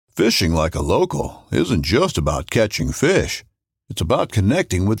Fishing like a local isn't just about catching fish. It's about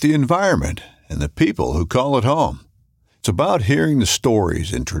connecting with the environment and the people who call it home. It's about hearing the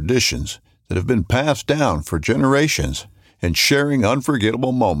stories and traditions that have been passed down for generations and sharing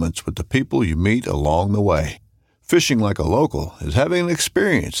unforgettable moments with the people you meet along the way. Fishing like a local is having an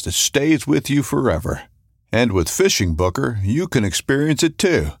experience that stays with you forever. And with Fishing Booker, you can experience it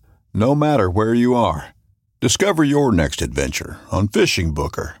too, no matter where you are. Discover your next adventure on Fishing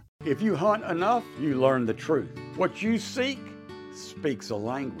Booker. If you hunt enough, you learn the truth. What you seek speaks a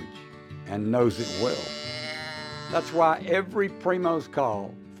language and knows it well. That's why every Primo's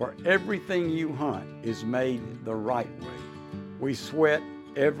call for everything you hunt is made the right way. We sweat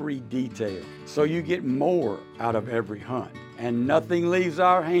every detail so you get more out of every hunt, and nothing leaves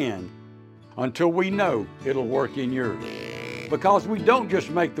our hand until we know it'll work in yours. Because we don't just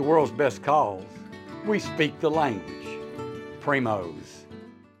make the world's best calls, we speak the language. Primos.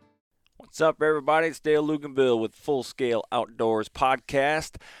 What's up, everybody? It's Dale Luganville with Full Scale Outdoors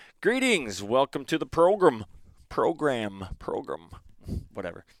Podcast. Greetings. Welcome to the program.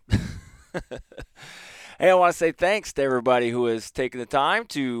 Whatever. Hey, I want to say thanks to everybody who has taken the time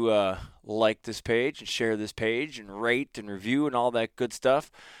to like this page and share this page and rate and review and all that good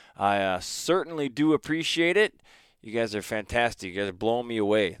stuff. I certainly do appreciate it. You guys are fantastic. You guys are blowing me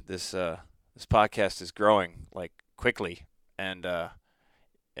away. This podcast is growing like quickly, and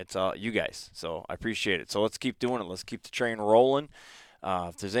it's all you guys. So I appreciate it. So let's keep doing it. Let's keep the train rolling.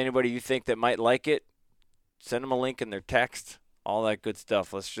 If there's anybody you think that might like it, send them a link in their text. All that good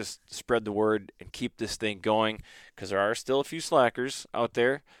stuff. Let's just spread the word and keep this thing going, because there are still a few slackers out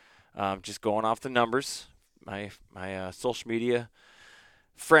there. Just going off the numbers, my social media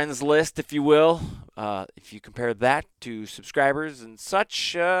friends list, if you will. If you compare that to subscribers and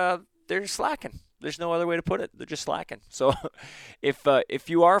such, they're slacking. There's no other way to put it. They're just slacking. So if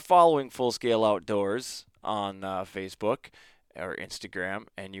you are following Full Scale Outdoors on Facebook or Instagram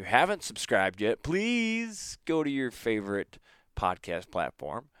and you haven't subscribed yet, please go to your favorite podcast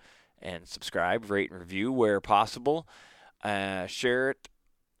platform and subscribe, rate, and review where possible. Share it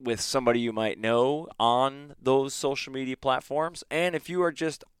with somebody you might know on those social media platforms. And if you are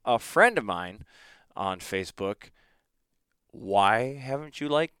just a friend of mine on Facebook, why haven't you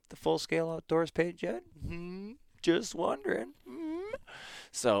liked the Full Scale Outdoors page yet? Just wondering.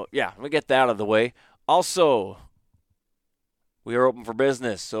 So, yeah, we get that out of the way. Also, we are open for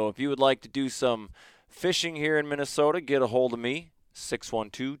business. So if you would like to do some fishing here in Minnesota, get a hold of me,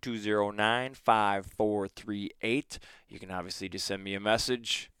 612-209-5438. You can obviously just send me a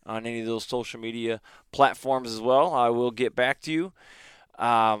message on any of those social media platforms as well. I will get back to you.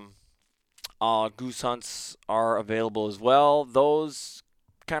 Goose hunts are available as well. Those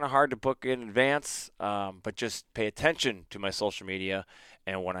kind of hard to book in advance, but just pay attention to my social media.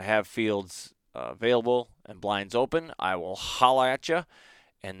 And when I have fields available and blinds open, I will holla at you,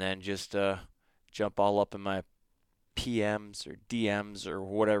 and then just jump all up in my PMs or DMs or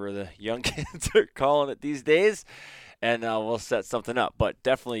whatever the young kids are calling it these days, and we'll set something up. But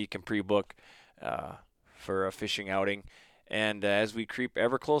definitely you can pre-book for a fishing outing. And as we creep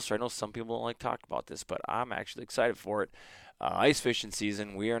ever closer, I know some people don't like to talk about this, but I'm actually excited for it. Ice fishing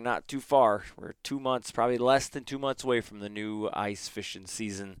season, we are not too far. We're 2 months, probably less than 2 months away from the new ice fishing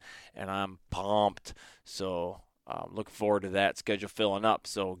season, and I'm pumped. So I'm looking forward to that schedule filling up.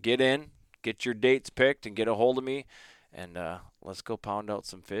 So get in. Get your dates picked and get a hold of me, and let's go pound out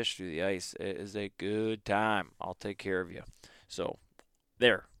some fish through the ice. It is a good time. I'll take care of you. So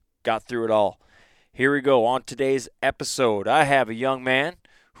there, got through it all. Here we go. On today's episode, I have a young man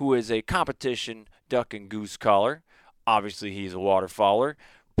who is a competition duck and goose caller. Obviously, he's a waterfowler.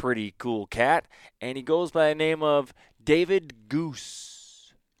 Pretty cool cat, and he goes by the name of David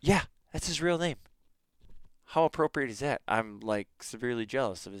Goose. Yeah, that's his real name. How appropriate is that? I'm, severely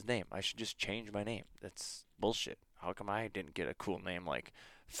jealous of his name. I should just change my name. That's bullshit. How come I didn't get a cool name like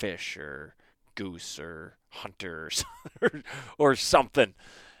Fish or Goose or Hunter or something?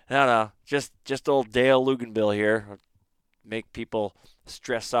 I don't know. Just old Dale Luganville here. Make people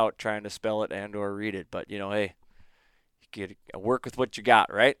stress out trying to spell it and or read it. But, hey, you work with what you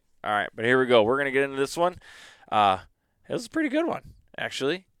got, right? All right, but here we go. We're going to get into this one. It was a pretty good one,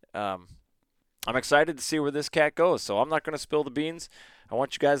 actually. I'm excited to see where this cat goes, so I'm not going to spill the beans. I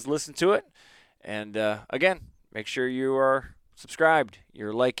want you guys to listen to it. And, again, make sure you are subscribed,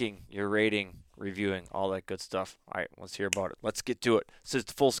 you're liking, you're rating, reviewing, all that good stuff. All right, let's hear about it. Let's get to it. This is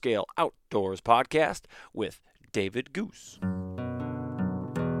the Full Scale Outdoors Podcast with David Goose.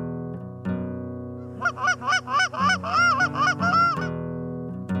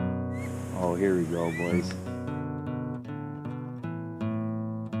 Oh, here we go, boys.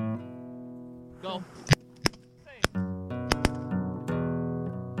 Go.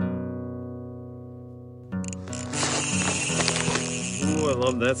 Ooh, I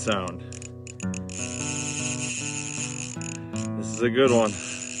love that sound. This is a good one.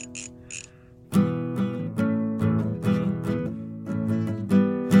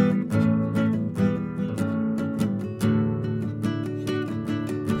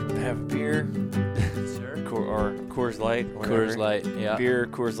 Have a beer, Sir. or Coors Light. Whatever. Coors Light, yeah. Beer,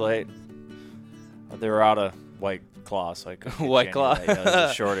 Coors Light. They were out of White Claw, so I couldn't get White any Claw. of that. Yeah,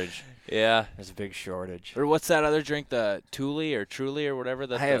 there's a shortage. Yeah. There's a big shortage. Or what's that other drink? The Truly or Truly or whatever.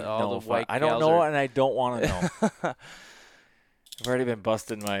 That I have all no the white. I don't gals know, are- and I don't want to know. I've already been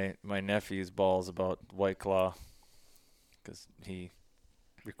busting my nephew's balls about White Claw because he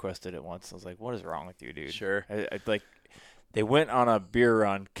requested it once. I was like, "What is wrong with you, dude?" Sure. I like. They went on a beer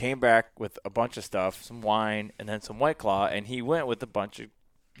run, came back with a bunch of stuff, some wine, and then some White Claw, and he went with a bunch of,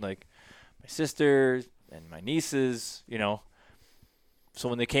 like, my sisters and my nieces, you know. So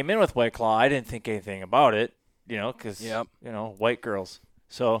when they came in with White Claw, I didn't think anything about it, you know, because, Yep. you know, white girls.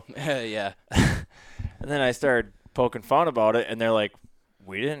 So, Yeah. and then I started poking fun about it, and they're like,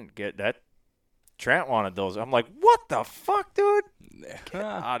 we didn't get that. Trent wanted those. I'm like, what the fuck, dude? Get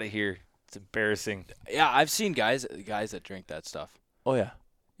out of here. It's embarrassing. Yeah, I've seen guys that drink that stuff. Oh, yeah.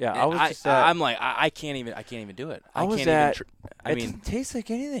 Yeah, And I was just at, I'm like, I can't even do it. I was can't at- even it doesn't taste like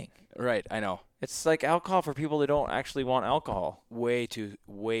anything. right, I know. It's like alcohol for people that don't actually want alcohol. Way too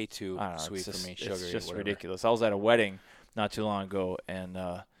I don't know, sweet it's for me. just- Sugary, It's just whatever. ridiculous. I was at a wedding not too long ago, and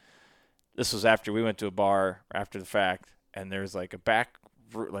this was after we went to a bar after the fact, and there's like a back,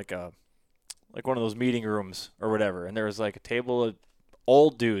 like one of those meeting rooms or whatever, and there was like a table of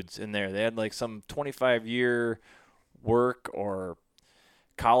old dudes in there. They had like some 25-year work or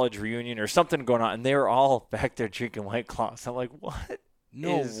college reunion or something going on, and they were all back there drinking White Claws. I'm like, what?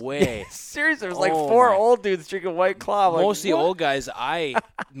 No way. Seriously, there was like Oh, 4 my. old dudes drinking White Claw. I'm like, Most of the what? old guys I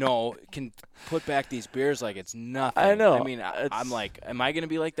know can put back these beers like it's nothing. I know. I mean, It's- I'm like, am I going to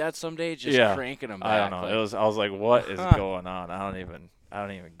be like that someday? Just Yeah. cranking them back. I don't know. Like, I was like, what is going on? I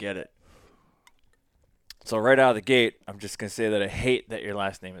don't even get it. So right out of the gate, I'm just gonna say that I hate that your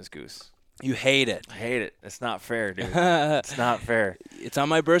last name is Goose. you hate it. I hate it. It's not fair, dude. It's not fair. It's on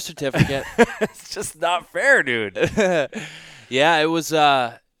my birth certificate. It's just not fair, dude. Yeah, it was.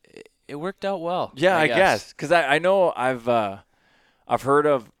 It worked out well. Yeah, I guess. Because I know I've heard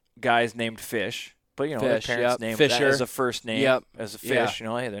of guys named Fish, but you know Fish, their parents yep. name Fisher. that as a first name, Yep. as a fish. Yeah. You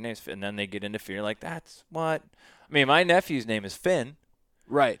know, hey, their name's Finn. And then they get into fear like that's what. I mean, my nephew's name is Finn.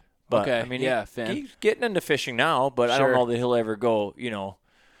 Right. But, okay. I mean, yeah, Finn. he's getting into fishing now, but I don't Sure. know that he'll ever go, you know,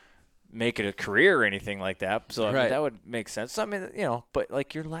 make it a career or anything like that. So I mean, Right. that would make sense. So, I mean, you know, but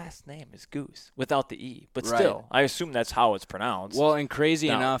like your last name is Goose without the E. But Right. still, I assume that's how it's pronounced. Well, and crazy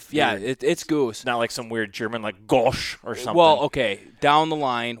Not enough, yeah, weird. it's Goose. It's not like some weird German like Gosh or something. Well, okay, down the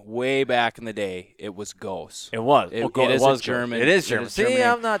line, way back in the day, it was Ghost. It was. It- Well, it is was a German. It is it German. is German See, name.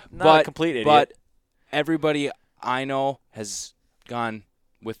 I'm not a complete idiot. But everybody I know has gone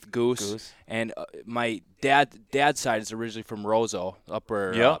with Goose. And my dad's side is originally from Roseau, up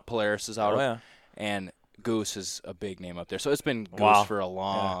where Yep. Polaris is out Oh, of. yeah. And Goose is a big name up there. So it's been Goose Wow. for a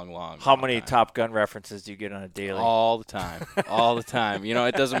long, long How long many time. Top Gun references do you get on a daily? All the time. All the time. You know,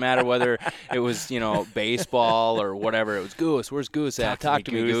 it doesn't matter whether it was, you know, baseball or whatever. It was Goose. Where's Goose at? Talk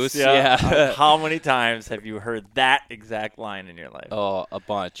to me, Goose. Yeah. How many times have you heard that exact line in your life? Oh, a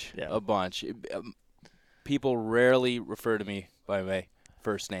bunch. Yeah. A bunch. People rarely refer to me by my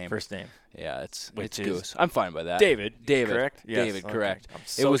first name. First name. Yeah, it's Which is Goose. I'm fine by that. David, Correct? Yes, David, okay. correct. I'm It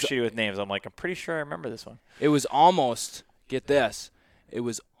so was- shitty with names. I'm like, I'm pretty sure I remember this one. It was almost, get this, it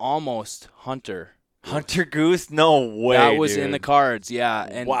was almost Hunter. Hunter Goose? No way. That was dude. in the cards, yeah.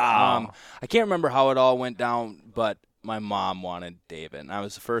 And Wow. I can't remember how it all went down, but my mom wanted David. And I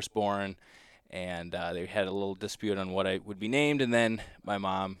was the firstborn, and they had a little dispute on what I would be named, and then my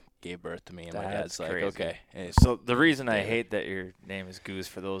mom gave birth to me, and my That's dad's like, crazy. okay. Hey, So the reason I David. hate that your name is Goose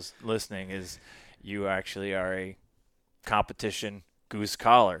for those listening is you actually are a competition goose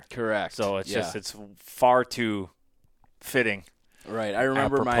caller. correct. So it's yeah. just it's far too fitting. Right. I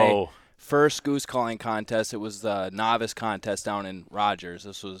remember my Apropos. first goose calling contest. It was the novice contest down in Rogers.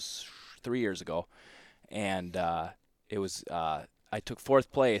 This was 3 years ago, and it was I took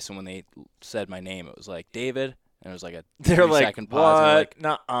fourth place. And when they said my name, it was like David, and it was like a They're like, 3-second pause. And what?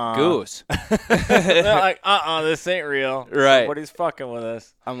 they're like, Nuh-uh. Goose. They're like, this ain't real. Right. Somebody's fucking with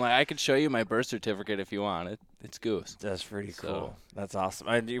us. I'm like, I could show you my birth certificate if you want it. It's Goose. That's pretty So- cool. That's awesome.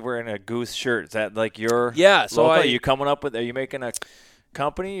 And you're wearing a goose shirt. Is that like your Yeah. So logo? I Are you coming up with? Are you making a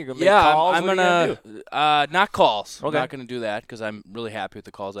company? You're gonna make calls? I'm What are you gonna not calls. Okay. I'm not gonna do that because I'm really happy with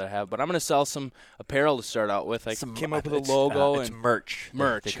the calls that I have. But I'm gonna sell some apparel to start out with. I came up with a logo It's and merch.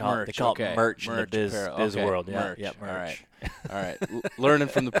 They call it okay. merch in the Merch biz apparel. biz Okay. world. Yeah, Merch. yeah, merch. All right. Learning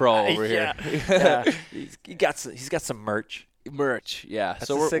from the pro over here. Yeah. He's got some merch. Merch. Yeah. That's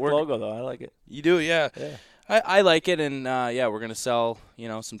so a sick we're logo though. I like it. You do, yeah. Yeah. I like it, and we're gonna sell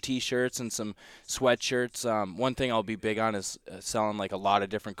some T-shirts and some sweatshirts. One thing I'll be big on is selling like a lot of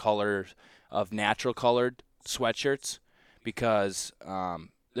different colors of natural colored sweatshirts, because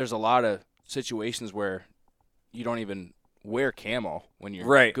there's a lot of situations where you don't even wear camo when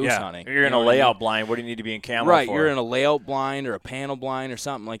you're goose hunting. You're in a layout blind. What do you need to be in camo Right, for? you're in a layout blind or a panel blind or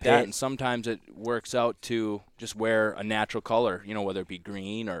something like that, and sometimes it works out to just wear a natural color, whether it be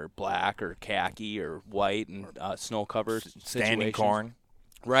green or black or khaki or white and snow-covered standing situations. corn.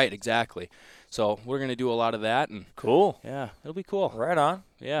 Right, exactly. So we're going to do a lot of that, and Cool. yeah, it'll be cool. Right on.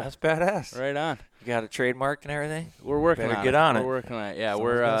 Yeah, That's badass. right on. You got a trademark and everything? We're working Better on get it. on it. We're working on it. Yeah,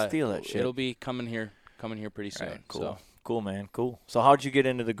 Someone's gonna steal that shit. It'll be coming here pretty soon. Right, cool. So. Cool, man. Cool. So how'd you get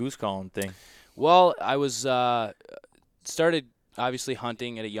into the goose calling thing? Well, I was started obviously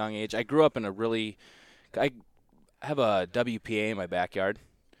hunting at a young age. I grew up in I have a WPA in my backyard,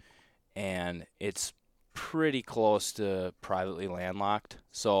 and it's pretty close to privately landlocked.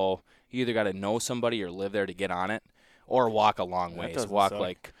 So you either got to know somebody or live there to get on it, or walk a long ways. doesn't Walk suck.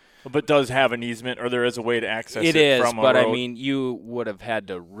 like But does have an easement, or there is a way to access it, it is, from a but road? I mean, you would have had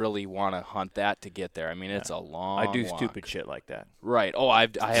to really want to hunt that to get there. I mean, it's a long. I do walk. stupid shit like that. Right. Oh, I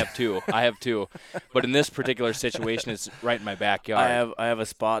have too. I have too. But in this particular situation, it's right in my backyard. I have a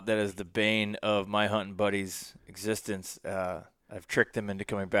spot that is the bane of my hunting buddy's existence. I've tricked him into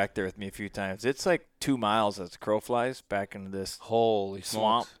coming back there with me a few times. It's like 2 miles as the crow flies back into this Holy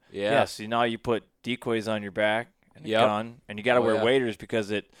swamp. smokes. Yeah. Yeah, so now you put decoys on your back and a Yep. gun, and you got to Oh, wear yeah. waders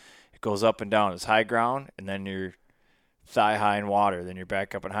because it goes up and down. It's high ground, and then you're thigh high in water. Then you're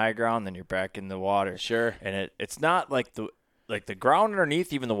back up in high ground, then you're back in the water. Sure. And it's not like the ground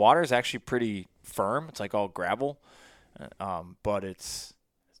underneath, even the water is actually pretty firm. It's like all gravel, but it's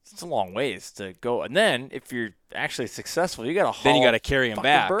a long ways to go. And then if you're actually successful, you got to haul. Then you got to carry them fucking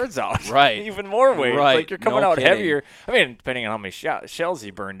back. birds out. Right. Even more weight. Right. Like you're coming No out kidding. heavier. I mean, depending on how many shells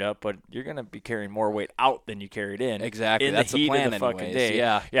you burned up, but you're going to be carrying more weight out than you carried in. Exactly. In That's the heat the plan of the fucking anyways. day.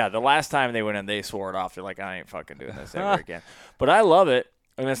 Yeah. Yeah. The last time they went in, they swore it off. They're like, I ain't fucking doing this ever again. But I love it.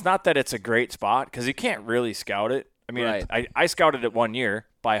 I mean, it's not that it's a great spot because you can't really scout it. I mean, Right. I scouted it one year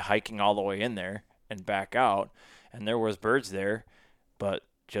by hiking all the way in there and back out, and there was birds there, but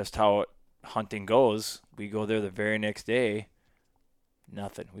just how hunting goes, we go there the very next day,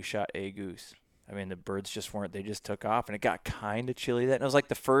 nothing. We shot a goose. I mean, the birds just weren't, they just took off, and it got kind of chilly that. And it was like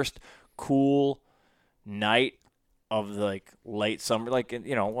the first cool night of the, like late summer, like, I think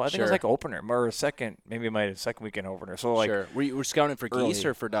it was Sure. like opener or second, maybe it might have second weekend opener. So like Sure. Were you scouting for geese early.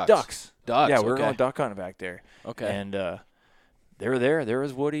 or for ducks? ducks. Ducks. Yeah, we were okay. going duck hunting back there. Okay. And they were there. There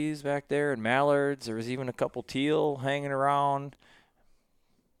was woodies back there and mallards. There was even a couple teal hanging around.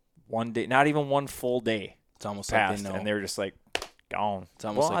 One day, not even one full day It's almost passed, like they know. and they were just like gone. It's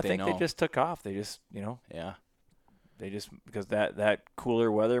almost well, like I they think they know. just took off. They just, Yeah. because that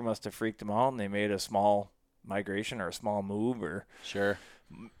cooler weather must have freaked them out, and they made a small migration or a small move, or Sure.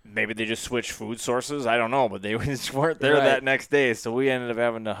 maybe they just switched food sources. I don't know, but they just weren't there Right. that next day. So we ended up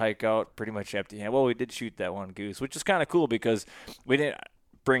having to hike out pretty much empty hand. Well, we did shoot that one goose, which is kind of cool because we didn't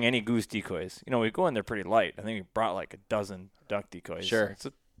bring any goose decoys. We go in there pretty light. I think we brought like a dozen duck decoys. Sure. It's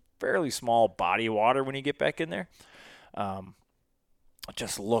a fairly small body of water when you get back in there. It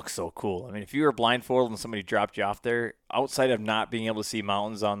just looks so cool. I mean, if you were blindfolded and somebody dropped you off there, outside of not being able to see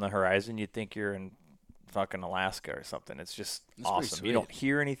mountains on the horizon, you'd think you're in fucking Alaska or something. It's just That's pretty awesome. sweet. You don't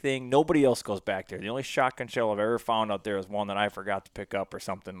hear anything. Nobody else goes back there. The only shotgun shell I've ever found out there is one that I forgot to pick up or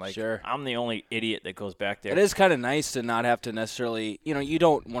something. Like, Sure. I'm the only idiot that goes back there. It is kind of nice to not have to necessarily, you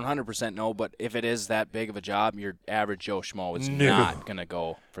don't 100% know, but if it is that big of a job, your average Joe Schmo is No. not going to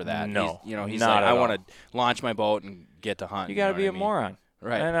go for that. No, He's not like, at I all. want to launch my boat and get to hunt. You got to be know a what I mean? moron.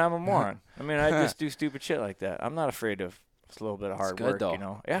 Right. And I'm a moron. I mean, I just do stupid shit like that. I'm not afraid of just a little bit of hard good, work, though.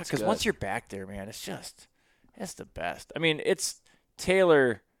 Yeah, That's because good. once you're back there, man, it's the best. I mean, it's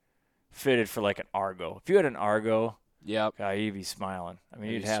tailor fitted for like an Argo. If you had an Argo, Yep. God, you'd be smiling. I mean,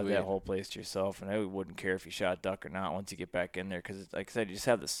 That'd you'd be have that sweet. whole place to yourself, and I wouldn't care if you shot a duck or not once you get back in there because, like I said, you just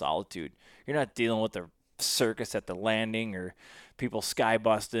have the solitude. You're not dealing with the circus at the landing or people sky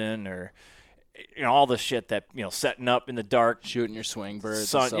busting or all the shit that, setting up in the dark, shooting your swing birds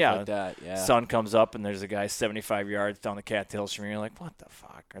sun, and stuff yeah, like that. Yeah. sun comes up and there's a guy 75 yards down the cattails from you. You're like, what the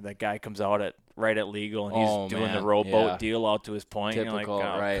fuck? Or that guy comes out right at legal and he's doing the rowboat deal out to his point. Typical, and you're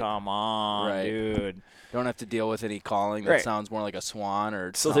like, oh, right. come on, dude. You don't have to deal with any calling that sounds more like a swan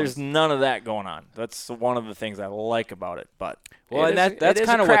or. So there's none of that going on. That's one of the things I like about it. But that's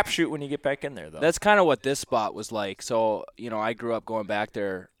kind of a crapshoot when you get back in there, though. That's kind of what this spot was like. So I grew up going back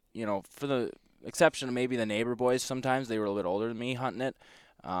there. For the exception of maybe the neighbor boys, sometimes they were a little bit older than me hunting it.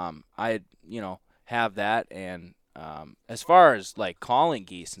 I have that, and as far as like calling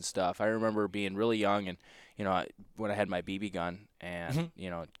geese and stuff, I remember being really young, and when I had my BB gun and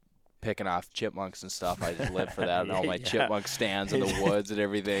picking off chipmunks and stuff. I just lived for that and all my chipmunk stands in the woods and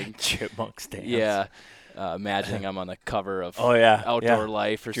everything. Chipmunk stands. Yeah. Imagining I'm on the cover of Outdoor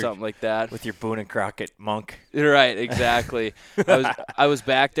Life or something like that. With your Boone and Crockett monk. Right, exactly. I was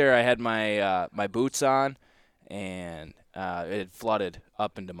back there. I had my my boots on, and it had flooded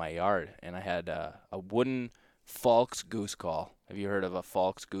up into my yard. And I had a wooden Falk's goose call. Have you heard of a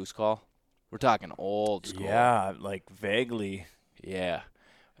Falk's goose call? We're talking old school. Yeah, like vaguely. Yeah.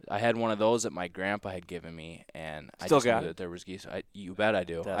 I had one of those that my grandpa had given me, and I Still just got knew it? that there was geese. I bet I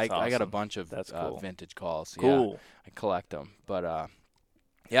do. That's I got a awesome. bunch of That's cool. vintage calls. Cool. Yeah, I collect them. But, I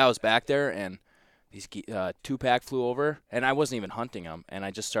was back there, and these two-pack flew over, and I wasn't even hunting them, and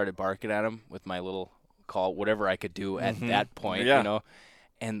I just started barking at them with my little call, whatever I could do at that point,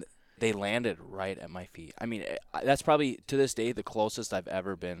 and they landed right at my feet. I mean, that's probably, to this day, the closest I've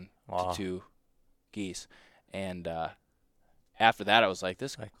ever been to two geese. And after that, I was like,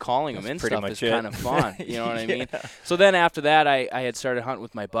 calling them in stuff is kind of fun. You know what I mean? So then after that, I had started hunting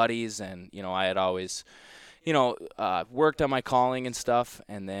with my buddies, and, I had always, worked on my calling and stuff.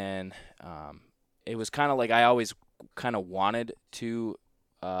 And then it was kind of like I always kind of wanted to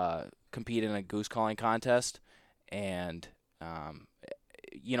compete in a goose calling contest. And,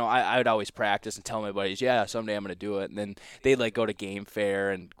 I would always practice and tell my buddies, someday I'm going to do it. And then they'd like go to game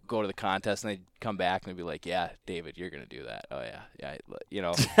fair and go to the contest, and they'd come back and they'd be like, yeah, David, you're going to do that. Oh yeah.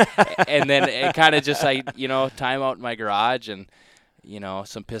 And then it kind of just time out in my garage and,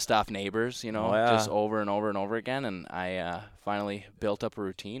 some pissed off neighbors, just over and over and over again. And I finally built up a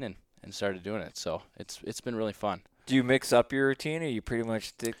routine and started doing it. So it's been really fun. Do you mix up your routine, or you pretty much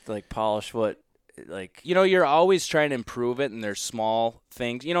stick polish what? You're always trying to improve it, and there's small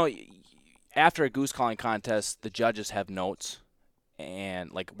things. After a goose calling contest, the judges have notes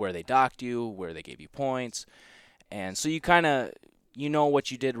and where they docked you, where they gave you points. And so you kind of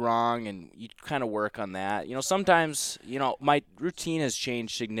what you did wrong, and you kind of work on that. Sometimes, my routine has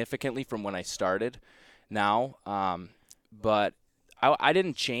changed significantly from when I started now. But I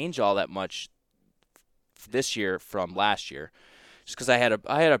didn't change all that much this year from last year, just because I had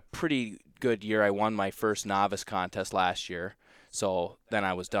a pretty good year. I won my first novice contest last year, so then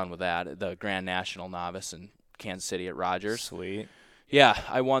I was done with that, the Grand National Novice in Kansas City at Rogers. Sweet. Yeah,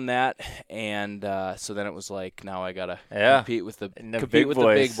 I won that, and so then it was like, now I gotta compete with the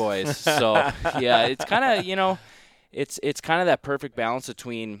big boys. So yeah, it's kind of it's kind of that perfect balance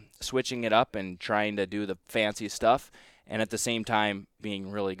between switching it up and trying to do the fancy stuff, and at the same time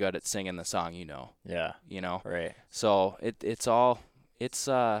being really good at singing the song. Yeah. Right. So it's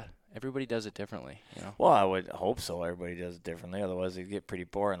everybody does it differently, Well, I would hope so. Everybody does it differently. Otherwise, it'd get pretty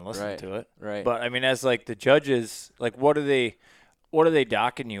boring listening to it. Right. But I mean, as the judges, what are they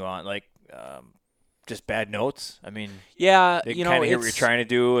docking you on? Just bad notes? I mean, yeah, they kind of hear what you're trying to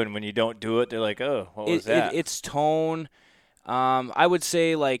do, and when you don't do it, they're like, oh, what was that? It's tone. I would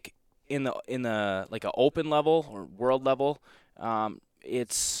say in the an open level or world level,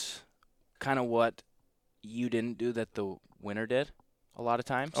 it's kind of what you didn't do that the winner did. A lot of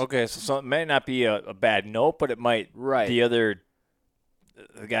times. Okay, so it may not be a bad note, but it might. Right.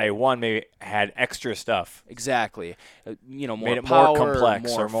 The guy who won maybe had extra stuff. Exactly. More made it power, more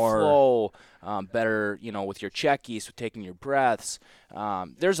complex more or more flow, better. With your checkies, with taking your breaths.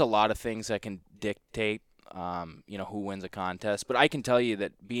 There's a lot of things that can dictate. Who wins a contest. But I can tell you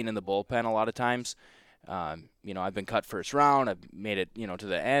that being in the bullpen a lot of times, I've been cut first round. I've made it, to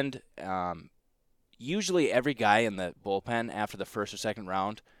the end. Usually every guy in the bullpen after the first or second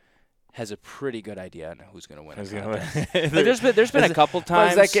round has a pretty good idea on who's going to win. There's been a couple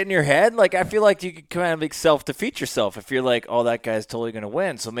times. Does that get in your head? I feel like you could kind of self-defeat yourself if you're like, oh, that guy's totally going to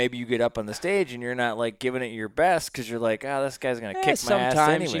win. So maybe you get up on the stage and you're not giving it your best because you're like, oh, this guy's going to kick my ass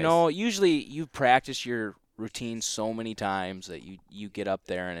anyways. Sometimes, usually you practice your routine so many times that you get up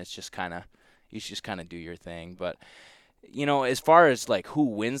there and it's just kind of, you just kind of do your thing. But as far as like who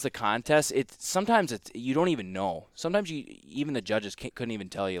wins the contest, sometimes you don't even know. Sometimes even the judges couldn't even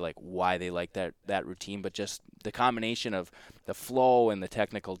tell you like why they like that routine, but just the combination of the flow and the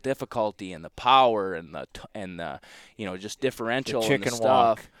technical difficulty and the power and the just differential The chicken and the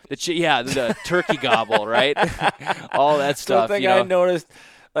stuff. walk. The turkey gobble, right? All that stuff. The thing I noticed,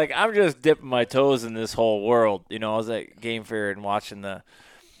 like I'm just dipping my toes in this whole world. I was at Game Fair and watching the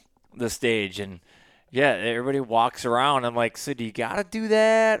stage and. Yeah, everybody walks around. I'm like, so do you got to do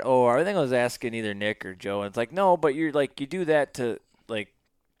that? Or I think I was asking either Nick or Joe. And it's like, no, but you do that to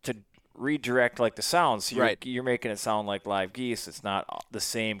redirect like the sound. So you're making it sound like live geese. It's not the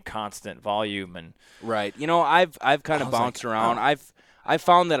same constant volume and right. I've kind of bounced around. I've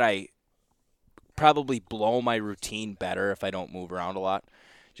found that I probably blow my routine better if I don't move around a lot.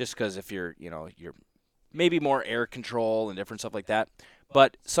 Just because if you're maybe more air control and different stuff like that.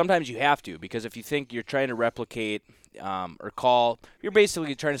 But sometimes you have to, because if you think you're trying to replicate or call, you're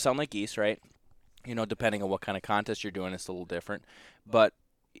basically trying to sound like geese, right? Depending on what kind of contest you're doing, it's a little different. But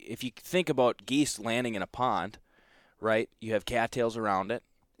if you think about geese landing in a pond, right, you have cattails around it.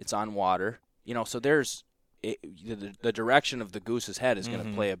 It's on water. So there's the direction of the goose's head is going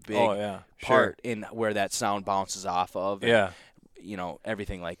to play a big part in where that sound bounces off of. And,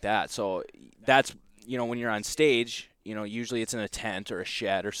 everything like that. So that's, when you're on stage, usually it's in a tent or a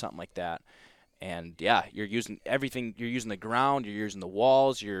shed or something like that. And, you're using everything. You're using the ground. You're using the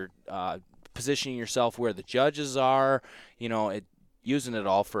walls. You're positioning yourself where the judges are, using it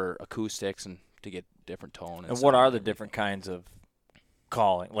all for acoustics and to get different tone. And what are the different kinds of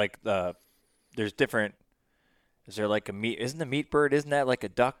calling? Like there's different – is there like a meat – isn't the meat bird, isn't that like a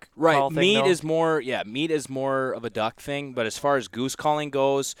duck right. call thing? Meat is more of a duck thing. But as far as goose calling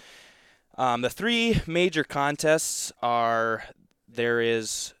goes – the three major contests are there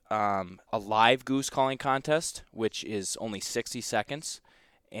is a live goose calling contest, which is only 60 seconds,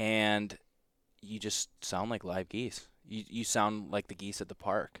 and you just sound like live geese. You sound like the geese at the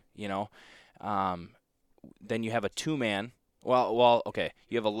park, Then you have a two-man. Okay.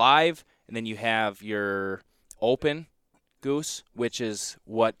 You have a live, and then you have your open goose, which is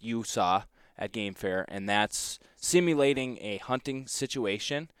what you saw at Game Fair, and that's simulating a hunting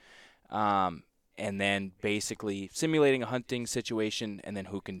situation. And then basically simulating a hunting situation, and then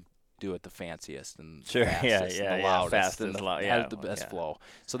who can do it the fanciest and fastest and the loudest and has the best flow.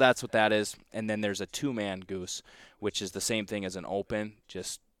 So that's what that is. And then there's a two-man goose, which is the same thing as an open,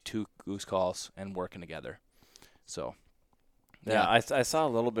 just two goose calls and working together. So, I saw a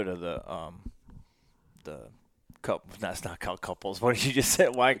little bit of the couple. That's not called couples. What did you just say?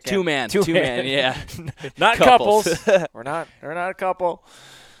 Why two-man, yeah, not couples. We're not a couple.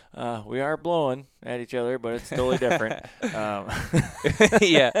 We are blowing at each other, but it's totally different.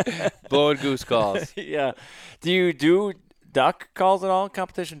 Blowing goose calls. Yeah. Do you do duck calls at all?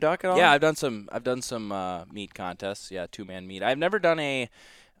 Competition duck at all? Yeah, I've done some meat contests. Yeah, two-man meat. I've never done a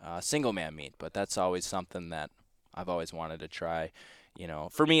single-man meat, but that's always something that I've always wanted to try.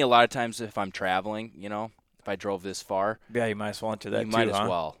 For me, a lot of times if I'm traveling, if I drove this far, you might as well enter that. You might as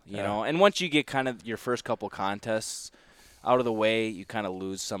well, you know. And once you get kind of your first couple contests out of the way, you kind of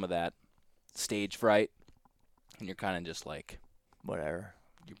lose some of that stage fright, and you're kind of just like, whatever.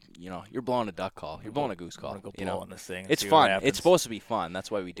 You're blowing a duck call. You're blowing a goose call. Go blow on this thing. It's fun. It's supposed to be fun. That's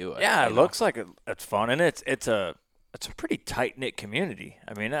why we do it. Yeah, it looks like it's fun, and it's a pretty tight knit community.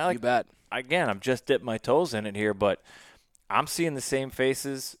 I mean, you bet. Again, I'm just dipping my toes in it here, but I'm seeing the same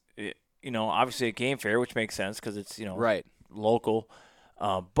faces. Obviously a Game Fair, which makes sense because it's right local,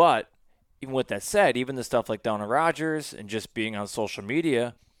 but. Even with that said, even the stuff like down at Rogers and just being on social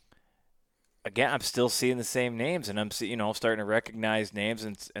media, again, I'm still seeing the same names, and I'm starting to recognize names,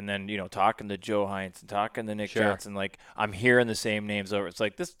 and then talking to Joe Heinz and talking to Nick Johnson, like I'm hearing the same names over. It's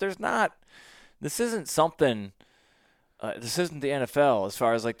like this isn't something. This isn't the NFL as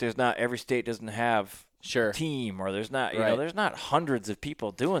far as like there's not every state doesn't have team, or there's not there's not hundreds of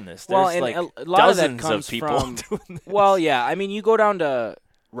people doing this. There's and like a lot dozens of that comes of people from, doing this. Well, yeah, I mean you go down to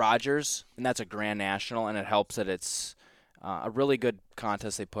Rogers, and that's a Grand National, and it helps that it's a really good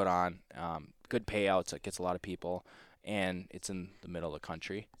contest they put on, good payouts, it gets a lot of people, and it's in the middle of the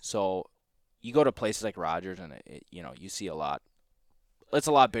country. So you go to places like Rogers, and you see a lot. It's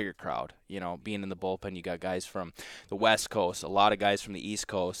a lot bigger crowd, being in the bullpen. You got guys from the West Coast, a lot of guys from the East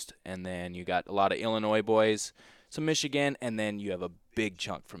Coast, and then you got a lot of Illinois boys, some Michigan, and then you have a big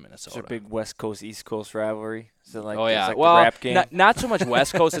chunk from Minnesota. It's a big West Coast East Coast rivalry. Is it like the rap game? Not so much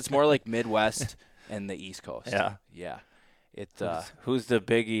West Coast. It's more like Midwest and the East Coast. Yeah. It who's the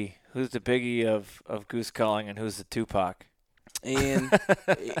biggie? Who's the biggie of goose calling, and who's the Tupac? And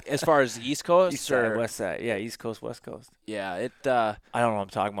as far as the East Coast, East side, or West side. Yeah, East Coast, West Coast. yeah, it I don't know what I'm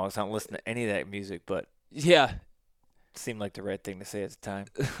talking about 'cause I don't listen to any of that music, but yeah. it seemed like the right thing to say at the time.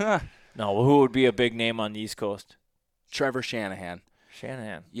 No, well, who would be a big name on the East Coast? Trevor Shanahan.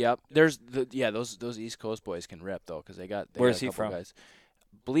 Shanahan. Yep. Those East Coast boys can rip though, because they got Where's a he couple from? guys.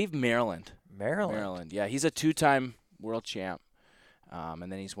 Believe Maryland. Maryland. Yeah, he's a 2-time world champ,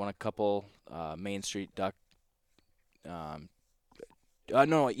 and then he's won a couple Main Street Duck.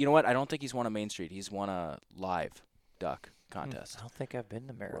 No, you know what? I don't think he's won a Main Street. He's won a live duck contest. I don't think I've been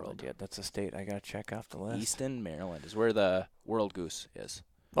to Maryland World. yet. That's a state I got to check off the list. Easton, Maryland is where the World Goose is.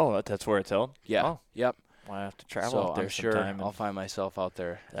 Oh, that's where it's held? Yeah. Oh, Yep. well, I have to travel So up there I'm sure sometime. I'll find myself out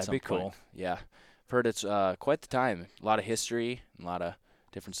there. At That'd some be point. cool. Yeah. I've heard it's quite the time. A lot of history, a lot of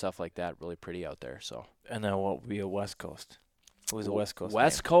different stuff like that. Really pretty out there. So. And then what would be a West Coast? Who's a West Coast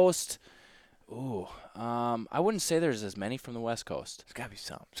West name? Coast. Ooh, I wouldn't say there's as many from the West Coast. There's got to be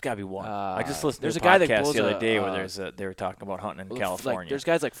some. There's got to be one. I just Uh, listened there's to a guy that podcast blows the other a, day where they were talking about hunting in Like, California. there's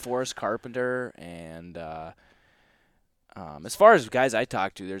guys like Forrest Carpenter, and as far as guys I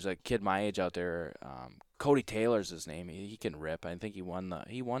talk to, there's a kid my age out there. Cody Taylor's his name. He can rip. I think he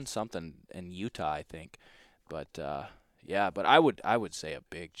won something in Utah, I think. But yeah, but I would say a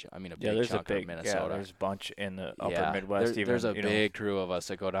big there's chunk a big of Minnesota. Yeah, there's a bunch in the upper Yeah, Midwest. there's a even, big crew of us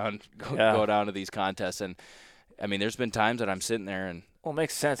that go down to these contests, and I mean, there's been times that I'm sitting there and Well, it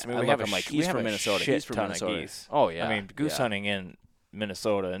makes sense. I mean, I we look, have I'm like, we he's have from a Minnesota. shit He's from ton Minnesota. Of geese. Oh yeah. I mean, goose hunting in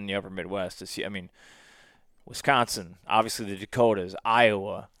Minnesota and the upper Midwest is. I mean, Wisconsin, obviously the Dakotas,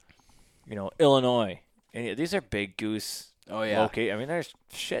 Iowa, Illinois. And these are big goose. Oh yeah. I mean, there's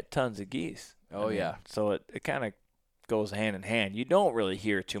shit tons of geese. Oh, yeah. So it kind of goes hand in hand. You don't really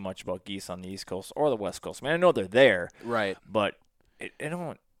hear too much about geese on the East Coast or the West Coast. I mean, I know they're there, Right. but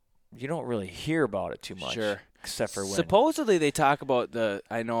you don't really hear about it too much. Sure. Except for when Supposedly they talk about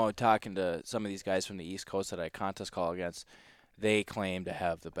I know talking to some of these guys from the East Coast that I contest call against, they claim to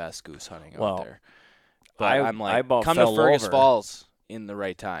have the best goose hunting out there. But I'm like, I about come to fell Fergus over. Falls in the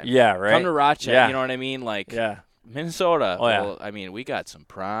right time. Yeah, right. Come to Rochester, Yeah. you know what I mean? Like Yeah. Minnesota. Oh, yeah. Well, I mean, we got some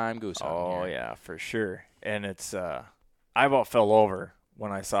prime goose hunting Oh here. yeah, for sure. And it's I about fell over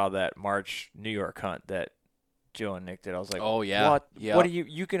when I saw that March New York hunt that Joe and Nick did. I was like, Oh, yeah. what? Yeah. What do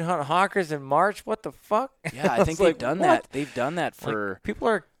you can hunt hawkers in March? What the fuck? Yeah, I think was they've like, done what? that. They've done that Like, for people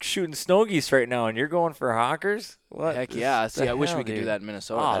are shooting snow geese right now, and you're going for hawkers? What? heck yeah. See, I wish hell, we could do dude? that in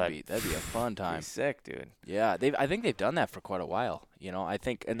Minnesota. Oh, that'd be a fun That'd time. be sick, dude. Yeah, I think they've done that for quite a while. I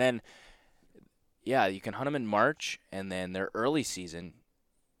think, and then, yeah, you can hunt them in March, and then their early season,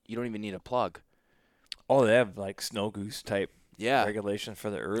 you don't even need a plug. Oh, they have like snow goose type Yeah, regulations for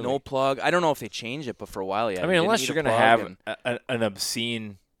the early. no plug. I don't know if they changed it, but for a while, yeah. I you mean, didn't unless need you're a gonna plug have an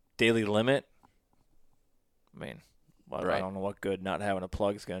obscene daily limit. I mean, I Right. don't know what good not having a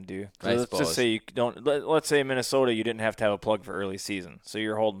plug is gonna do. So I let's suppose. just say you don't. Let's say in Minnesota you didn't have to have a plug for early season, so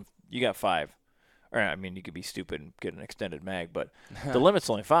you got 5. Or I mean, you could be stupid and get an extended mag, but the limit's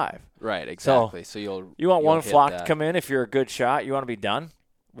only 5. right, exactly. So you'll You want you'll one hit flock to that. come in if you're a good shot. You want to be done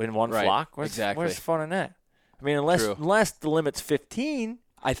in one Right, flock. exactly. Where's the fun in that? I mean, unless the limit's 15.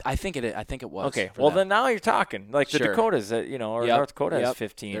 I think it was. Okay, for well them. then now you're talking. Like the Sure. Dakotas, or Yep, North Dakota has yep,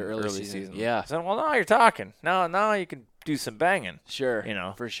 15 their early early season. season, yeah. So well now you're talking. Now you can do some banging. Sure,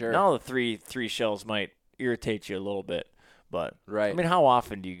 for sure. Now the three shells might irritate you a little bit, but Right. I mean, how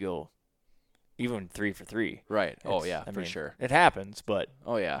often do you go even 3 for 3? Right. Oh It's- yeah, I for mean, sure. It happens, but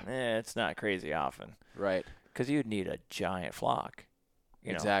Oh yeah. it's not crazy often Right. because you'd need a giant flock.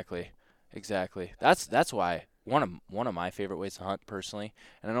 You know? Exactly. That's why one of my favorite ways to hunt personally,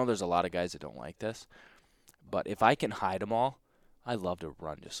 and I know there's a lot of guys that don't like this, but if I can hide them all, I love to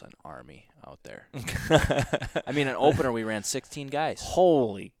run just an army out there. I mean, an opener we ran 16 guys.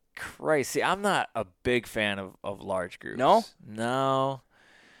 Holy Christ! See, I'm not a big fan of large groups. No.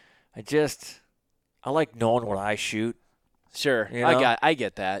 I like knowing what I shoot. Sure, You know? I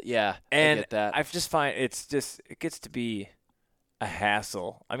get that. Yeah, And I get that. I just find it gets to be a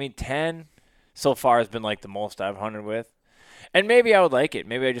hassle. I mean, 10 so far has been like the most I've hunted with. And maybe I would like it.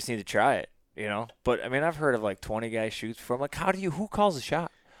 Maybe I just need to try it, But I mean, I've heard of like 20 guys shoots before. I'm like, who calls the shot?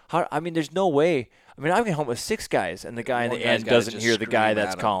 I mean, there's no way. I mean, I can hunt with 6 guys and the guy in One the guy's end gotta doesn't just hear the guy scream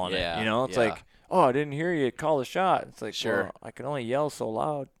that's at him. calling Yeah, it. It's yeah. like, oh, I didn't hear you call the shot. It's like, Sure. well, I can only yell so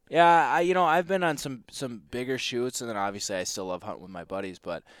loud. Yeah, I've been on some bigger shoots, and then obviously I still love hunting with my buddies.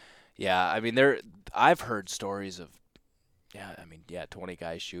 But yeah, I mean, I've heard stories of 20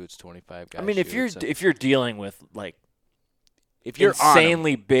 guys shoots, 25 guys. I mean, shoots, if you're dealing with like if you're on 'em,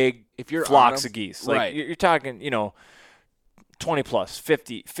 insanely big if you're flocks on 'em, of geese. right. Like you're talking, 20 plus,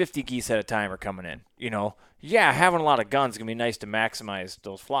 50 geese at a time are coming in. Yeah, having a lot of guns is going to be nice to maximize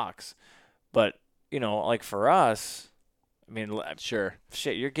those flocks. But, like for us, I mean, Sure.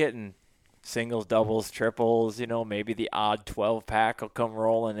 shit, you're getting singles, doubles, triples, maybe the odd 12-pack will come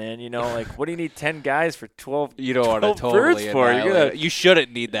rolling in, like what do you need 10 guys for 12 You don't want to 12 birds totally for? you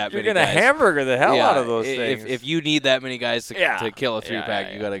shouldn't need that You're many going to guys. hamburger the hell out of those if, things. If you need that many guys to kill a 3-pack,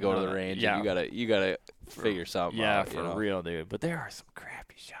 yeah, you got to go to no, the range. yeah. And you got to figure something out. For real, dude. But there are some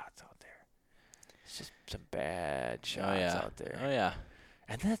crappy shots out there. It's just some bad shots out there. Oh yeah.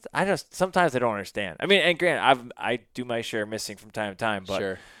 And sometimes I don't understand. I mean, and granted, I do my share of missing from time to time, but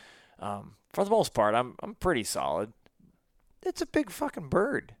Sure. For the most part, I'm pretty solid. It's a big fucking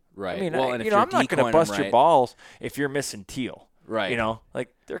bird. Right. I mean, well, and if you're I'm not going to decoying bust them your balls if you're missing teal. Right.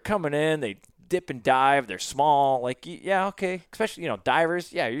 Like they're coming in, they dip and dive, they're small. Like, yeah, okay. Especially,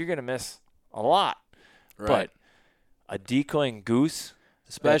 divers, yeah, you're going to miss a lot. Right. But a decoying goose,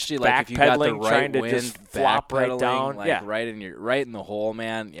 especially like if you got the backpedaling, right trying to wind, just flop right backpedaling, down, like right in the hole,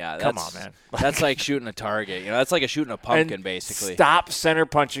 man. Yeah, come on, man. That's like shooting a target. That's like shooting a pumpkin, and basically. Stop center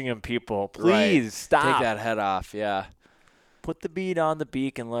punching them, people. Please Right. stop. Take that head off. Yeah. Put the bead on the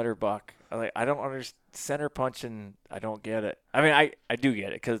beak and let her buck. I don't understand center punching. I don't get it. I mean, I do get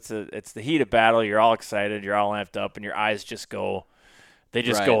it because it's the heat of battle. You're all excited. You're all amped up, and your eyes just go. They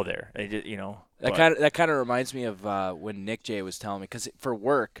just go there. They just, That kind of reminds me of when Nick J was telling me, because for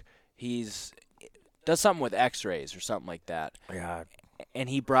work does something with X-rays or something like that. Yeah. And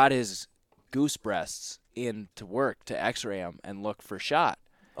he brought his goose breasts in to work to X-ray them and look for shot.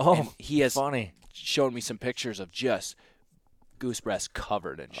 Oh, and he has funny. shown me some pictures of just goose breasts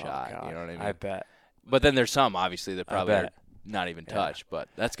covered in shot. God. You know what I mean? I bet. But then there's some obviously that probably are bet. not even touched. But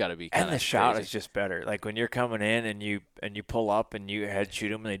that's got to be kind of And the shot crazy. is just better. Like when you're coming in and you pull up and you head shoot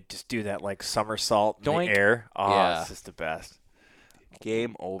them, and they just do that like somersault in Doink. the air. Oh, Yeah. it's just the best.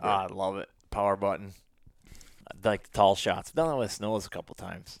 Game over. I love it. Power button. I like the tall shots. I've done that with snows a couple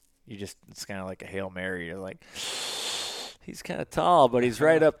times. It's kind of like a Hail Mary. You're like, he's kind of tall, but he's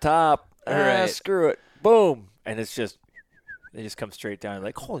right up top. Right. Screw it. Boom. And it's just, they just come straight down. You're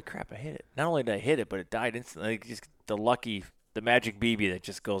like, holy crap, I hit it. Not only did I hit it, but it died instantly. Like, just the magic BB that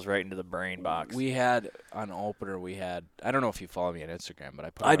just goes right into the brain box. We had on opener. I don't know if you follow me on Instagram, but I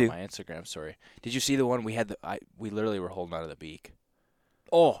put I it do. on my Instagram story. Did you see the one we had? We literally were holding out of the beak.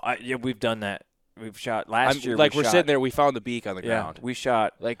 Oh, yeah, we've done that. We've shot last year. Like we're sitting there, we found the beak on the ground. We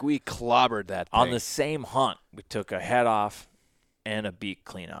shot Like we clobbered that thing. on the same hunt. We took a head off and a beak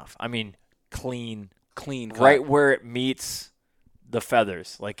clean off. I mean, clean clean cut. right where it meets the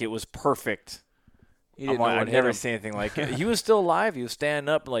feathers. Like it was perfect. You didn't know what I've hit never him. seen anything like it. He was still alive. He was standing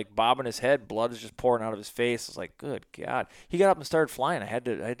up, like bobbing his head. Blood was just pouring out of his face. I was like, good God. He got up and started flying. I had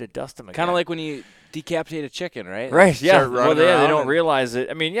to dust him again. Kind of like when you decapitate a chicken, right? Right, yeah. Start Well, running they around don't and- realize it.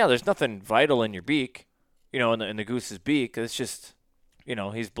 I mean, yeah, there's nothing vital in your beak, in the goose's beak. It's just,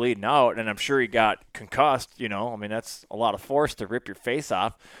 he's bleeding out, and I'm sure he got concussed, I mean, that's a lot of force to rip your face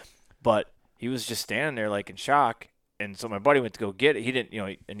off. But he was just standing there, like, in shock. And so my buddy went to go get it. He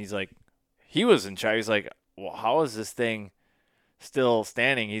didn't, and he's like, he was in shock. He's like, well, how is this thing still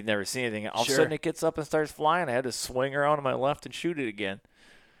standing? He'd never seen anything. All of a sudden, it gets up and starts flying. I had to swing around to my left and shoot it again.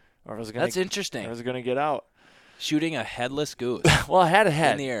 Or I was gonna, That's interesting. I was going to get out. Shooting a headless goose Well, I had a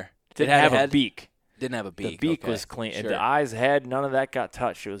head. in the air. Didn't It had have a a head? beak. Didn't have a beak. The beak okay. was clean. And Sure. the eyes, head, none of that got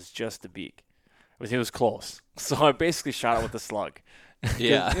touched. It was just the beak. It was close. So I basically shot it with a slug. 'Cause,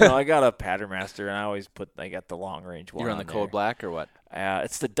 Yeah. I got a pattern master, and I got the long range one. You're on the code black or what?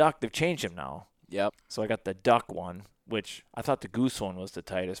 It's the duck. They've changed them now. Yep. So I got the duck one, which I thought the goose one was the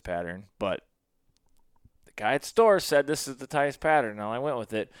tightest pattern, but the guy at the store said this is the tightest pattern. And I went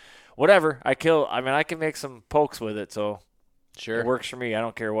with it. Whatever. I can make some pokes with it, so Sure. it works for me. I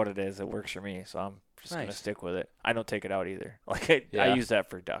don't care what it is. It works for me, so I'm just gonna Nice. stick with it. I don't take it out either. Like I Yeah. use that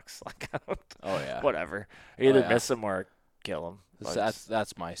for ducks. Like I don't, Oh yeah. whatever. I either yeah. miss them or kill them.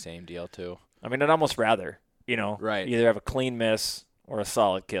 That's my same deal too. I mean, I'd almost rather Right. either have a clean miss or a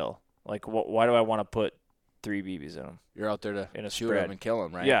solid kill. Like why do I want to put 3 BBs in them? You're out there to In a shoot spread. them and kill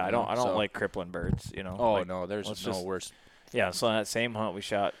them, right? Yeah, I You don't know, so- like crippling birds. Oh Like, no, there's let's no just- worse. Yeah, so on that same hunt, we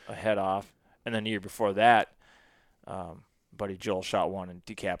shot a head off, and then the year before that, buddy Joel shot one and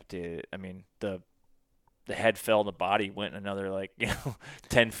decapitated it. I mean, the head fell, and the body went another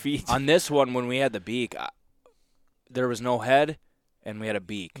 10 feet. On this one, when we had the beak, there was no head, and we had a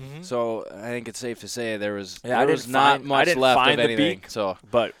beak. Mhm. So I think it's safe to say there was Yeah, I there was didn't not find- I much didn't left find of the anything. beak. So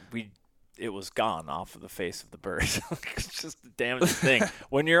But it was gone off of the face of the bird. It's just the damnedest thing.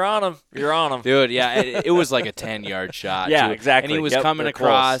 When you're on them, you're on them. Dude, yeah, it was like a 10-yard shot. Yeah, too. exactly. And he was Yep, coming they're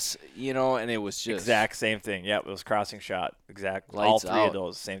across, and it was just exact same thing. Yep, it was crossing shot. Exactly. Lights All three out. of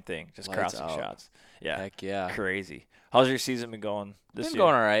those, same thing. Just Lights crossing out. shots. Yeah. Heck yeah. Crazy. How's your season been going this Been year?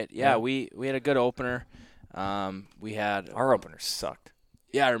 going all right. Yeah, Yeah. we had a good opener. We had Our opener sucked.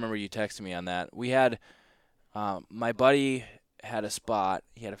 Yeah, I remember you texting me on that. We had my buddy had a spot.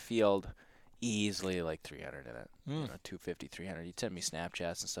 He had a field easily like 300 in it. 250, 300. He'd send me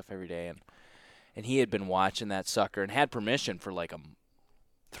Snapchats and stuff every day, and he had been watching that sucker and had permission for like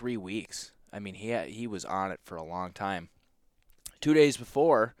 3 weeks. I mean, he was on it for a long time. 2 days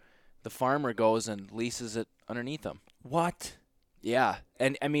before, the farmer goes and leases it underneath him. What? Yeah,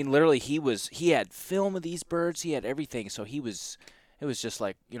 and I mean, literally, he had film of these birds. He had everything. So it was just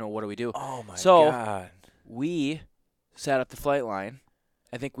like, what do we do? Oh my So, God. We set up the flight line.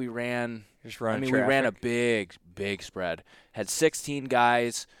 I think we ran. Just running we ran a traffic? big spread. Had 16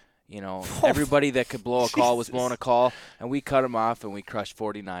 guys. Everybody that could blow a call was blowing a call, and we cut them off, and we crushed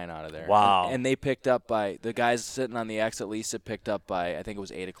 49 out of there. Wow. And they picked up by the guys sitting on the X. At least it picked up by, I think it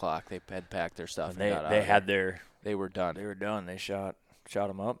was 8 o'clock. They had packed their stuff. And and got out they of had there. their. They were done. They were done. They shot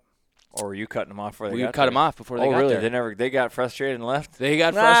them up, or were you cutting them off before they We got cut them there? off before they Oh, got really? there. They got frustrated and left. They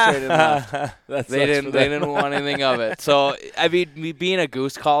got frustrated and left. That They sucks for didn't them. want anything of it. So I mean, me being a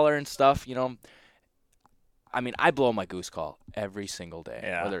goose caller and stuff, I mean, I blow my goose call every single day,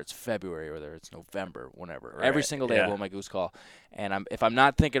 Yeah. whether it's February, whether it's November, whenever. Right, Every single day I yeah. blow my goose call. And if I'm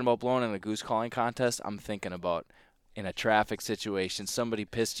not thinking about blowing in a goose calling contest, I'm thinking about in a traffic situation, somebody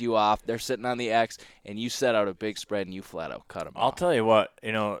pissed you off, they're sitting on the X, and you set out a big spread and you flat out cut them I'll off. tell you what,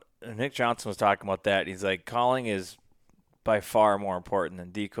 Nick Johnson was talking about that. He's like, calling is by far more important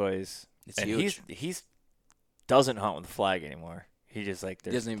than decoys. It's and huge. He's doesn't hunt with the flag anymore. He just like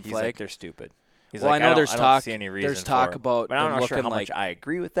Doesn't even he's flag? like they're stupid. He's Well, like, I know don't- there's I talk. don't see any reason There's talk for it. about But I'm them not sure looking how like much I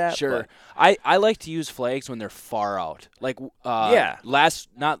agree with that. Sure. but- I like to use flags when they're far out. Like Yeah.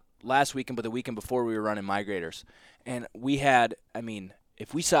 not last weekend, but the weekend before we were running migrators. And we had, I mean,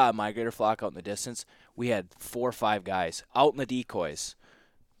 if we saw a migrator flock out in the distance, we had 4 or 5 guys out in the decoys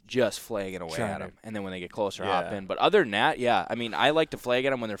just flagging away Trying at to- them. And then when they get closer, hop Yeah. in. But other than that, yeah, I mean, I like to flag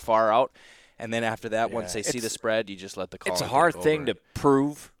at them when they're far out. And then after that, once Yeah. they see the spread, you just let the call. It's a hard thing to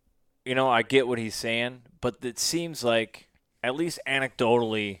prove. I get what he's saying, but it seems like, at least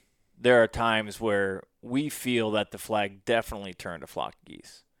anecdotally, there are times where we feel that the flag definitely turned a flock of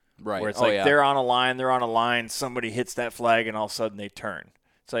geese. Right. Where it's Oh, like yeah. they're on a line, somebody hits that flag, and all of a sudden they turn.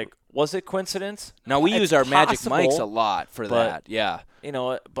 It's like, was it coincidence? Now, we It's use our magic possible, mics a lot for but- that. Yeah.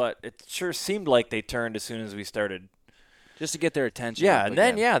 But it sure seemed like they turned as soon as we started. Just to get their attention. Yeah, up and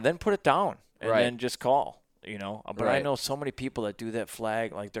then again. then put it down, and Right. then just call. But I Right. know so many people that do that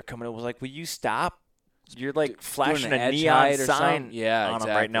flag, like they're coming. It was like, will you stop? You're like Doing flashing an a edge neon height or sign something? Yeah, on them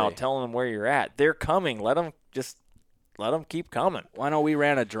right now, exactly. telling them where you're at. They're coming. Let them keep coming. Well, I know we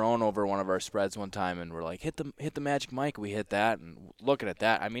ran a drone over one of our spreads one time, and we're like, hit the magic mic. We hit that, and looking at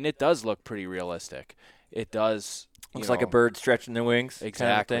that, I mean, it does look pretty realistic. It does. Looks like a bird stretching their wings.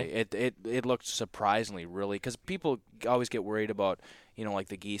 Exactly. Kind of thing. It looked surprisingly really, because people always get worried about like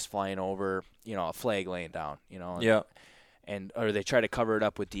the geese flying over, a flag laying down, and, Yeah. or they try to cover it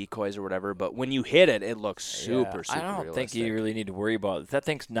up with decoys or whatever. But when you hit it, it looks super I don't realistic. think you really need to worry about it. If that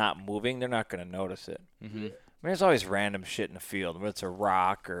thing's not moving, they're not going to notice it. Mm-hmm. I mean, there's always random shit in the field, whether it's a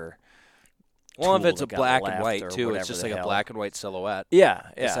rock or. Well, if tool it's a that got black and left white or too, whatever it's just the like a hell. black and white silhouette. Yeah,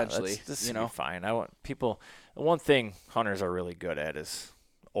 essentially, This you will know? be fine. I want people. The one thing hunters are really good at is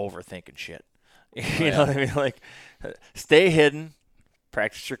overthinking shit. You know what I mean? Like, stay hidden,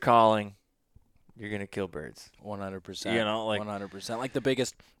 practice your calling. You're gonna kill birds. 100%. 100%. Like the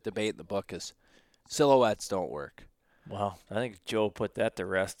biggest debate in the book is silhouettes don't work. Well, I think Joe put that to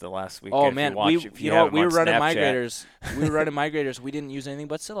rest the last week. Oh man, we were running Snapchat. migrators. We were running migrators. We didn't use anything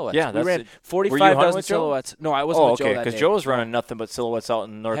but silhouettes. Yeah, we that's ran it. Were you 45 hunting dozen with Joe? silhouettes. No, I wasn't Oh, with Joe okay, that because day. Joe was running nothing but silhouettes out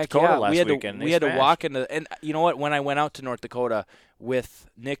in North Heck Dakota yeah. last we had weekend. To, we had to walk into, and you know what? When I went out to North Dakota with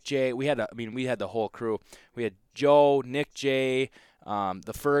Nick J, we had the whole crew. We had Joe, Nick J,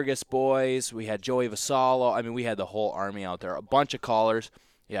 the Fergus boys. We had Joey Vassallo. I mean, we had the whole army out there. A bunch of callers.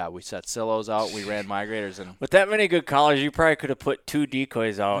 Yeah, we set silos out. We ran migrators, and With that many good callers, you probably could have put 2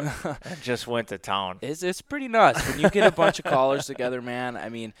 decoys out and just went to town. it's pretty nuts when you get a bunch of callers together, man. I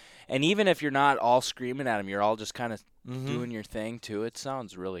mean, and even if you're not all screaming at them, you're all just kind of doing your thing too. It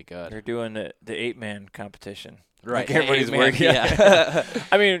sounds really good. They're doing the 8-man competition. Right, Like everybody's 8-man, working. yeah.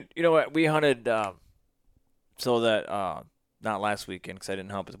 I mean, you know what? We hunted so that not last weekend because I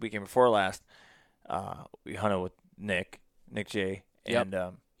didn't hunt, but the weekend before last, we hunted with Nick J, Yep.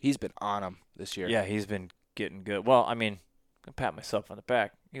 and He's been on them this year. Yeah, he's been getting good. Well, I mean, I pat myself on the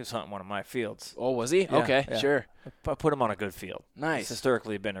back. He was hunting one of my fields. Oh, was he? Yeah, okay, yeah. sure. I put him on a good field. Nice. It's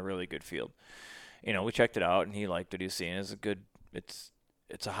historically been a really good field. We checked it out, and he liked what he was seeing.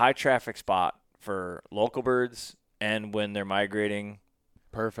 It's a high traffic spot for local birds, and when they're migrating,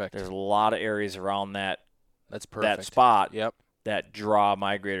 Perfect. there's a lot of areas around that That's perfect. that spot Yep. that draw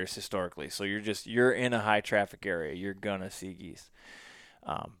migrators historically. So you're in a high traffic area. You're gonna see geese.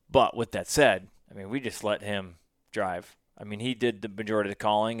 But with that said, I mean, we just let him drive. I mean, he did the majority of the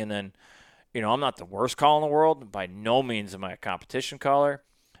calling, and then, I'm not the worst caller in the world. By no means am I a competition caller.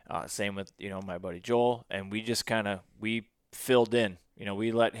 Same with, my buddy Joel, and we just we filled in.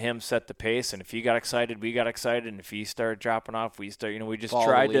 We let him set the pace, and if he got excited, we got excited, and if he started dropping off, we just Follow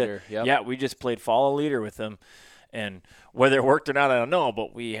tried the leader. to. Yep. Yeah, we just played follow leader with him, and whether it worked or not, I don't know.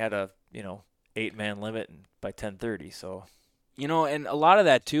 But we had a 8-man limit by 10:30, so. And a lot of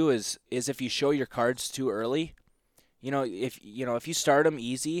that too is if you show your cards too early, if you start them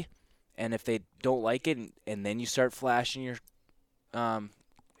easy, and if they don't like it, and then you start flashing your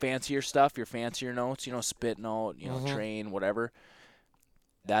fancier stuff, your fancier notes, spit note, train, whatever.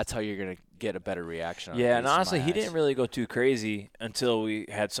 That's how you're gonna get a better reaction. Yeah, and honestly, he didn't really go too crazy until we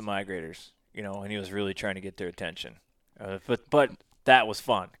had some migrators, and he was really trying to get their attention. But that was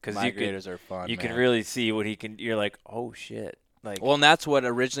fun because migrators are fun. You can really see what he can. You're like, oh shit. Well, and that's what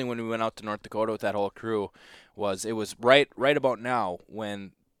originally when we went out to North Dakota with that whole crew it was right about now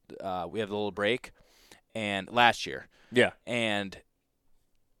when we have the little break, and last year. Yeah. And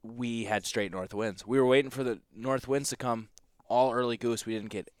we had straight north winds. We were waiting for the north winds to come, all early goose. We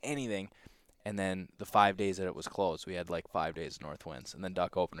didn't get anything. And then the 5 days that it was closed, we had like 5 days of north winds. And then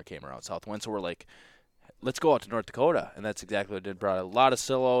duck opener came around south wind. So we're like, let's go out to North Dakota. And that's exactly what it did. Brought a lot of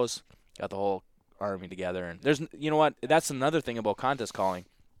silos, got the whole army together. And there's, what? That's another thing about contest calling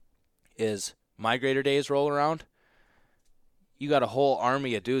is migrator days roll around. You got a whole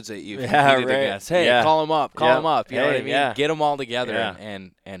army of dudes that you've competed against. Hey, call them up. Call them up. You know what I mean? Yeah. Get them all together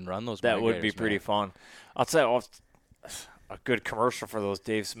and run those. That would be man. pretty fun. I'll tell you, a good commercial for those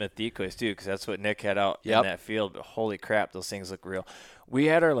Dave Smith decoys too, because that's what Nick had out in that field. Holy crap, those things look real. We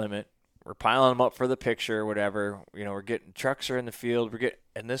had our limit. We're piling them up for the picture or whatever. We're getting trucks are in the field.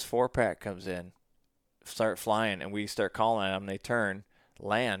 And this 4-pack comes in, start flying, and we start calling at them. They turn,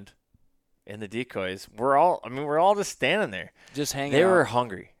 land in the decoys. We're all just standing there. Just hanging out. They were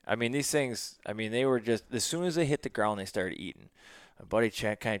hungry. I mean, these things, they were just, as soon as they hit the ground, they started eating. My buddy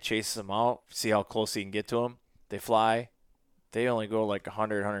kind of chases them out, see how close he can get to them. They fly. They only go like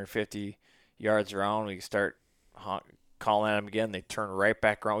 100, 150 yards around. We start calling at them again. They turn right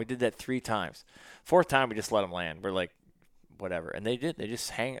back around. We did that 3 times. 4th time, we just let them land. We're like, whatever. And they did.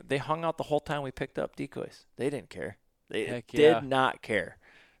 They hung out the whole time we picked up decoys. They didn't care. They did not care.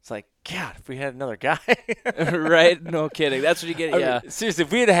 It's like, God, if we had another guy. Right? No kidding. That's what you get. Yeah. Seriously,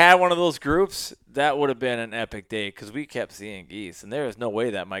 if we had one of those groups, that would have been an epic day because we kept seeing geese, and there was no way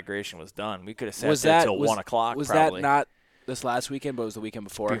that migration was done. We could have sat there until 1 o'clock. Was probably. that not this last weekend, but it was the weekend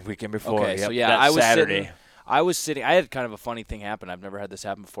before? Weekend before. Okay, yep. so yeah, I was Saturday. sitting. I had kind of a funny thing happen. I've never had this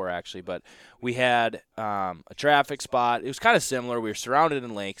happen before, actually, but we had a traffic spot. It was kind of similar. We were surrounded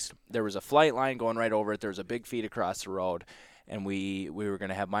in lakes. There was a flight line going right over it. There was a big feed across the road. And we were going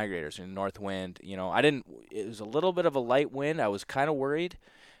to have migrators in north wind. It was a little bit of a light wind. I was kind of worried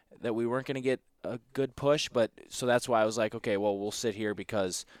that we weren't going to get a good push, but so that's why I was like, okay, well, we'll sit here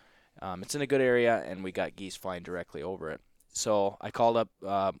because it's in a good area and we got geese flying directly over it. So I called up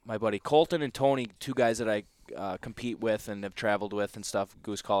my buddy Colton and Tony, 2 guys that I compete with and have traveled with and stuff,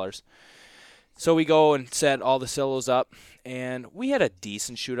 goose callers. So we go and set all the silos up, and we had a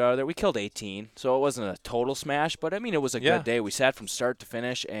decent shoot out of there. We killed 18, so it wasn't a total smash, but, it was a good day. We sat from start to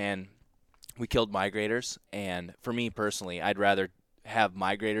finish, and we killed migrators. And for me personally, I'd rather have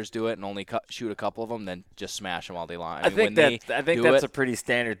migrators do it and only shoot a couple of them than just smash them all day long. I think that's a pretty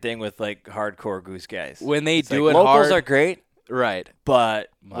standard thing with, like, hardcore goose guys. When they it's do like, it locals hard. are great. Right. But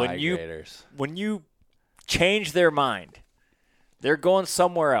migrators. when you change their mind, they're going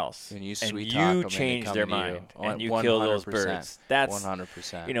somewhere else, and you change their mind, and you kill those birds. That's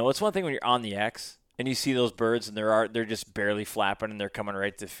 100%. It's one thing when you're on the X and you see those birds and they're just barely flapping and they're coming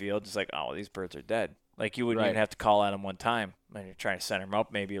right to the field. It's like, oh, these birds are dead. Like you wouldn't even have to call at them one time. And you're trying to center them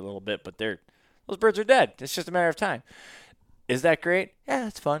up maybe a little bit, but those birds are dead. It's just a matter of time. Is that great? Yeah,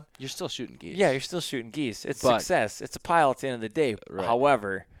 that's fun. You're still shooting geese. Yeah, you're still shooting geese. It's success. It's a pile at the end of the day. Right.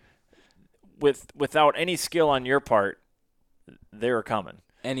 However, without any skill on your part, they were coming.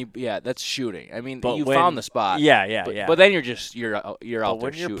 That's shooting. But you found the spot. Yeah. But then you're out there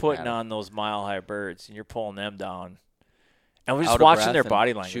when shooting. You're putting on those mile-high birds and you're pulling them down, And we're out just of watching breath their and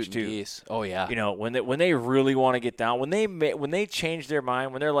body language shooting too. geese. Oh yeah. You know, when they really want to get down, when they change their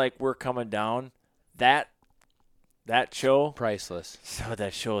mind, when they're like, we're coming down, that show, Priceless. so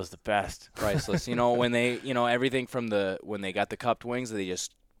that show is the best. Priceless. You know, when they, everything from when they got the cupped wings, they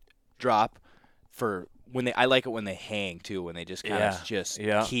just drop for I like it when they hang too, when they just kind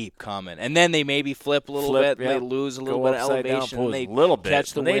of keep coming, and then they maybe flip a little bit, they lose a little bit of elevation, and they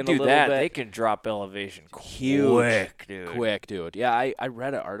catch the wind a little bit. They can drop elevation quick, dude. Yeah, I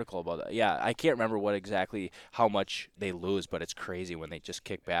read an article about that. Yeah, I can't remember how much they lose, but it's crazy when they just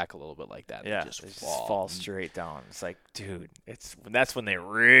kick back a little bit like that. Yeah, they just fall straight down. It's like, dude, that's when they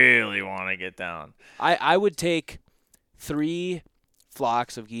really want to get down. I would take 3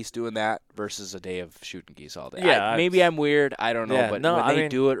 flocks of geese doing that versus a day of shooting geese all day. Yeah, maybe I'm weird. I don't know, yeah, but no, when they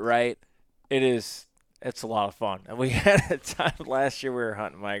do it right, it's a lot of fun. And we had a time last year we were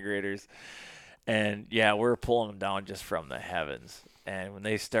hunting migrators, and we were pulling them down just from the heavens. And when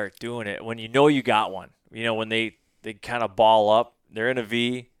they start doing it, when you know you got one, when they kind of ball up, they're in a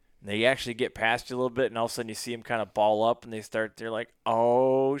V. They actually get past you a little bit, and all of a sudden you see them kind of ball up, and they're like,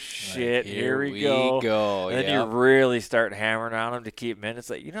 oh, shit, here we go. And then you really start hammering on them to keep them in.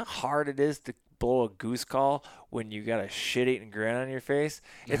 It's like, you know how hard it is to blow a goose call when you got a shit-eating grin on your face?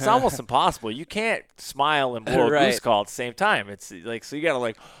 It's almost impossible. You can't smile and blow a goose call at the same time. It's like, so you got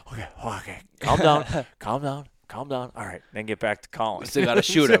to okay, calm down. Calm down. All right, then get back to calling. We still got to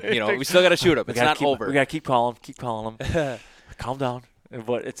shoot him. We still got to shoot him. It's not over. We got to keep calling them. Calm down.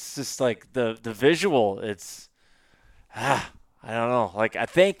 But it's just like the visual, it's, I don't know. Like, I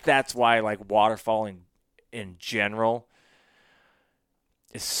think that's why, like, waterfowling in general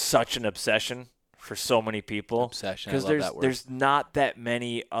is such an obsession for so many people. Obsession, because there's not that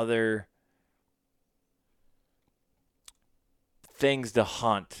many other things to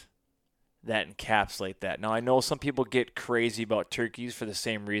hunt that encapsulate that. Now, I know some people get crazy about turkeys for the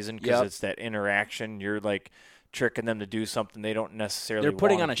same reason, because it's that interaction. You're, like, tricking them to do something they don't necessarily want to do. They're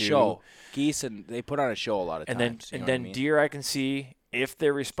putting on a show. Geese, and they put on a show a lot of times. And then deer, I can see if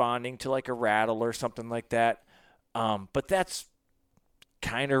they're responding to like a rattle or something like that. But that's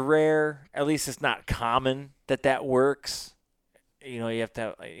kind of rare. At least it's not common that works. You have to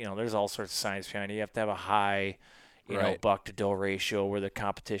have, there's all sorts of science behind it. You have to have a high, buck to doe ratio where the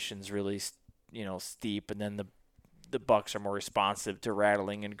competition's really, steep, and then the bucks are more responsive to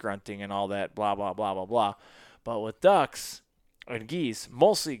rattling and grunting and all that, blah, blah, blah, blah, blah. But with ducks and geese,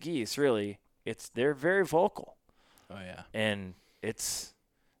 mostly geese, really, they're very vocal. Oh yeah, and that's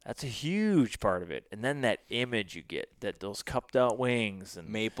a huge part of it. And then that image you get, those cupped out wings and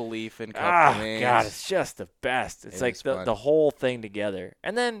maple leaf and cupped wings. God, it's just the best. It's like the whole thing together.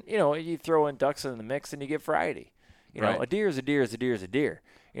 And then you throw in ducks in the mix and you get variety. A deer is a deer is a deer is a deer.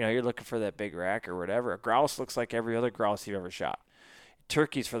 You're looking for that big rack or whatever. A grouse looks like every other grouse you've ever shot.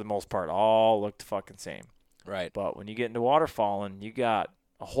 Turkeys, for the most part, all look the fucking same. Right. But when you get into waterfowling, you got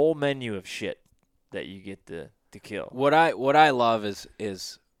a whole menu of shit that you get to kill. What I love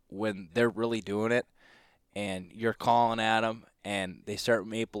is when they're really doing it, and you're calling at them, and they start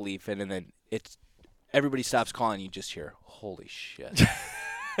maple leafing, and then everybody stops calling. You just hear, holy shit.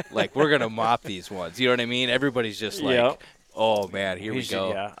 Like, we're going to mop these ones. You know what I mean? Everybody's just like, oh, man, here we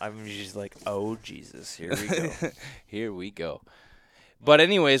go. Yeah, I'm just like, oh, Jesus, here we go. Here we go. But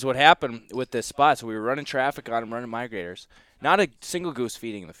anyways, what happened with this spot, so we were running traffic on them, running migrators. Not a single goose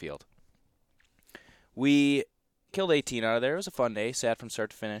feeding in the field. We killed 18 out of there. It was a fun day, sat from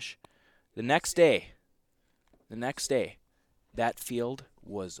start to finish. The next day, that field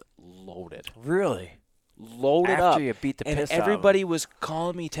was loaded. Really? Loaded After up. You beat the piss and out of them. everybody was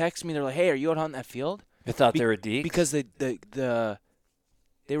calling me, texting me. They're like, hey, are you out hunting that field? They thought they were deeks? Because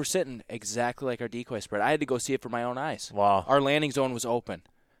they were sitting exactly like our decoy spread. I had to go see it for my own eyes. Wow. Our landing zone was open.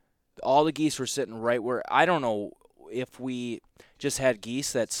 All the geese were sitting right where, I don't know if we just had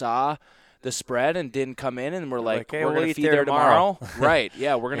geese that saw the spread and didn't come in and were like, hey, we're we'll going to eat feed there there tomorrow. Right,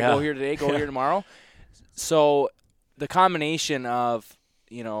 yeah, we're going to go here today, go here tomorrow. So the combination of,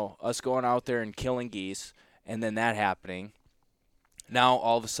 us going out there and killing geese and then that happening, now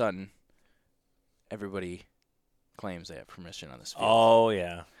all of a sudden everybody claims they have permission on this field. Oh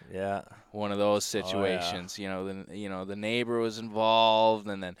yeah, yeah. One of those situations. Oh, yeah. The neighbor was involved,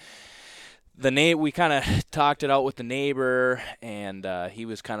 and then we kind of talked it out with the neighbor, and he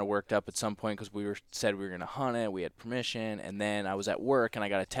was kind of worked up at some point because we said we were going to hunt it. We had permission, and then I was at work, and I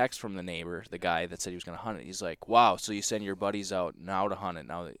got a text from the neighbor, the guy that said he was going to hunt it. He's like, "Wow, so you send your buddies out now to hunt it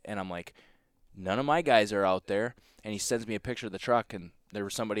now?" And I'm like, "None of my guys are out there." And he sends me a picture of the truck, and there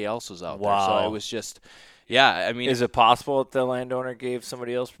was somebody else was out there. Wow. So it was just, yeah. I mean, Is it possible that the landowner gave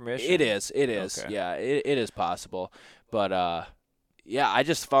somebody else permission? It is. Okay. Yeah, it is possible. But yeah, I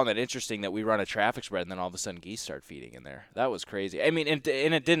just found that interesting that we run a traffic spread and then all of a sudden geese start feeding in there. That was crazy. I mean, and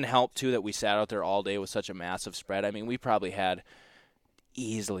it didn't help too that we sat out there all day with such a massive spread. I mean, we probably had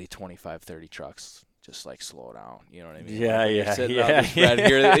easily 25, 30 trucks just like slow down. You know what I mean? Yeah, Like, yeah, you're sitting yeah, out the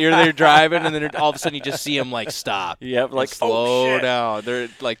spread, You're there driving, and then all of a sudden you just see them like stop. Yep, like, slow oh, shit. down. They're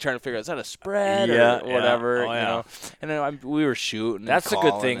like trying to figure out, is that a spread Yeah, or whatever? yeah. Oh, you yeah. know. And then we were shooting. That's and a good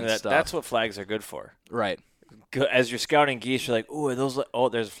calling thing. and That's stuff. what flags are good for. Right. As you're scouting geese, you're like, "Oh, are those? Oh,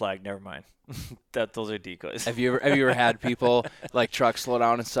 there's a flag. Never mind. Those are decoys." Have you ever had people like trucks slow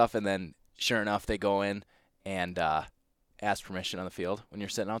down and stuff, and then sure enough they go in and ask permission on the field when you're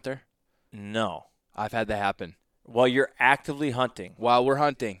sitting out there? No. I've had that happen. While you're actively hunting. While we're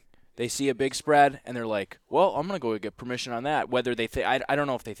hunting, they see a big spread and they're like, "Well, I'm gonna go get permission on that." Whether they think I don't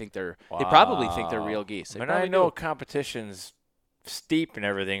know if they think they probably think they're real geese. They I mean, probably I know do. competition's steep and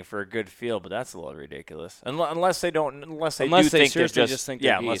everything for a good field, but that's a little ridiculous. Unless they do Unless think they they're seriously just think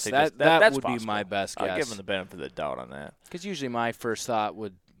yeah, they're unless geese. they That just, that's would be possible. my best guess. I'll give them the benefit of the doubt on that. Because usually my first thought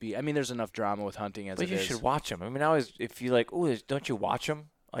would be, I mean, there's enough drama with hunting as But it you is. should watch them. I mean, if you like, oh, don't you watch them?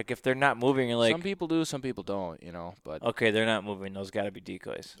 Like if they're not moving, you're like, some people do, some people don't. You know, but okay, they're not moving. Those got to be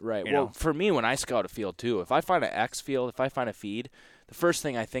decoys. right. You Well, know? for me, when I scout a field too, if I find an X field, if I find a feed, the first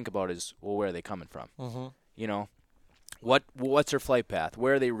thing I think about is, well, where are they coming from? Mm-hmm. You know, what's their flight path?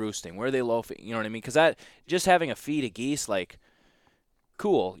 Where are they roosting? Where are they loafing? You know what I mean? Because that just having a feed of geese, like,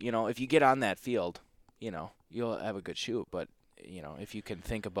 cool. You know, if you get on that field, you know, you'll have a good shoot. But you know, if you can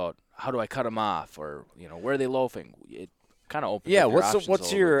think about how do I cut them off, or you know, where are they loafing? It kind of opens. Yeah, up your options a what's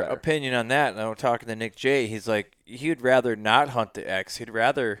little your bit better. opinion on that? And I'm talking to Nick J. He's like, he'd rather not hunt the X. He'd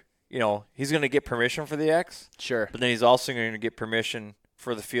rather, you know, he's going to get permission for the X, Sure. but then he's also going to get permission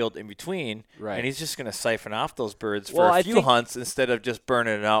for the field in between, Right. and he's just going to siphon off those birds for Well, a I few think- hunts instead of just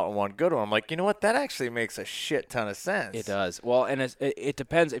burning it out in one good one. I'm like, you know what? That actually makes a shit ton of sense. It does. Well, and it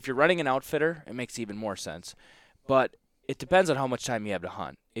depends. If you're running an outfitter, it makes even more sense. But it depends on how much time you have to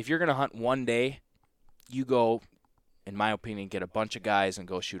hunt. If you're going to hunt one day, you go, in my opinion, get a bunch of guys and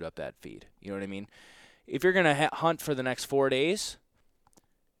go shoot up that feed. You know what I mean? If you're going to hunt for the next 4 days,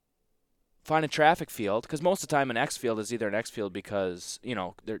 find a traffic field, because most of the time an X field is either an X field because, you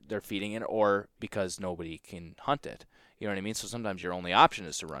know, they're feeding it, or because nobody can hunt it. You know what I mean? So sometimes your only option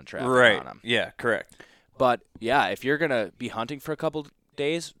is to run traffic Right. on them. Yeah, correct. But yeah, if you're gonna be hunting for a couple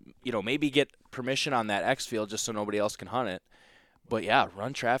days, you know, maybe get permission on that X field just so nobody else can hunt it. But yeah,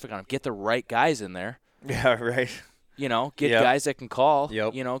 run traffic on them. Get the right guys in there. Yeah, right. You know, get Yep. guys that can call.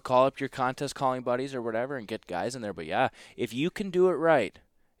 Yep. You know, call up your contest calling buddies or whatever, and get guys in there. But yeah, if you can do it right,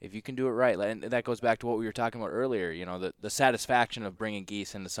 and that goes back to what we were talking about earlier. You know, the satisfaction of bringing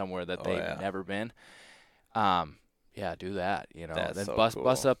geese into somewhere that they've yeah. never been. Yeah, do that. You know, That's then so bust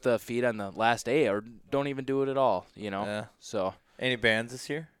cool. up the feed on the last day, or don't even do it at all. You know, Yeah. so. Any bands this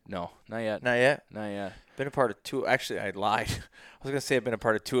year? No, not yet. Not yet. Not yet. Been a part of two. Actually, I lied. I was going to say I've been a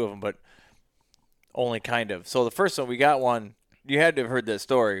part of two of them, but only kind of. So the first one, we got one. You had to have heard that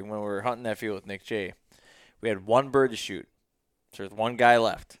story when we were hunting that field with Nick J. We had one bird to shoot. So there's one guy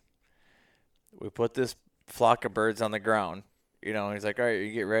left. We put this flock of birds on the ground. You know, he's like, all right,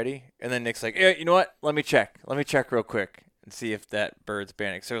 you get ready? And then Nick's like, yeah, you know what? Let me check. Let me check real quick and see if that bird's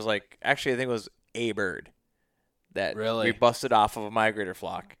banding. So it was like, actually, I think it was a bird that Really? we busted off of a migrator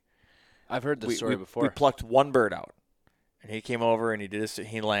flock. I've heard this story before. We plucked one bird out, and he came over and he did this.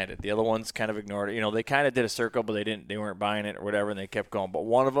 He landed. The other ones kind of ignored it. You know, they kind of did a circle, but they weren't buying it or whatever, and they kept going. But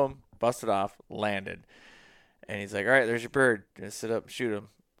one of them busted off, landed, and he's like, "All right, there's your bird. Just sit up and shoot him."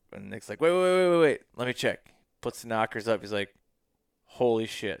 And Nick's like, "Wait, let me check." Puts the knockers up. He's like, "Holy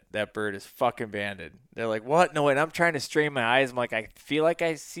shit, that bird is fucking banded." They're like, "What?" No, wait, I'm trying to strain my eyes. I'm like, I feel like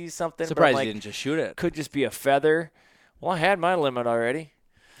I see something. but I'm Surprised like, you didn't just shoot it. could just be a feather. Well, I had my limit already.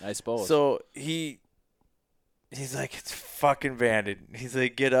 I suppose. So he's like, it's fucking banded. He's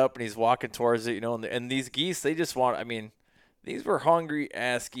like, get up, and he's walking towards it, you know. And these geese, they just want. I mean, these were hungry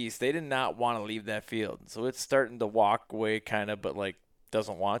ass geese. They did not want to leave that field. So it's starting to walk away, kind of, but like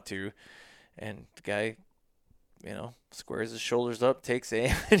doesn't want to. And the guy, you know, squares his shoulders up, takes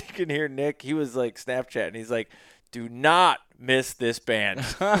aim, and you can hear Nick. He was like Snapchatting. He's like, do not miss this band.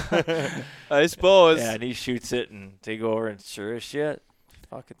 I suppose. Yeah, and he shoots it, and they go over, and sure as shit,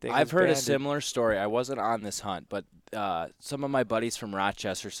 fucking thing. I've is heard a banded. similar story. I wasn't on this hunt, but some of my buddies from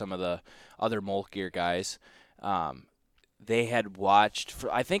Rochester, some of the other Molt Gear guys, they had watched.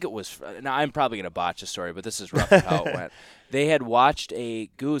 I think it was. Now I'm probably gonna botch the story, but this is roughly how it went. They had watched a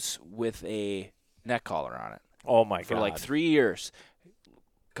goose with a neck collar on it Oh my for god! like 3 years.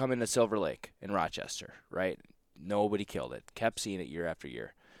 come into Silver Lake in Rochester, right? Nobody killed it. Kept seeing it year after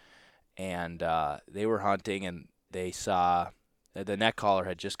year. And they were hunting, and they saw the neck caller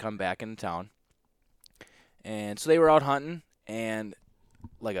had just come back into town. And so they were out hunting, and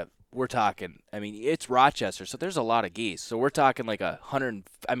we're talking, I mean, it's Rochester, so there's a lot of geese. So we're talking like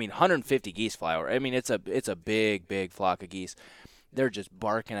 150 geese fly over. I mean, it's a big, big flock of geese. They're just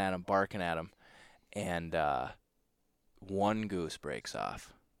barking at them. And one goose breaks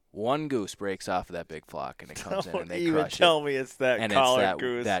off. One goose breaks off of that big flock, and it comes in, and they even crush tell it. me it's that And collared it's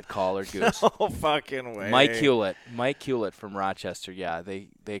goose. that collared goose. No fucking way. Mike Hewlett from Rochester. Yeah,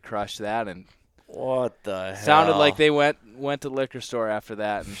 they crushed that, and What the hell? sounded like they went to the liquor store after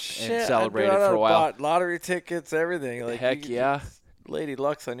that and celebrated for a while. Bought lottery tickets, everything. Like, Heck yeah. Lady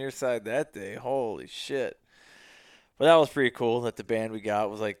Luck's on your side that day. Holy shit. But that was pretty cool that the band we got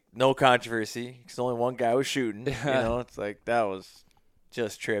was like no controversy because only one guy was shooting. It's like that was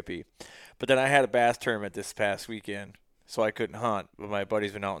just trippy. But then I had a bass tournament this past weekend, so I couldn't hunt. But my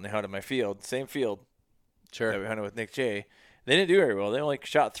buddies went out and they hunted my field, same field Sure. that we hunted with Nick J. They didn't do very well. They only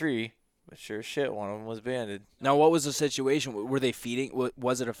shot 3, but sure as shit, one of them was banded. Now, what was the situation? Were they feeding?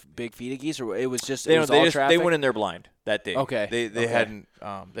 Was it a big feed of geese, or it was just They all traffic? went in there blind that day. Okay. They Okay. hadn't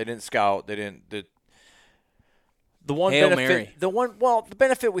they didn't scout. They didn't. The one Hail benefit, Mary. the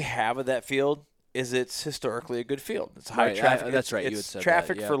benefit we have of that field is it's historically a good field. It's high Right, traffic. that's right, you It's had said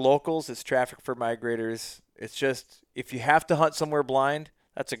traffic that, yeah. for locals. It's traffic for migrators. It's just if you have to hunt somewhere blind,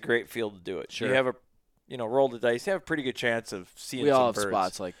 that's a great field to do it. Sure. You have roll the dice. You have a pretty good chance of seeing We some all have birds.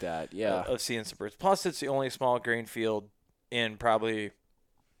 spots like that. Yeah. Of seeing some birds. Plus, it's the only small grain field in probably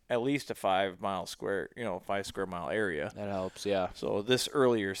at least a 5 square mile area. That helps. Yeah. So this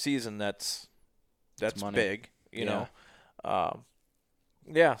earlier season, that's money. big, you Yeah.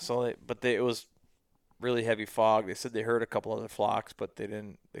 know. So it was really heavy fog. They said they heard a couple other flocks, but they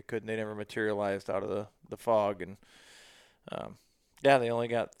never materialized out of the fog. And they only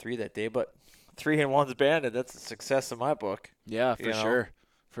got 3 that day, but 3 and 1's banded. That's a success in my book. Yeah, for You know, sure.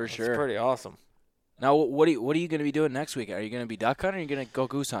 For It's sure. pretty awesome. Now, what are you going to be doing next week? Are you going to be duck hunting or are you going to go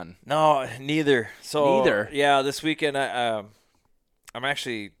goose hunting? No, neither. So Neither? Yeah, this weekend I'm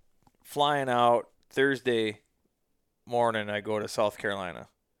actually flying out Thursday morning. I go to South Carolina,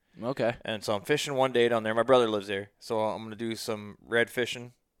 Okay. and so I'm fishing one day down there. My brother lives there, so I'm gonna do some red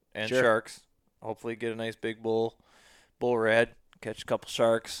fishing and Sure. sharks. Hopefully, get a nice big bull red, catch a couple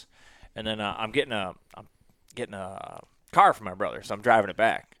sharks, and then I'm getting a car for my brother, so I'm driving it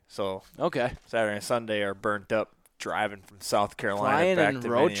back. So Okay. Saturday and Sunday are burnt up driving from South Carolina Flying back and to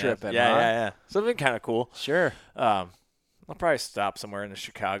road Minneapolis. tripping, Yeah, huh? yeah. So it's been kind of cool. Sure. I'll probably stop somewhere in the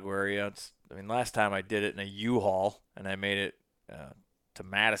Chicago area. Last time I did it in a U-Haul, and I made it to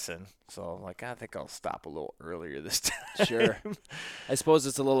Madison. So I'm like, I think I'll stop a little earlier this time. Sure. I suppose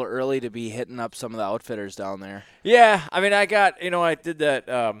it's a little early to be hitting up some of the outfitters down there. Yeah, I did that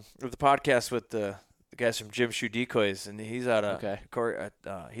with the podcast with the guys from Jim Shoe Decoys, and he's out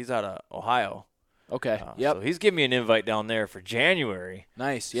of he's out of Ohio. Okay. Yep. So he's giving me an invite down there for January.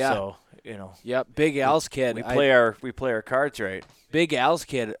 Nice. Yeah. So Yep. Big Al's kid. we play our cards right. Big Al's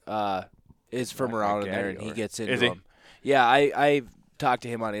kid is from Like around in my there, daddy and he or- gets Is into he? them. Yeah, I talked to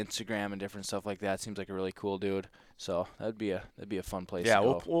him on Instagram and different stuff like that. Seems like a really cool dude. So that'd be a fun place. Yeah, to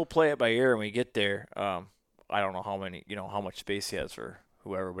go. we'll play it by ear when we get there. I don't know how much space he has for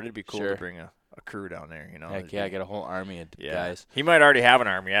whoever, but it'd be cool Sure. to bring a crew down there. Heck yeah, get a whole army of guys. He might already have an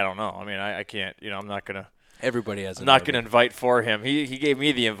army. I don't know. I can't. I'm not gonna. Everybody has. I'm not gonna invite for him. He gave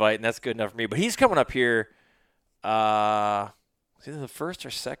me the invite, and that's good enough for me. But he's coming up here. It's either the first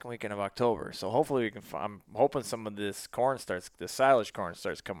or second weekend of October. So hopefully we can. I'm hoping some of this silage corn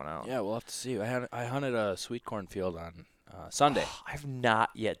starts coming out. Yeah, we'll have to see. I hunted a sweet corn field on Sunday. I've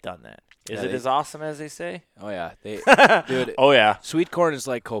not yet done that. Is Yeah, it as awesome as they say? Oh yeah, dude. Oh yeah. Sweet corn is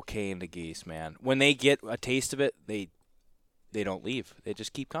like cocaine to geese, man. When they get a taste of it, they don't leave. They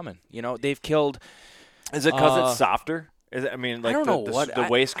just keep coming. They've killed. Is it because it's softer? Is it? Like don't know the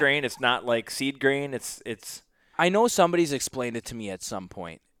waste grain. It's not like seed grain. It's. I know somebody's explained it to me at some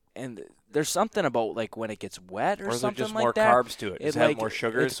point, and there's something about like when it gets wet or Or is there something just like more that. carbs to it? Does it have more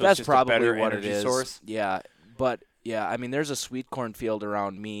sugars? So that's it's just probably a better what energy it is. source. Yeah, but yeah, there's a sweet corn field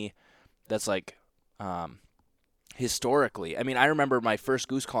around me that's like historically. I remember my first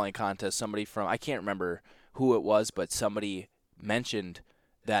goose calling contest. Somebody from I can't remember who it was, but somebody mentioned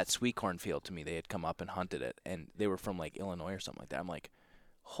that sweet corn field to me. They had come up and hunted it, and they were from like Illinois or something like that. I'm like,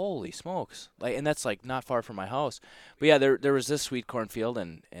 holy smokes! And that's like not far from my house. But yeah, there was this sweet corn field,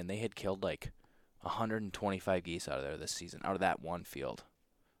 and they had killed like 125 geese out of there this season, out of that one field.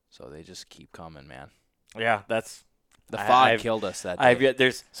 So they just keep coming, man. Yeah, that's The fog killed us that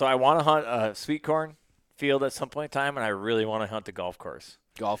day. So I want to hunt a sweet corn field at some point in time, and I really want to hunt the golf course.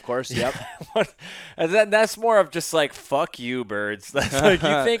 Golf course, yep. And that's more of just like, fuck you, birds. That's like,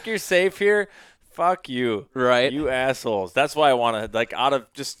 you think you're safe here? Fuck you. Right. You assholes. That's why I want to, like, out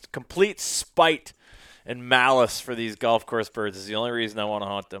of just complete spite and malice for these golf course birds is the only reason I want to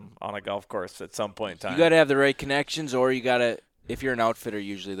hunt them on a golf course at some point in time. You got to have the right connections, or you got to, if you're an outfitter,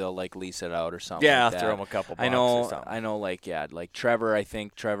 usually they'll, like, lease it out or something like that. Yeah, throw them a couple bucks I know, like Trevor,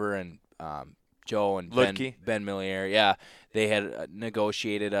 and Joe and Ben Millier, they had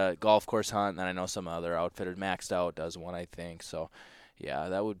negotiated a golf course hunt, and I know some other outfitters, Maxed Out does one, I think. So, yeah,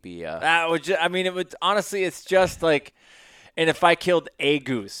 that would be. It would honestly. It's just like, and if I killed a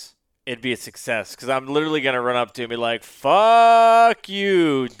goose, it'd be a success because I'm literally gonna run up to him and be like, "Fuck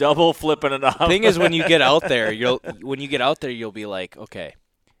you," double flipping it off. Thing is, when you get out there, you'll be like, okay.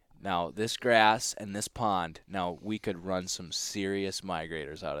 Now, this grass and this pond, now we could run some serious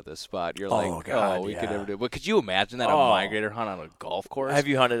migrators out of this spot. You're like, we could never do it. But could you imagine that, a migrator hunt on a golf course? Have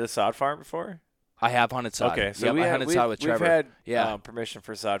you hunted a sod farm before? I have hunted sod. Okay, so I hunted sod with Trevor. We've had permission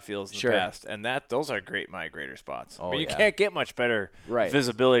for sod fields in the past, and those are great migrator spots. You can't get much better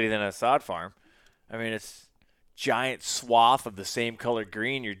visibility than a sod farm. I mean, it's giant swath of the same color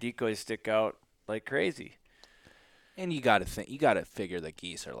green. Your decoys stick out like crazy. And you got to figure that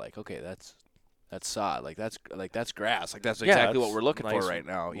geese are like, okay, that's sod, that's grass, that's exactly what we're looking for right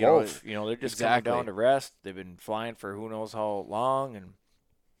now. They're just coming down to rest. They've been flying for who knows how long, and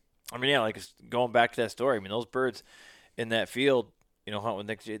I mean, going back to that story. I mean, those birds in that field, hunting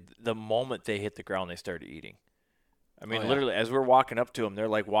with the moment they hit the ground, they started eating. I mean, literally, as we're walking up to them, they're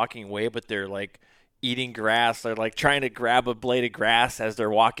like walking away, but they're like eating grass. They're like trying to grab a blade of grass as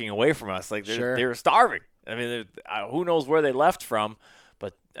they're walking away from us. Like they were starving. I mean, who knows where they left from,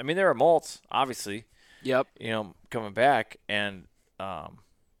 but I mean, there are molts, obviously. Yep. Coming back, and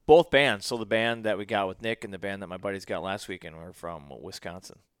both bands. So the band that we got with Nick and the band that my buddies got last weekend were from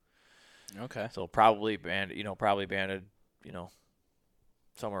Wisconsin. Okay. So probably banded,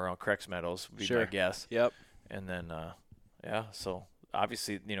 somewhere around Crex Meadows would be my guess. Yep. And then, so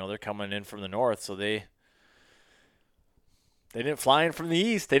obviously, they're coming in from the north, so they didn't fly in from the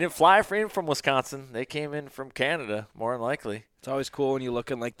east. They didn't fly in from Wisconsin. They came in from Canada, more than likely. It's always cool when you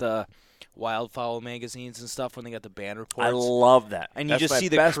look in, like, the wildfowl magazines and stuff when they got the band reports. I love that. And you just see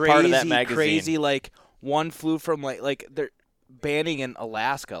the crazy, like, one flew from, like they're banning in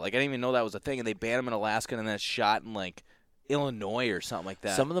Alaska. Like, I didn't even know that was a thing, and they banned them in Alaska, and then it's shot in, like, Illinois or something like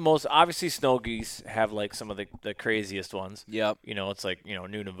that. Some of the most, obviously, snow geese have, like, some of the craziest ones. Yep. It's like,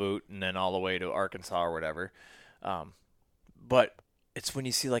 Nunavut and then all the way to Arkansas or whatever. But it's when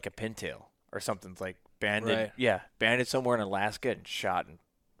you see like a pintail or something like banded, banded somewhere in Alaska and shot in,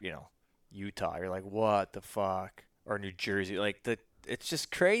 Utah. You're like, what the fuck? Or New Jersey. Like it's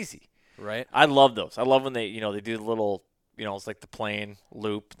just crazy. Right. I love those. I love when they, they do the little, it's like the plane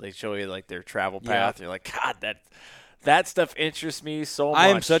loop. They show you like their travel path. You're like, God, that stuff interests me so much. I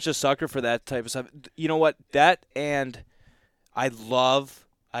am such a sucker for that type of stuff. You know what? That, and I love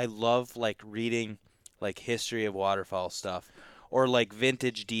like reading like history of waterfowl stuff, or like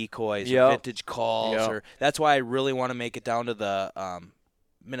vintage decoys, or vintage calls, or that's why I really want to make it down to the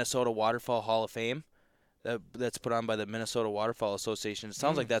Minnesota Waterfowl Hall of Fame that's put on by the Minnesota Waterfowl Association. It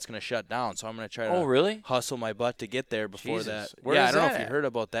sounds like that's going to shut down, so I'm going to try to hustle my butt to get there before that. I don't know if you heard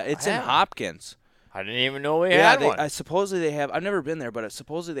about that. It's in Hopkins. I didn't even know we had one. Supposedly they have. I've never been there, but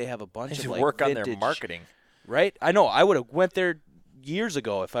supposedly they have a bunch of like work vintage, on their marketing. Right? I know. I would have went there years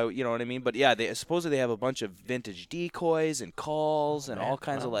ago if you know what I mean. But yeah, they supposedly have a bunch of vintage decoys and calls and all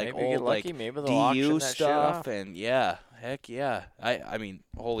kinds of like old like DU stuff, and heck yeah. I mean,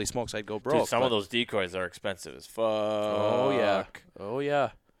 holy smokes, I'd go broke. Dude, some of those decoys are expensive as fuck. Oh yeah.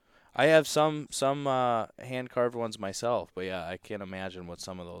 I have some hand carved ones myself, but yeah, I can't imagine what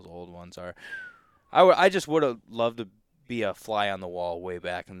some of those old ones are. I just would have loved to be a fly on the wall way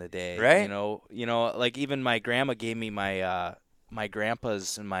back in the day, right? You know, like even my grandma gave me my my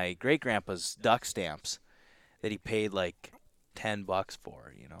grandpa's and my great grandpa's duck stamps that he paid like $10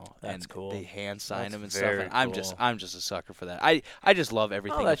 for, That's cool. They hand sign them and stuff. And cool. I'm just a sucker for that. I just love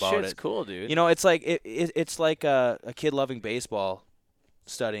everything about it. That shit's cool, dude. It's like it's like a kid loving baseball,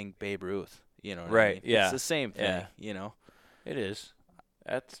 studying Babe Ruth. You know what I mean? Yeah. It's the same thing. It is.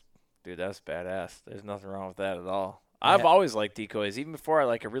 That's badass. There's nothing wrong with that at all. I've always liked decoys, even before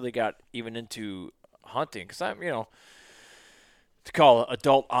I really got even into hunting, because I'm to call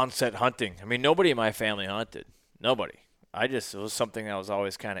adult onset hunting. I mean, nobody in my family hunted. Nobody. It was something that was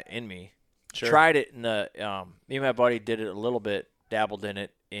always kind of in me. Sure. Tried it in the me and my buddy did it a little bit, dabbled in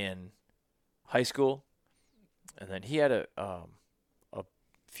it in high school. And then he had a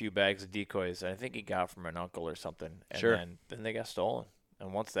few bags of decoys I think he got from an uncle or something. And Sure. then they got stolen.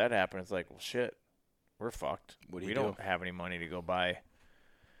 And once that happened, it's like, well, shit, we're fucked. What do we you do? don't have any money to go buy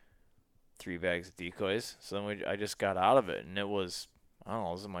 3 bags of decoys. So then I just got out of it, and it was, I don't know,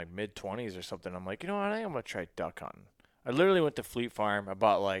 it was in my mid-20s or something. I'm like, you know what, I think I'm going to try duck hunting. I literally went to Fleet Farm. I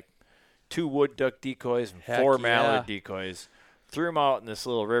bought like 2 wood duck decoys and Heck 4 yeah. mallard decoys. Threw them out in this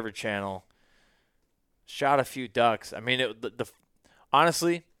little river channel. Shot a few ducks. I mean,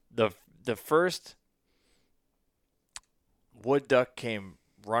 honestly, the first wood duck came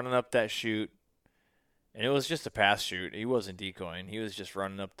running up that chute, and it was just a pass chute. He wasn't decoying. He was just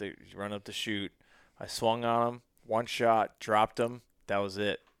running up the chute. I swung on him, one shot, dropped him. That was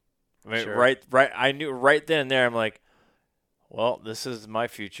it. I mean, Sure. right. I knew right then and there. I'm like, well, this is my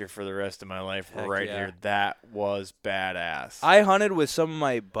future for the rest of my life. Heck right yeah. here. That was badass. I hunted with some of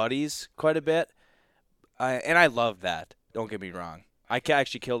my buddies quite a bit, and I loved that. Don't get me wrong. I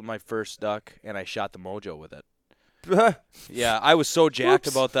actually killed my first duck, and I shot the mojo with it. Yeah, I was so jacked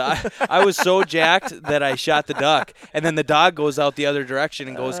about that. I was so jacked that I shot the duck, and then the dog goes out the other direction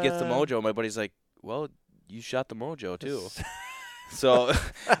and goes gets the mojo. My buddy's like, "Well, you shot the mojo too." So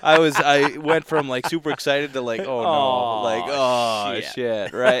I went from like super excited to like, oh no, like oh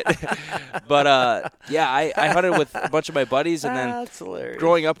shit, right? But yeah, I hunted with a bunch of my buddies, and then That's hilarious.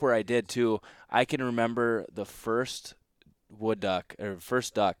 growing up where I did too, I can remember the first wood duck or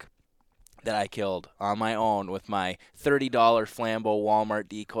first duck that I killed on my own with my $30 Flambeau Walmart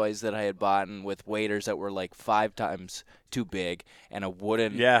decoys that I had bought and with waders that were like 5 times too big and a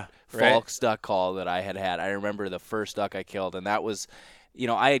wooden Falk's duck call that I had. I remember the first duck I killed, and that was,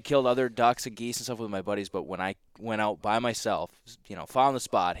 I had killed other ducks and geese and stuff with my buddies, but when I went out by myself, found the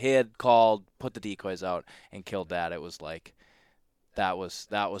spot, hid, called, put the decoys out, and killed that, it was like, that was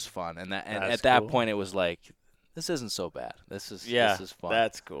fun. And at that point, it was like, this isn't so bad. This is fun.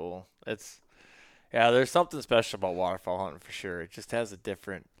 That's cool. There's something special about waterfowl hunting for sure. It just has a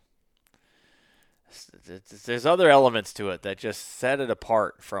different. There's other elements to it that just set it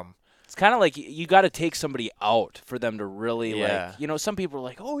apart from. It's kind of like you got to take somebody out for them to really Yeah. like. Some people are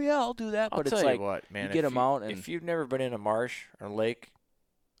like, "Oh yeah, I'll do that," I'll but tell it's you like what, man, you get them out and if you've never been in a marsh or lake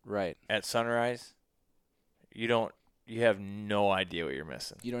right, at sunrise, you have no idea what you're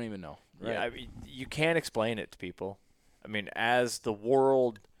missing. you don't even know. Right. Yeah, I mean, you can't explain it to people. I mean, as the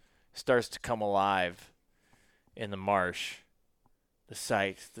world starts to come alive in the marsh, the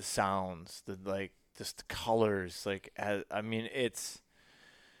sights, the sounds, just the colors,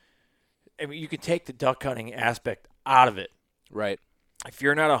 you can take the duck hunting aspect out of it. Right. If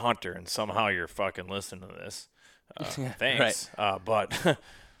you're not a hunter and somehow you're fucking listening to this, thanks. But I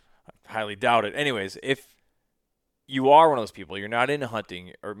highly doubt it. Anyways, if you are one of those people, you're not into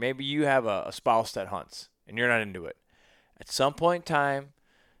hunting, or maybe you have a spouse that hunts and you're not into it, at some point in time,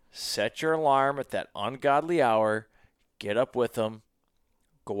 set your alarm at that ungodly hour, get up with them,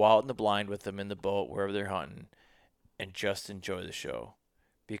 go out in the blind with them in the boat, wherever they're hunting, and just enjoy the show.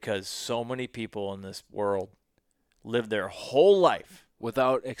 Because so many people in this world live their whole life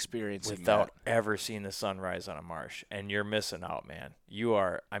without experiencing without ever seeing the sunrise on a marsh, and you're missing out, man.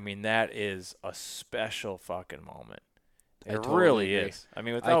 That is a special fucking moment. I It totally really agree. is. I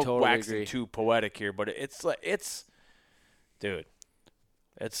mean, without totally waxing agree. too poetic here, but dude,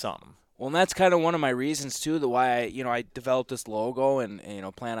 it's something. Well, and that's kind of one of my reasons too, why I developed this logo and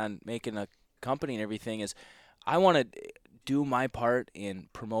plan on making a company and everything is I want to do my part in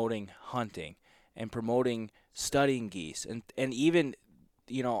promoting hunting and promoting studying geese and even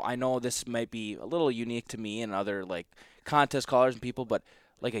I know this might be a little unique to me and other like contest callers and people, but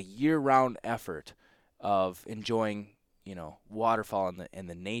like a year-round effort of enjoying waterfowl and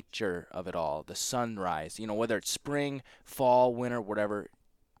the nature of it all, the sunrise, whether it's spring, fall, winter, whatever.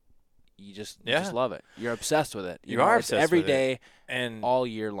 You just love it. You're obsessed with it. You are it's obsessed every with it. day And all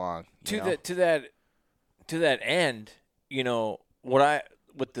year long. to that end,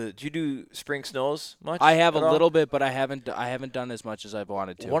 do you do spring snows much? I have a at all? little bit, but I haven't done as much as I've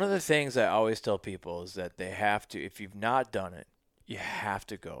wanted to. One of the things I always tell people is that they have to, if you've not done it, you have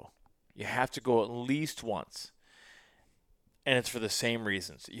to go. You have to go at least once. And it's for the same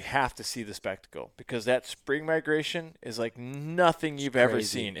reasons. You have to see the spectacle because that spring migration is like nothing you've ever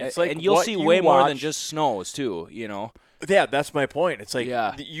Crazy. seen. It's like and you'll what see you way more than watch- just snows too. Yeah, that's my point. It's like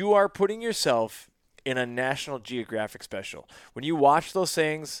Yeah. you are putting yourself in a National Geographic special. When you watch those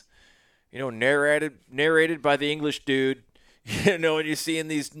things, narrated by the English dude, and you're seeing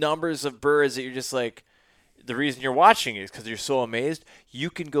these numbers of birds that you're just like, the reason you're watching it is because you're so amazed. You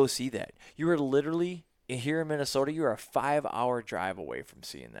can go see that. You are literally here in Minnesota, you're a 5-hour drive away from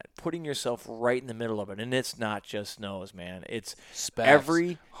seeing that, putting yourself right in the middle of it. And it's not just snows, man. It's Specks,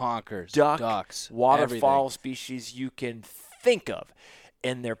 every honkers, ducks, waterfowl everything. species you can think of.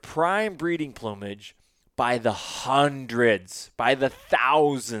 And their prime breeding plumage by the hundreds, by the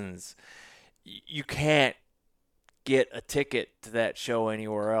thousands. You can't get a ticket to that show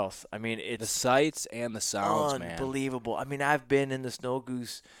anywhere else. I mean, The it's sights and the sounds, man. unbelievable. I mean, I've been in the snow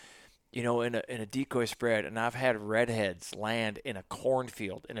goose, in a decoy spread, and I've had redheads land in a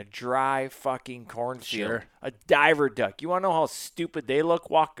cornfield, in a dry fucking cornfield. Sure. A diver duck. You want to know how stupid they look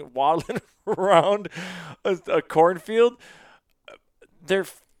waddling around a cornfield? They're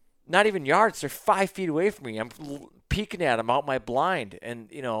not even yards. They're 5 feet away from me. I'm peeking at them out my blind, and,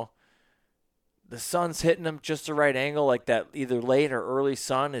 the sun's hitting them just the right angle, like that either late or early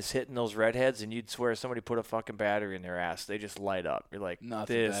sun is hitting those redheads, and you'd swear somebody put a fucking battery in their ass. They just light up. You're like,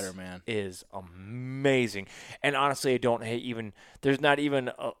 Nothing this better, man. is amazing. And honestly, I don't hate there's not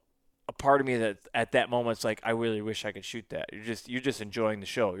even a part of me that at that moment it's like, I really wish I could shoot that. You're just enjoying the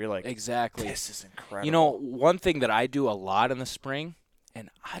show. You're like, Exactly. this is incredible. One thing that I do a lot in the spring, and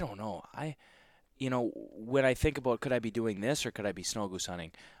I don't know, when I think about could I be doing this or could I be snow goose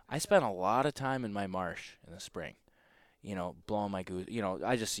hunting, I spend a lot of time in my marsh in the spring, blowing my goose.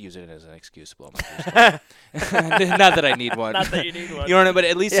 I just use it as an excuse to blow my goose. Not that I need one. Not that you need one. You know what I mean? But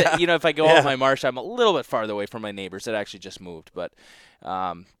at least, Yeah. If I go out in my marsh, I'm a little bit farther away from my neighbors that actually just moved. But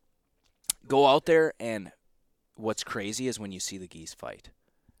go out there, and what's crazy is when you see the geese fight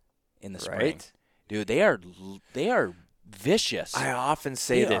in the spring. Right? Dude, they are vicious. I often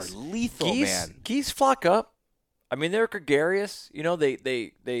say They this. are lethal, man. Geese flock up. I mean, they're gregarious.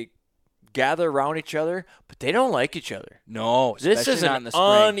 They gather around each other, but they don't like each other. No, This especially is not in an the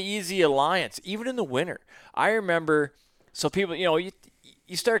spring. uneasy alliance, even in the winter. I remember, so people,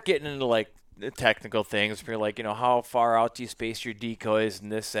 you start getting into like the technical things. You're like, how far out do you space your decoys and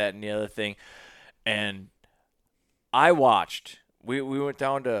this, that, and the other thing. And I watched. We went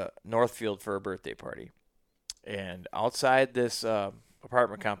down to Northfield for a birthday party, and outside this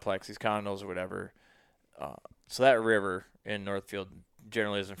apartment complex, these condos or whatever. So that river in Northfield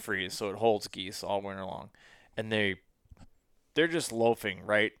generally doesn't freeze, so it holds geese all winter long, and they're just loafing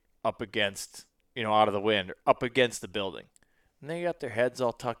right up against, out of the wind, up against the building, and they got their heads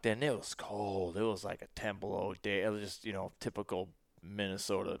all tucked in. It was cold. It was like a 10 below day. It was just typical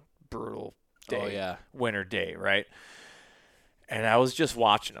Minnesota brutal day. Oh, yeah. Winter day, right? And I was just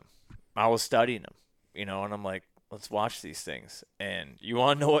watching them. I was studying them, and I'm like, let's watch these things. And you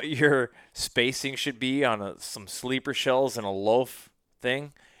want to know what your spacing should be on some sleeper shells and a loaf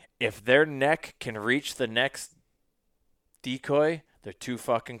thing? If their neck can reach the next decoy, they're too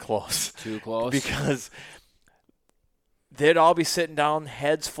fucking close. Too close. Because they'd all be sitting down,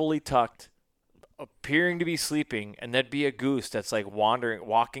 heads fully tucked, appearing to be sleeping, and there'd be a goose that's like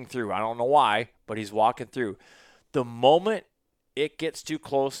walking through. I don't know why, but he's walking through. The moment it gets too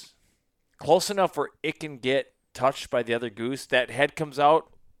close enough where it can get touched by the other goose, that head comes out,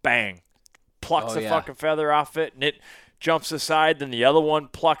 bang, plucks a fucking feather off it, and it jumps aside. Then the other one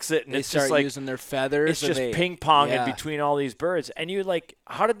plucks it, and they it's start just like using their feathers. it's just they, ping ponging yeah. between all these birds. And you're like,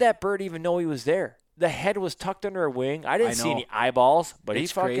 how did that bird even know he was there? The head was tucked under a wing. I didn't see know. any eyeballs, but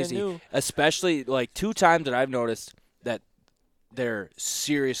It's he fucking crazy. knew. Especially like 2 times that I've noticed that they're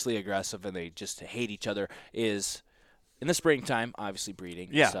seriously aggressive and they just hate each other is in the springtime, obviously breeding.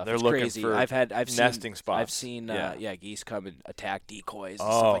 Yeah, and stuff. they're It's looking crazy. for I've nesting seen, spots. I've seen Yeah. geese come and attack decoys and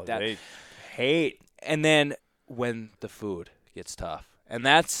stuff like that. They hate. And then when the food gets tough. And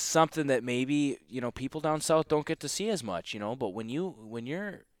that's something that maybe, people down south don't get to see as much, but when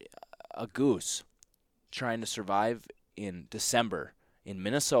you're a goose trying to survive in December in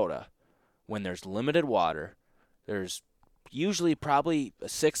Minnesota when there's limited water, there's usually probably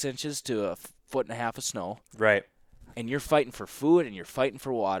 6 inches to a foot and a half of snow. Right. And you're fighting for food and you're fighting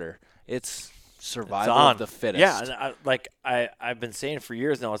for water. It's survival on. of the fittest. Yeah, and I've been saying for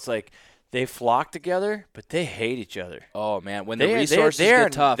years now, it's like they flock together, but they hate each other. Oh, man. When the resources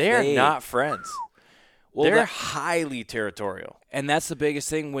get tough, they are not friends. Well, They're highly territorial. And that's the biggest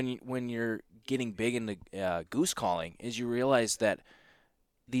thing when you're getting big into goose calling is you realize that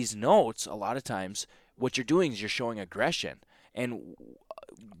these notes, a lot of times, what you're doing is you're showing aggression. And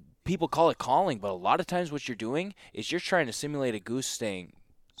people call it calling, but a lot of times what you're doing is you're trying to simulate a goose saying,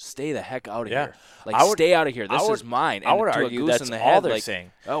 stay the heck out of here. Like, stay out of here. This is mine. And I would to a argue goose that's in the all head, they're like,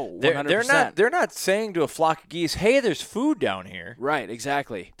 saying. Oh, 100%. They're not saying to a flock of geese, hey, there's food down here. Right,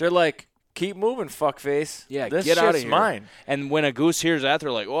 exactly. They're like, keep moving, fuckface. Yeah, this get out of shit's here. mine. And when a goose hears that,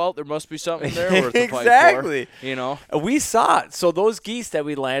 they're like, well, there must be something there worth the fight Exactly. for. We saw it. So those geese that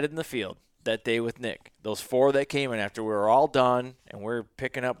we landed in the field, that day with Nick, those 4 that came in after we were all done and we're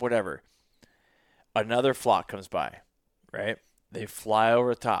picking up whatever, another flock comes by, right? They fly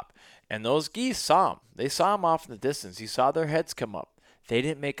over the top. And those geese saw him. They saw him off in the distance. You saw their heads come up. They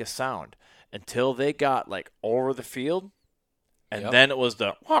didn't make a sound until they got, like, over the field. And then it was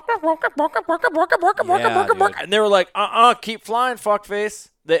the and they were like, keep flying,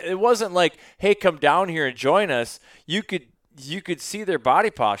 fuckface. It wasn't like, hey, come down here and join us. You could see their body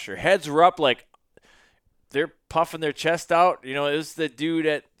posture. Heads were up, like they're puffing their chest out. You know, it was the dude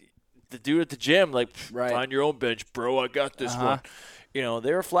at the gym, like, find your own bench, bro. I got this one. You know,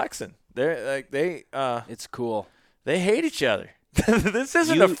 they were flexing. They're like it's cool. They hate each other. This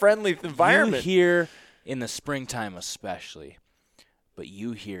isn't a friendly environment. You hear in the springtime especially, but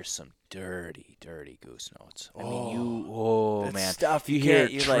you hear some dirty goose notes. I mean, man, stuff you hear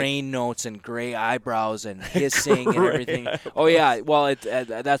train notes and gray eyebrows and hissing and everything. Oh yeah, well,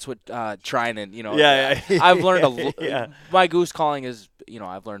 that's what trying and I've learned my goose calling is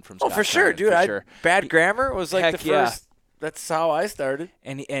I've learned from Scott for sure, dude. Sure. Bad grammar was like the first. Yeah. That's how I started.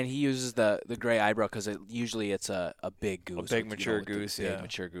 And he uses the gray eyebrow because usually it's a big goose, a big mature goose, big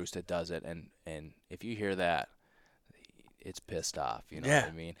mature goose that does it. And if you hear that, it's pissed off. You know what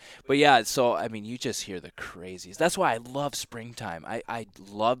I mean? But yeah, so I mean, you just hear the crazies. That's why I love springtime. I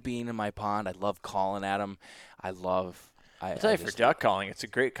love being in my pond. I love calling at them. I'll tell you, for duck calling, it's a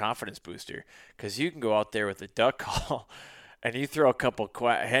great confidence booster because you can go out there with a duck call. And you throw a couple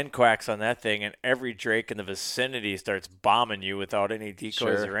hen quacks on that thing, and every drake in the vicinity starts bombing you without any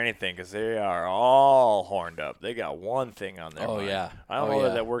decoys or anything because they are all horned up. They got one thing on their mind. Yeah. I don't know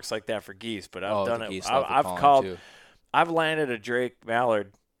whether that works like that for geese, but I've done it. I've landed a drake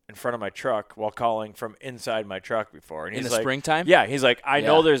mallard in front of my truck while calling from inside my truck before. And in he's the springtime? Yeah. He's like, I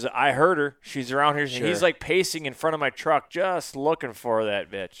know I heard her. She's around here. Sure. And he's like pacing in front of my truck just looking for that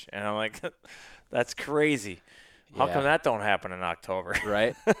bitch. And I'm like, that's crazy. How come that don't happen in October?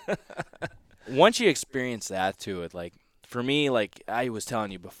 Right. Once you experience that too, like for me, like I was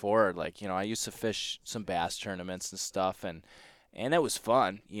telling you before, like, I used to fish some bass tournaments and stuff and that was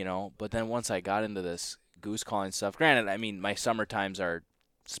fun, but then once I got into this goose calling stuff, granted, I mean, my summer times are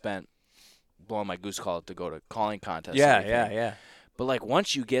spent blowing my goose call to go to calling contests. Yeah. But like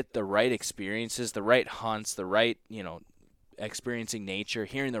once you get the right experiences, the right hunts, the right, experiencing nature,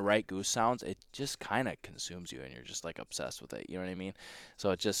 hearing the right goose sounds, it just kind of consumes you and you're just like obsessed with it. You know what I mean? So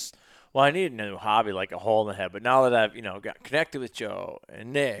it just... Well, I need a new hobby, like a hole in the head. But now that I've, got connected with Joe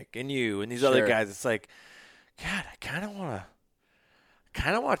and Nick and you and these other guys, it's like, God, I kind of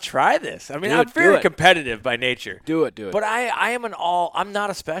want to try this. I mean, I'm very competitive by nature. Do it. But I'm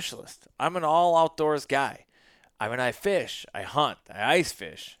not a specialist. I'm an all outdoors guy. I mean, I fish, I hunt, I ice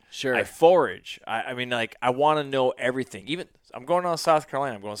fish. Sure. I forage. I mean, like, I want to know everything. Even I'm going down to South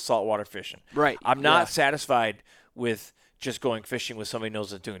Carolina. I'm going saltwater fishing. Right. I'm not satisfied with just going fishing with somebody who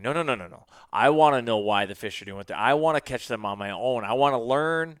knows what they're doing. No. I want to know why the fish are doing what they're. I want to catch them on my own. I want to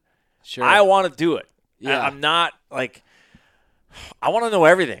learn. Sure. I want to do it. Yeah. I'm not like. I want to know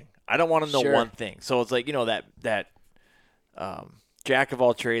everything. I don't want to know one thing. So it's like that. Jack of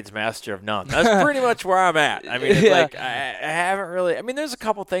all trades, master of none. That's pretty much where I'm at. I mean, it's like I haven't really. I mean, there's a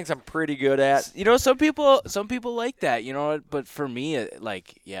couple things I'm pretty good at. Some people like that. But for me,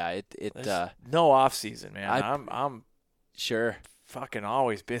 no off season, man. I'm sure fucking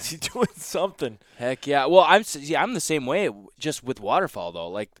always busy doing something. Heck yeah. Well, I'm the same way. Just with waterfowl though,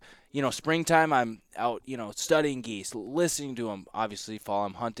 like. Springtime, I'm out, studying geese, listening to them. Obviously, fall,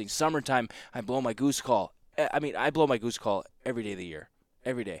 I'm hunting. Summertime, I blow my goose call. I mean, I blow my goose call every day of the year,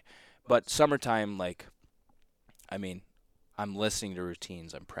 every day. But summertime, I'm listening to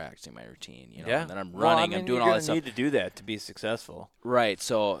routines. I'm practicing my routine, and then I'm running. I'm doing all that stuff. You need to do that to be successful. Right.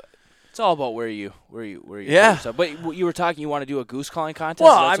 So it's all about where you. Yeah. But you were talking. You want to do a goose calling contest?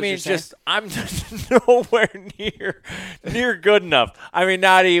 Well, I mean, I'm nowhere near good enough. I mean,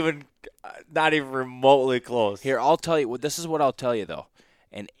 not even remotely close. Here, I'll tell you. Well, this is what I'll tell you though,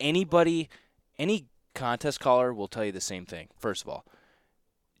 and any contest caller will tell you the same thing. First of all,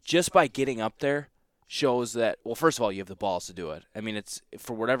 just by getting up there shows that, well, first of all, you have the balls to do it. I mean, it's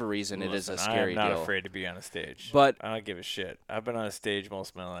for whatever reason, it is a scary deal. I'm not afraid to be on a stage. But I don't give a shit. I've been on a stage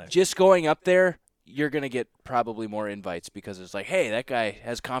most of my life. Just going up there, you're going to get probably more invites because it's like, hey, that guy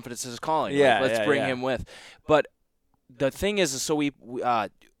has confidence in his calling. Yeah, let's bring him with. But the thing is so we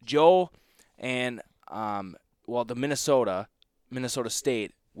Joe and, the Minnesota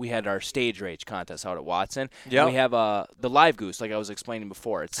State, we had our stage rage contest out at Watson. Yeah. We have the live goose, like I was explaining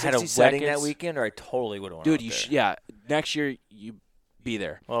before. It's 60 I had a wedding that weekend, or I totally would have went. Dude, next year you be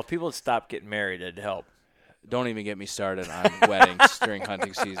there. Well, if people would stop getting married, it'd help. Don't even get me started on weddings during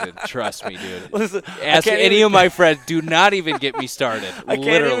hunting season. Trust me, dude. Listen, Ask any of my friends. Do not even get me started. I can't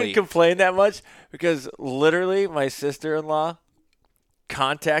Literally. even complain that much because literally my sister-in-law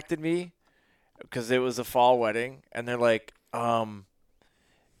contacted me because it was a fall wedding, and they're like,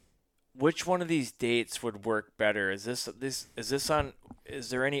 which one of these dates would work better? Is this on? Is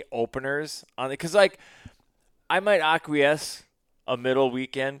there any openers on it? Because like, I might acquiesce a middle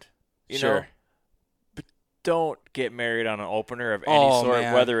weekend, you know, but don't get married on an opener of any sort,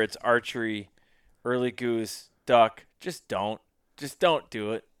 man. whether it's archery, early goose, duck. Just don't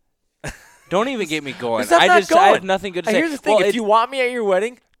do it. Don't even get me going. I'm not going. I have nothing good to say. Here's the thing: Well, if you want me at your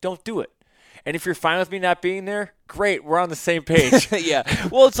wedding, don't do it. And if you're fine with me not being there, great. We're on the same page. yeah.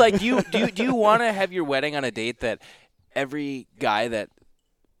 Well, it's like, do you want to have your wedding on a date that every guy that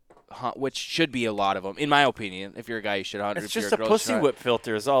hunt, which should be a lot of them, in my opinion. If you're a guy, you should hunt. It's if you're just a a girl, pussy whip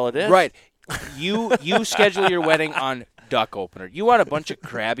filter is all it is. Right. You schedule your wedding on duck opener. You want a bunch of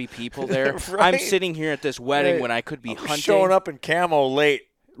crabby people there. Right. I'm sitting here at this wedding when I could be hunting. Showing up in camo late.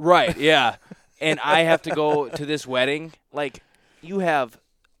 Right, yeah. And I have to go to this wedding. Like, you have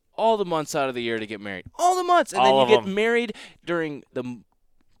all the months out of the year to get married. All the months. And All then of you get them. married during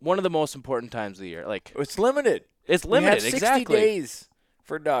one of the most important times of the year. Like, It's limited. it's We have limited, 60 exactly. days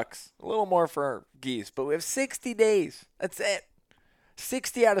for ducks. A little more for geese, but we have 60 days. That's it.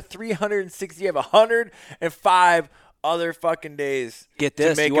 60 out of 360. You have 105 other fucking days. Get to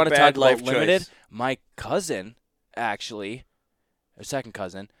this. make You a want to bad talk about life limited? choice. My cousin, actually, or second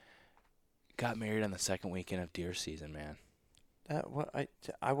cousin, got married on the second weekend of deer season, man.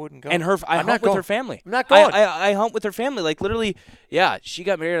 I wouldn't go. And I I'm hunt not with going. her family. I'm not going. I hunt with her family. Like, literally, yeah, she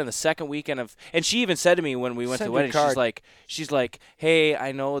got married on the second weekend of, and she even said to me when we went to Send the your wedding, card. she's like, hey,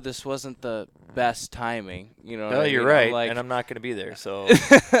 I know this wasn't the best timing. You know what No, I you're mean? I'm right, like, and I'm not going to be there. So,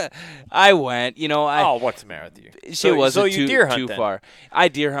 I went, oh, what's the matter with you? she wasn't you too, deer hunt too then. far. I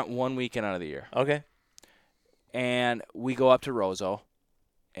deer hunt one weekend out of the year. Okay. And we go up to Roseau.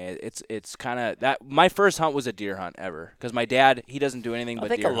 And it's kind of that. My first hunt was a deer hunt ever because my dad, he doesn't do anything I but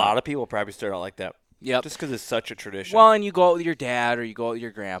think deer a lot of people probably start out like that. Yep. Just because it's such a tradition. Well, and you go out with your dad or you go out with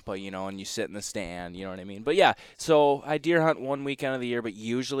your grandpa, you know, and you sit in the stand, you know what I mean? But yeah, so I deer hunt one weekend of the year, but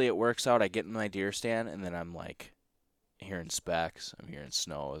usually it works out. I get in my deer stand and then I'm like hearing specks, I'm hearing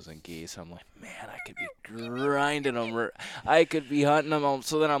snows and geese. I'm like, man, I could be grinding them. I could be hunting them.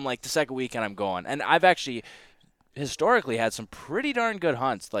 So then I'm like, the second weekend I'm going. And I've actually historically had some pretty darn good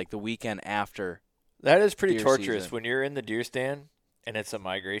hunts like the weekend after. that is pretty deer torturous season. when you're in the deer stand and it's a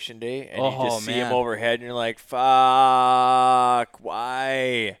migration day and you Oh, just see man. them overhead and you're like, fuck,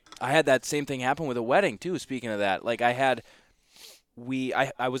 why? I had that same thing happen with a wedding too. Speaking of that, like I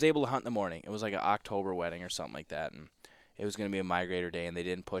was able to hunt in the morning. It was like an October wedding or something like that, and it was going to be a migrator day, and they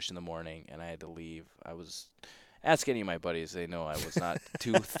didn't push in the morning, and I had to leave. Ask any of my buddies; they know I was not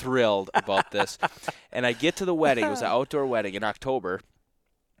too thrilled about this. And I get to the wedding. It was an outdoor wedding in October.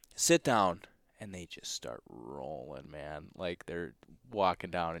 Sit down, and they just start rolling, man. Like they're walking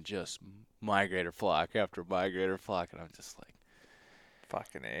down and just migrator flock after migrator flock, and I'm just like,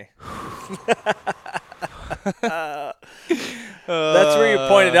 Fucking A. That's where you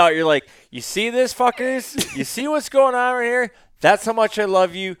pointed out. You're like, you see this, fuckers? You see what's going on right here? That's how much I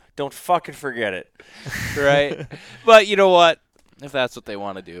love you. Don't fucking forget it. right? But you know what? If that's what they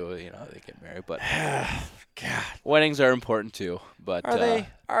want to do, you know, they get married. But God. weddings are important too. But Are they?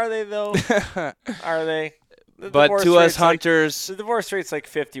 Are they, though? Are they? The But divorce to us rate's hunters, the divorce rate's like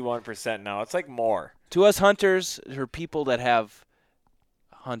 51% now. It's like more. to us hunters, or people that have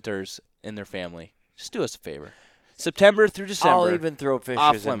hunters in their family, just do us a favor. September through December, I'll even throw off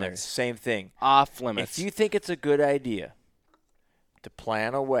fishes in there. limits. Same thing. off limits. If you think it's a good idea to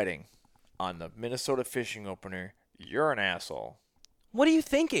plan a wedding on the Minnesota fishing opener, you're an asshole. What are you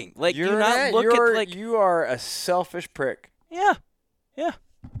thinking? Like, You're do not an- look you're- at like, you are a selfish prick. yeah.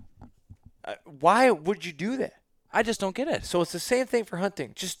 Why would you do that? I just don't get it. So it's the same thing for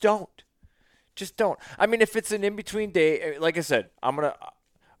hunting. Just don't. Just don't. I mean, if it's an in-between day, like I said, I'm gonna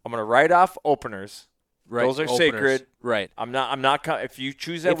write off openers. Right? Those are Openers. sacred. Right. I'm not. If you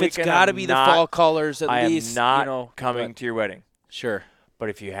choose that If it's weekend, got to I'm be not- the fall colors, at I least. am not you know, coming but- to your wedding. Sure. But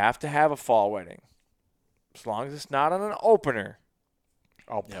if you have to have a fall wedding, as long as it's not on an opener,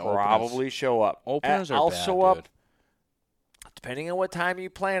 I'll Yeah, probably show up. Openers are I'll bad, show dude. up, depending on what time you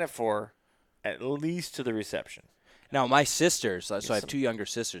plan it for, at least to the reception. Now, my sisters, so I have some- two younger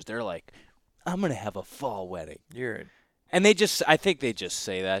sisters, they're like, I'm going to have a fall wedding. You're And I think they just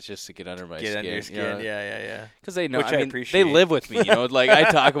say that just to get under my skin. get under your skin. Yeah. Because they know, Which I mean, appreciate. they live with me, you know, like I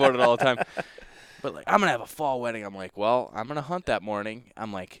talk about it all the time. But like, I'm going to have a fall wedding. I'm like, well, I'm going to hunt that morning.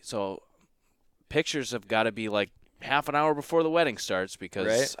 I'm like, so pictures have got to be like half an hour before the wedding starts because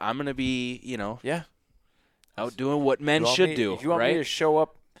Right. I'm going to be, Yeah. out doing what men You want should me- do, If you want right? me to show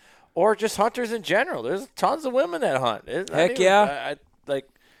up, or just hunters in general, there's tons of women that hunt. Heck yeah. Like,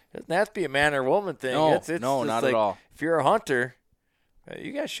 it doesn't have to be a man or woman thing. No, it's no, just not like, at all. If you're a hunter,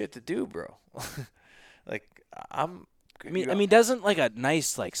 you got shit to do, bro. Like, I mean, doesn't like a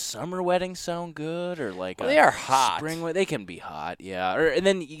nice like summer wedding sound good or like Well, a they are hot. spring? They can be hot, yeah. And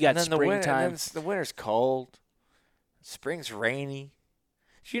then you got and then springtime. the winter's cold. Spring's rainy.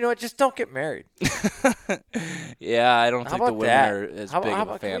 So, you know what? Just don't get married. Yeah, I don't How think the about women that? are as How big of a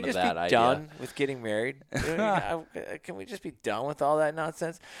about, fan can we of just that be idea. done with getting married? Can we just be done with all that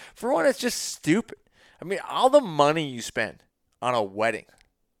nonsense? For one, it's just stupid. I mean, all the money you spend on a wedding,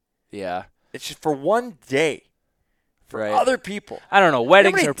 Yeah, it's just for one day for right. other people. I don't know.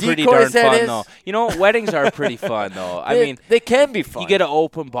 Weddings many are pretty decoys darn that fun, is? though. You know, weddings are pretty fun, though. I mean, they can be fun. you get an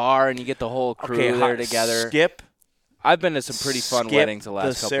open bar and you get the whole crew okay, there together. Skip. I've been to some pretty fun skip weddings the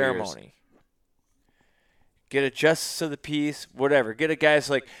last couple ceremony. years. Get a justice of the peace, whatever. Get a guy's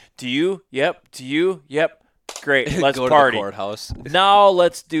like, do you? Yep. Do you? Yep. Great. Let's Go party. to the courthouse. Now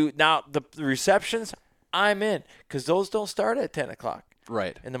let's do the receptions. I'm in because those don't start at 10 o'clock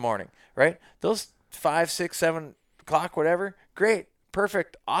Right. in the morning, right? Those 5, 6, 7 o'clock, whatever. Great,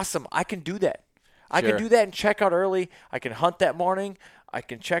 perfect, awesome. I can do that. I Sure. can do that and check out early. I can hunt that morning. I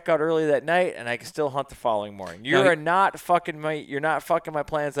can check out early that night, and I can still hunt the following morning. You're not fucking my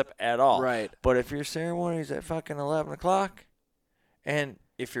plans up at all. Right. But if your ceremony's at fucking 11 o'clock, and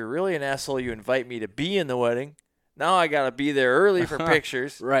if you're really an asshole, you invite me to be in the wedding. Now I gotta be there early for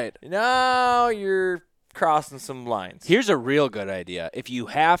pictures. Right. Now you're crossing some lines. Here's a real good idea. If you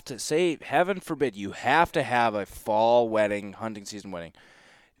have to, say, heaven forbid, you have to have a fall wedding, hunting season wedding,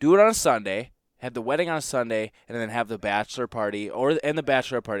 do it on a Sunday, have the wedding on a Sunday, and then have the bachelor party, and the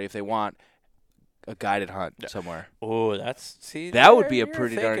bachelor party if they want a guided hunt somewhere. Oh, That would be a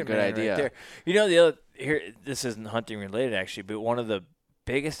pretty darn thinking good man idea. Right there. You know, the other here, this isn't hunting related actually, but one of the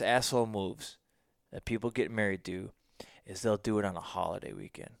biggest asshole moves that people get married do is they'll do it on a holiday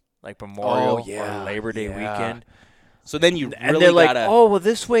weekend, like Memorial or Labor Day weekend. So then you And really they're like, gotta, oh, well,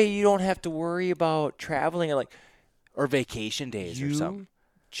 this way you don't have to worry about traveling. And like, or vacation days or something.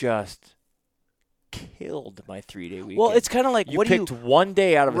 just killed my 3-day weekend. Well, it's kind of like, you what do you? picked one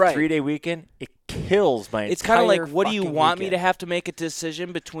day out of a Right. 3-day weekend. It kills my It's kind of like, entire what do you fucking want me to weekend. have to make a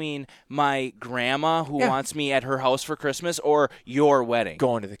decision between my grandma who Yeah. wants me at her house for Christmas or your wedding?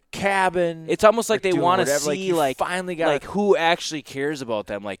 Going to the cabin. It's almost like they doing want to whatever. see you like finally got like who actually cares about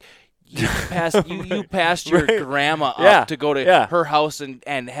them. Like you passed you passed your Right. grandma up Yeah. to go to Yeah. her house and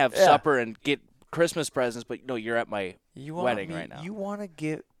have Yeah. supper and get Christmas presents, but no, you're at my you want wedding me, right now. You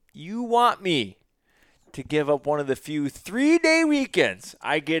want me to give up one of the few 3-day weekends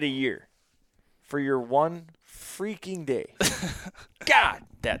I get a year for your one freaking day. God,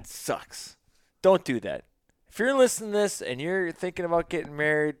 that sucks. Don't do that. If you're listening to this and you're thinking about getting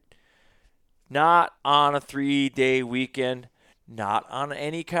married, not on a 3-day weekend, not on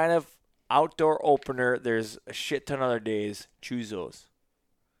any kind of outdoor opener. There's a shit ton of other days. Choose those.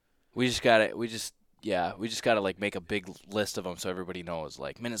 We just gotta like make a big list of them so everybody knows.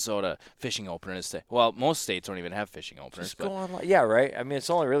 Like Minnesota fishing opener is well, most states don't even have fishing openers. Just go online. Yeah, right. I mean, it's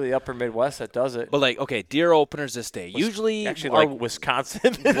only really the upper Midwest that does it. But like, okay, deer openers this day. Usually, Actually, our like Wisconsin,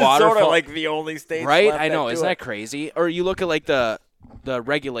 Minnesota, waterfall- like the only states. right? left I know, that isn't do that it. crazy? Or you look at like the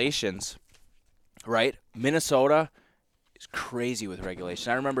regulations, right? Minnesota is crazy with regulations.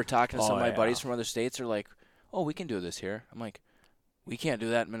 I remember talking to some of my buddies from other states. They're like, "Oh, we can do this here." I'm like, "We can't do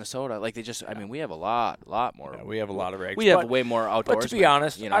that in Minnesota." Like they just, I mean, we have a lot more. Yeah, we have a lot of regs. We have way more outdoors. But to be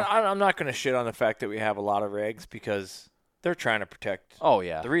honest, you know, I'm not going to shit on the fact that we have a lot of regs because they're trying to protect oh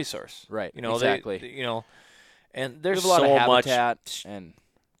yeah, the resource. right? You know, exactly. And we there's have a lot so of much habitat and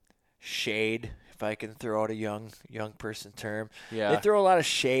shade, if I can throw out a young person term. yeah, They throw a lot of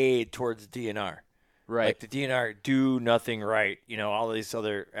shade towards DNR. right. Like the DNR do nothing right. You know, all these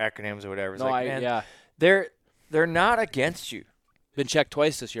other acronyms or whatever. It's no, like, man, yeah, they're not against you. been checked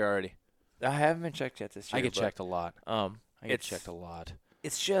twice this year already. I haven't been checked yet this year. I get but, checked a lot. I get it's- checked a lot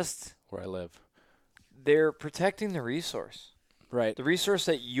It's just where I live. they're protecting the resource. Right. The resource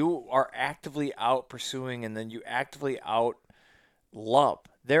that you are actively out pursuing and then you actively out love.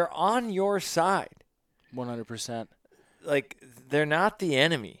 They're on your side. 100%. Like, they're not the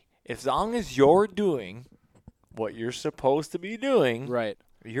enemy. As long as you're doing what you're supposed to be doing, Right.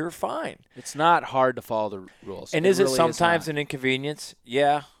 you're fine. It's not hard to follow the rules. And is it really sometimes not. an inconvenience?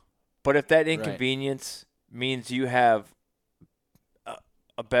 Yeah. But if that inconvenience means you have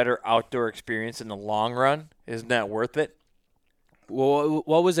a better outdoor experience in the long run, isn't that worth it? Well,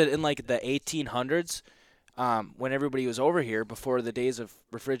 what was it in like the 1800s when everybody was over here before the days of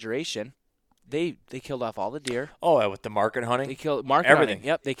refrigeration? They killed off all the deer. Oh, with the market hunting? They killed market everything. hunting.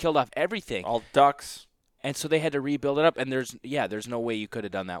 Yep, they killed off everything. All ducks. And so they had to rebuild it up. And there's no way you could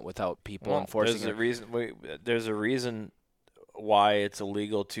have done that without people enforcing it. There's a reason why it's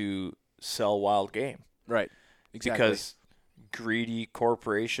illegal to sell wild game. Right. Exactly. Because greedy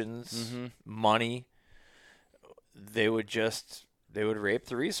corporations, money, they would rape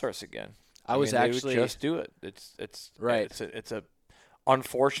the resource again. They would just do it. It's right. It's a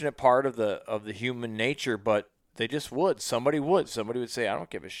unfortunate part of the human nature, but they just would. Somebody would say, I don't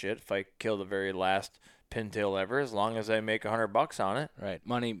give a shit if I kill the very last pintail ever, as long as I make $100 on it. Right.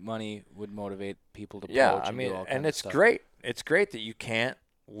 Money would motivate people to poach. Yeah, and it's great. It's great that you can't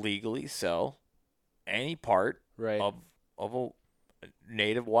legally sell any part of a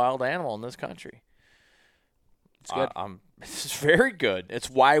native wild animal in this country. It's good. It's very good. It's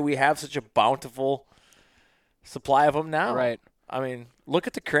why we have such a bountiful supply of them now. Right. I mean, look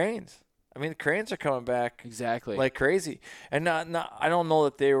at the cranes. The cranes are coming back exactly like crazy. And I don't know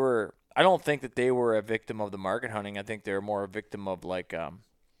that they were. I don't think that they were a victim of the market hunting. I think they were more a victim of like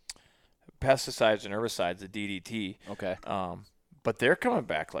pesticides and herbicides, the DDT. Okay. But they're coming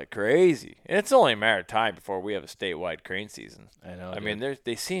back like crazy. And it's only a matter of time before we have a statewide crane season. I know. I mean,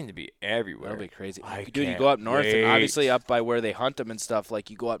 they seem to be everywhere. That'll be crazy. Dude, you go up north, and obviously up by where they hunt them and stuff, like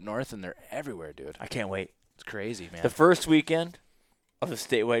you go up north and they're everywhere, dude. I can't wait. It's crazy, man. The first weekend of the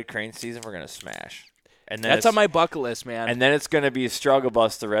statewide crane season, we're going to smash. And then that's on my bucket list, man. And then it's going to be a struggle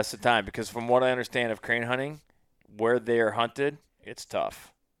bus the rest of the time because from what I understand of crane hunting, where they are hunted, it's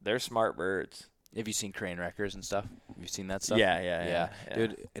tough. They're smart birds. Have you seen crane wreckers and stuff? Have you seen that stuff? Yeah.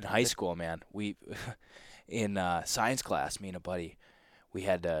 Dude, in high school, man, we in science class, me and a buddy, we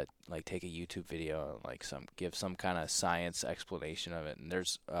had to like take a YouTube video and like give some kind of science explanation of it. And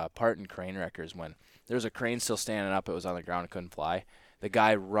there's a part in crane wreckers when there's a crane still standing up, it was on the ground, it couldn't fly. The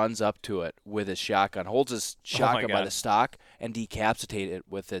guy runs up to it with his shotgun, holds his shotgun by the stock, and decapitates it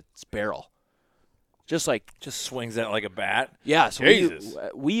with its barrel. Just swings it like a bat. Yeah, so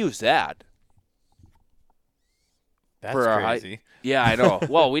we use that. That's crazy. Yeah, I know.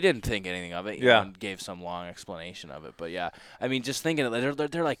 Well, we didn't think anything of it. You know, and gave some long explanation of it. But, yeah, I mean, just thinking of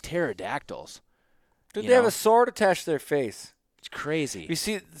it, they're like pterodactyls. Dude, they have a sword attached to their face. It's crazy.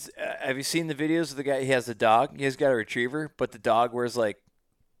 Have you seen the videos of the guy? He has a dog. He's got a retriever, but the dog wears, like,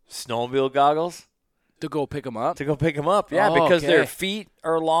 snowmobile goggles. To go pick them up? Yeah, because their feet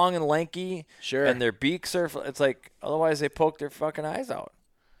are long and lanky. Sure. And their beaks are – it's like otherwise they poke their fucking eyes out.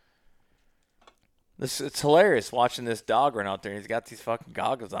 It's hilarious watching this dog run out there, and he's got these fucking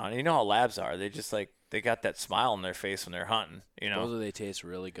goggles on. You know how labs are. They just like they got that smile on their face when they're hunting. You know, supposedly they taste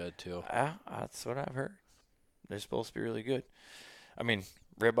really good too. Yeah, that's what I've heard. They're supposed to be really good. I mean,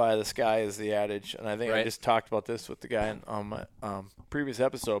 ribeye of the sky is the adage, and I think I just talked about this with the guy on my previous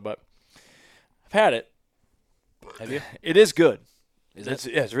episode, but I've had it. Have you? It is good.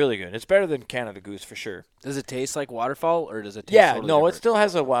 It's really good. It's better than Canada Goose for sure. Does it taste like waterfowl, or does it taste totally different? It still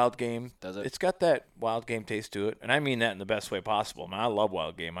has a wild game. Does it? It's got that wild game taste to it, and I mean that in the best way possible. I love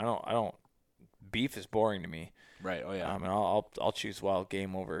wild game. I don't. Beef is boring to me. Right. Oh yeah. I'll choose wild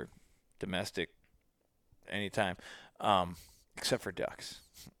game over domestic anytime, except for ducks.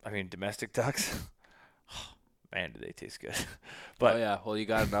 I mean domestic ducks. Man, do they taste good? But well, you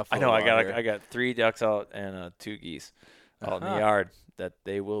got enough. I know. I got 3 ducks out and 2 geese out in the yard that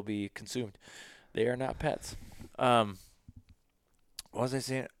they will be consumed. They are not pets. What was I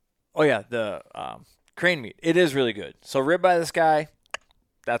saying? Oh yeah, the crane meat. It is really good. So ribeye of the sky,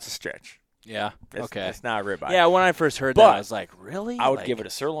 that's a stretch. Yeah. Okay. It's not ribeye. Yeah. When I first heard that, I was like, really? I would give it a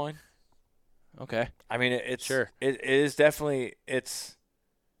sirloin. Okay. I mean, it's sure. It is definitely it's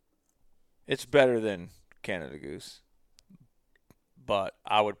better than Canada Goose, but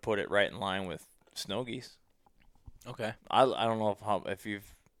I would put it right in line with snow geese. Okay. I don't know if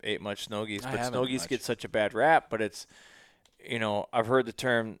you've ate much snow geese, but snow geese get such a bad rap. But it's, I've heard the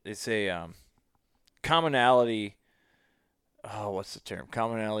term. They say commonality. Oh, what's the term?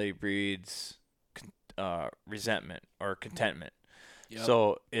 Commonality breeds resentment or contentment. Yep.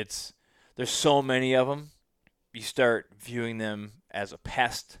 So there's so many of them. You start viewing them as a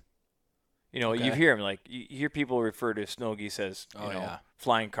pest. You hear them you hear people refer to snow geese as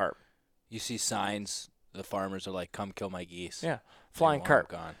flying carp. You see signs. The farmers are like, "Come kill my geese." Yeah, flying carp.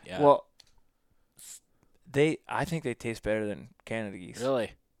 Gone. Yeah. Well, I think they taste better than Canada geese.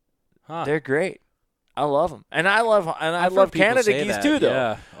 Really? Huh. They're great. I love them, and I love Canada geese too.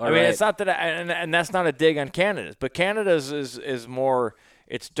 Though. Yeah. It's not that, and that's not a dig on Canada's, but Canada's is more.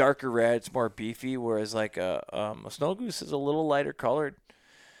 It's darker red. It's more beefy, whereas like a snow goose is a little lighter colored.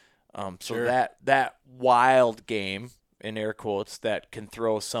 So Sure. that wild game, in air quotes, that can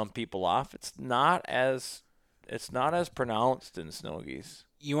throw some people off, it's not as pronounced in snow geese.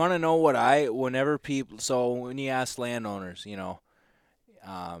 You want to know what whenever people, so when you ask landowners, do you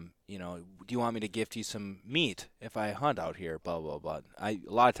want me to gift you some meat if I hunt out here, blah, blah, blah. A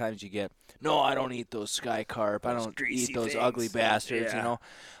lot of times you get, no, I don't eat those sky carp. I don't eat those ugly bastards,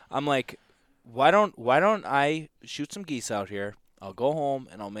 I'm like, why don't I shoot some geese out here? I'll go home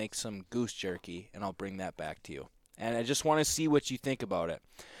and I'll make some goose jerky and I'll bring that back to you. And I just want to see what you think about it.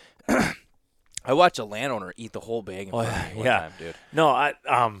 I watched a landowner eat the whole bag in front of me one time, dude. No,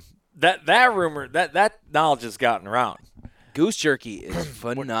 that rumor, that knowledge has gotten around. Goose jerky is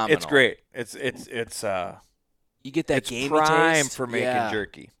phenomenal. It's great. It's you get that it's gamey prime taste for making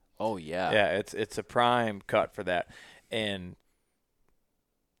jerky. Oh yeah. Yeah, it's a prime cut for that. And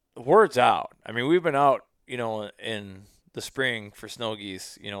word's out. I mean, we've been out, in the spring for snow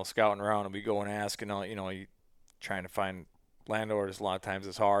geese, scouting around, and we go and ask, you trying to find landowners. A lot of times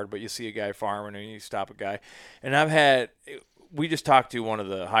it's hard, but you see a guy farming and you stop a guy. And we just talked to one of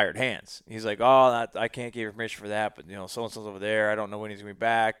the hired hands. He's like, I can't give you permission for that, but so-and-so's over there. I don't know when he's going to be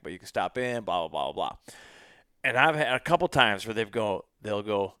back, but you can stop in, blah, blah, blah, blah. And I've had a couple times where they'll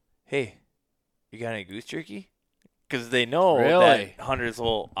go, hey, you got any goose jerky? Because they know that hunters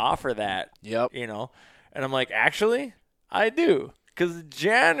will offer that. Yep. And I'm like, actually, I do. Because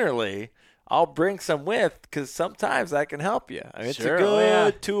generally, I'll bring some with, because sometimes that can help you. I mean, it's a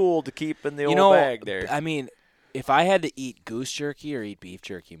good tool to keep in the old bag there. I mean, if I had to eat goose jerky or eat beef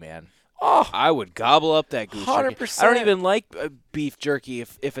jerky, man, I would gobble up that goose 100%. jerky. I don't even like beef jerky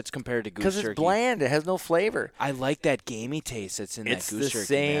if it's compared to goose jerky. Because it's bland. It has no flavor. I like that gamey taste that's in that goose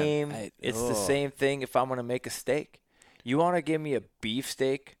jerky, man. It's the same thing if I'm going to make a steak. You want to give me a beef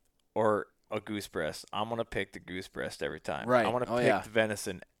steak or a goose breast? I'm going to pick the goose breast every time. Right. I'm going to pick the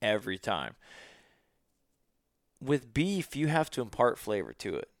venison every time. With beef, you have to impart flavor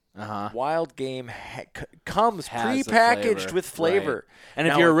to it. Wild game comes prepackaged with flavor. Right. And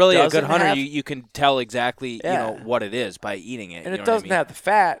if you're really a good hunter, you can tell exactly what it is by eating it. And it doesn't have the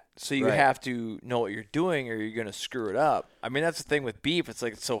fat, so you have to know what you're doing or you're going to screw it up. I mean, that's the thing with beef. It's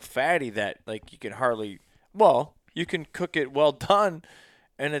like it's so fatty that like you can hardly – well, you can cook it well done,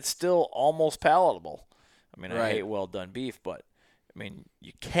 and it's still almost palatable. I mean, I hate well done beef, but, I mean,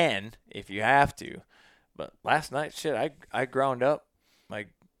 you can if you have to. But last night, I ground up my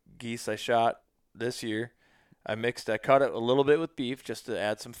geese I shot this year. I cut it a little bit with beef just to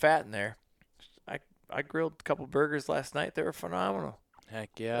add some fat in there. I grilled a couple burgers last night. They were phenomenal.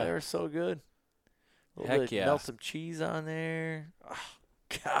 Heck yeah. They were so good. Melt some cheese on there. Oh,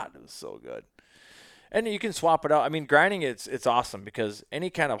 God, it was so good. And you can swap it out. I mean, grinding it's awesome because any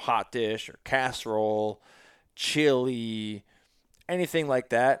kind of hot dish or casserole, chili, anything like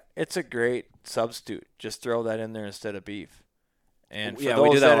that, it's a great substitute. Just throw that in there instead of beef. And for those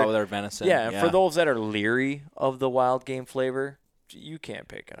we do that with our venison. Yeah, and for those that are leery of the wild game flavor, you can't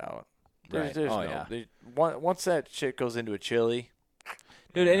pick it out. Once that shit goes into a chili.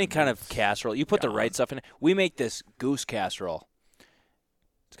 Dude, any kind of casserole, you put the right stuff in it. We make this goose casserole.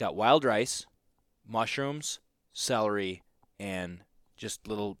 It's got wild rice, mushrooms, celery, and just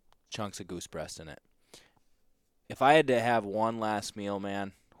little chunks of goose breast in it. If I had to have one last meal,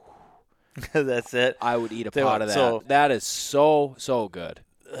 man, that's it. I would eat a pot of that. So, that is so good.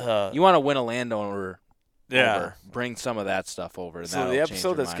 You want to win a landowner over, bring some of that stuff over. So the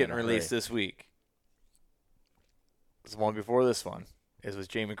episode that's getting released this week, the one before this one, is with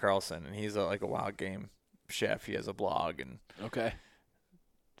Jamie Carlson, and he's like a wild game chef. He has a blog, and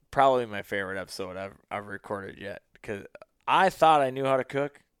probably my favorite episode I've recorded yet, because I thought I knew how to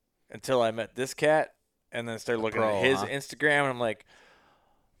cook until I met this cat, and then started looking at his Instagram, and I'm like,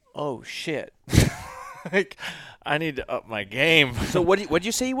 oh shit. Like, I need to up my game. So what'd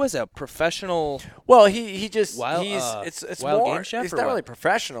you say he was, a professional? Well, he just wild, it's wild more. Game chef, he's not really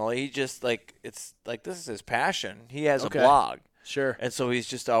professional. He just it's like this is his passion. He has a blog. Sure. And so he's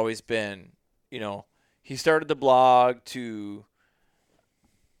just always been, he started the blog to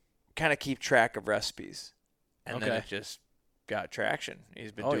kind of keep track of recipes. And then it just got traction.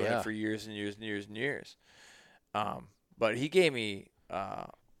 He's been doing it for years and years and years and years. But he gave me a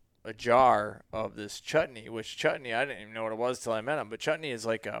jar of this chutney, which chutney, I didn't even know what it was till I met him. But chutney is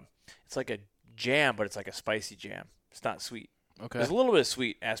like a jam, but it's like a spicy jam. It's not sweet. Okay. There's a little bit of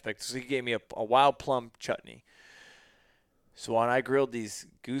sweet aspect. So he gave me a wild plum chutney. So when I grilled these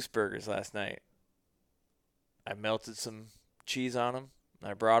goose burgers last night, I melted some cheese on them.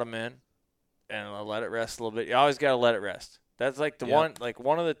 I brought them in, and I let it rest a little bit. You always got to let it rest. That's like the Yep.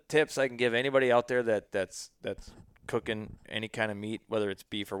 one of the tips I can give anybody out there that's cooking any kind of meat, whether it's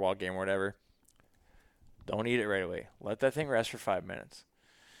beef or wild game or whatever. Don't eat it right away. Let that thing rest for 5 minutes,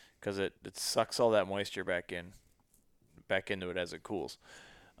 because it sucks all that moisture back into it as it cools.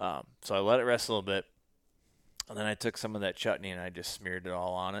 So I let it rest a little bit, and then I took some of that chutney and I just smeared it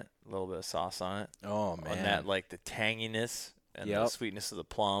all on it, a little bit of sauce on it. Oh man. On that, like the tanginess and the sweetness of the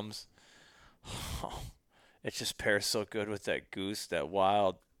plums. It just pairs so good with that goose, that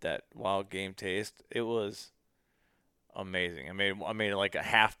wild game taste. It was amazing. I made like a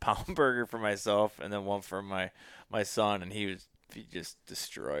half-pound burger for myself and then one for my son, and he just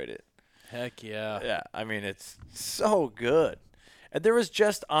destroyed it. Heck yeah. Yeah, I mean, it's so good. And there was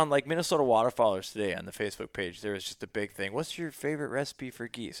just on like Minnesota Waterfowlers today on the Facebook page, there was just a big thing. What's your favorite recipe for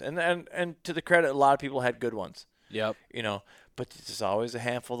geese? And to the credit, a lot of people had good ones. Yep. You know, but there's always a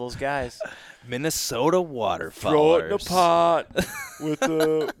handful of those guys. Minnesota Waterfowlers. Throw it in a pot with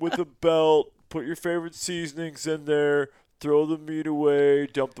a belt. Put your favorite seasonings in there. Throw the meat away.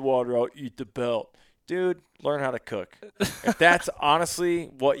 Dump the water out. Eat the belt. Dude, learn how to cook. If that's honestly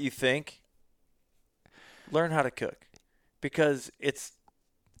what you think, learn how to cook, because it's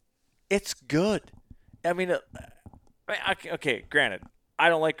good. I mean, okay, granted, I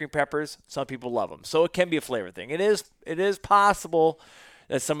don't like green peppers. Some people love them, so it can be a flavor thing. It is possible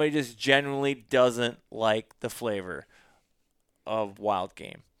that somebody just genuinely doesn't like the flavor of wild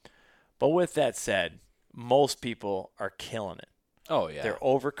game. But with that said, most people are killing it. Oh yeah. They're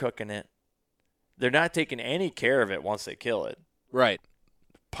overcooking it. They're not taking any care of it once they kill it. Right.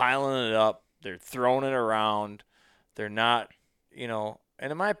 Piling it up. They're throwing it around. They're not, and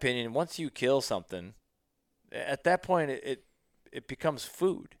in my opinion, once you kill something, at that point it becomes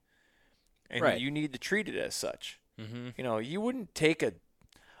food. And right. you need to treat it as such. Mm-hmm. You wouldn't take a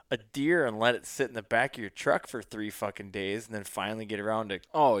deer and let it sit in the back of your truck for 3 fucking days and then finally get around to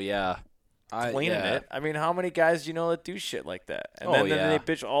Oh yeah. cleaning it. I mean, how many guys do you know that do shit like that? And then they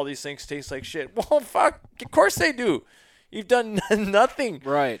bitch, all these things taste like shit. Well, fuck, of course they do. You've done nothing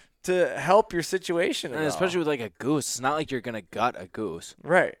Right. to help your situation. And especially with like a goose, it's not like you're gonna gut a goose.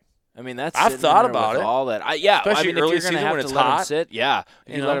 Right. I mean, that's I've sitting thought in there about with it. all that. Especially early if you're gonna season have when to it's let them hot. sit. Yeah,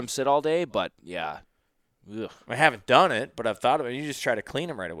 if you know? let them sit all day, but yeah. Ugh. I haven't done it, but I've thought of it. You just try to clean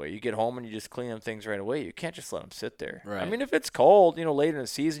them right away. You get home and you just clean them things right away. You can't just let them sit there. Right. I mean, if it's cold, later in the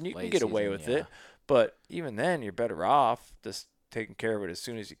season, you can Late get away season, with yeah. it. But even then, you're better off just taking care of it as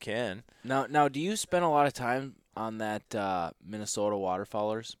soon as you can. Now, do you spend a lot of time on that Minnesota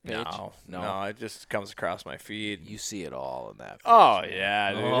Waterfowlers page? No, it just comes across my feed. You see it all in that. Oh page.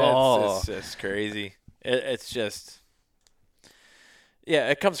 yeah, dude, Oh. it's just crazy. It's just,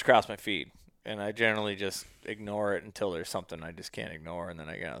 it comes across my feed, and I generally just ignore it until there's something I just can't ignore, and then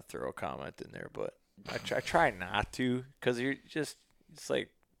I gotta throw a comment in there. But I try not to, because it's like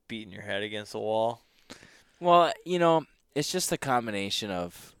beating your head against the wall. Well, it's just a combination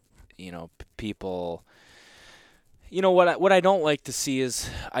of, people. What I don't like to see is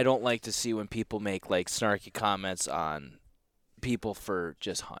I don't like to see when people make like snarky comments on people for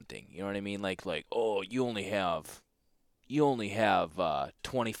just hunting. You know what I mean? Like oh, you only have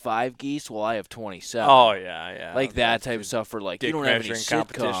 25 geese. Well, I have 27. Oh yeah. Like that type of stuff. For like, you dick don't have any measuring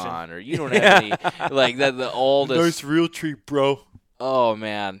competition. sitcon, or you don't have any like that. The oldest. real treat, bro. Oh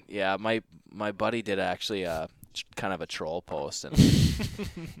man, yeah. My buddy did actually kind of a troll post, and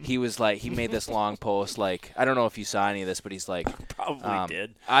he was like, he made this long post. Like, I don't know if you saw any of this, but he's like, Probably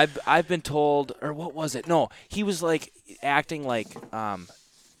did. I've been told, or what was it? No, he was like acting like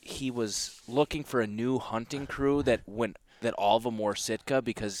he was looking for a new hunting crew that all of them wore Sitka,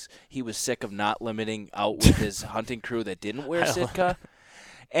 because he was sick of not limiting out with his hunting crew that didn't wear Sitka,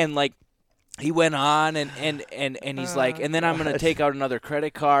 and like. He went on and he's like, and then I'm going to take out another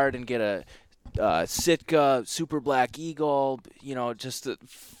credit card and get a Sitka Super Black Eagle, just to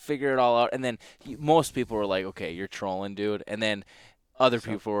figure it all out. And then most people were like, okay, you're trolling, dude. And then other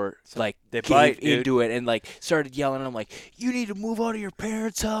people were like, they gave bite, into it and like started yelling at him like, you need to move out of your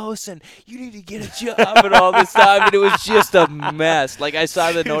parents' house and you need to get a job and all this time. And it was just a mess. Like, I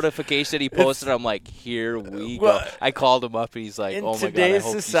saw the notification he posted. I'm like, here we go. I called him up and he's like, In oh my God, I today's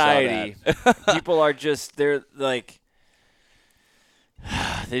hope society, you saw that. people are just, they're like,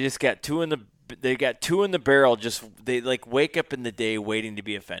 they just got two in the barrel. They like wake up in the day waiting to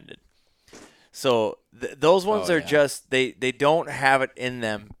be offended. So those ones are just, they don't have it in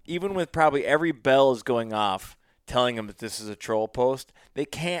them. Even with probably every bell is going off telling them that this is a troll post, they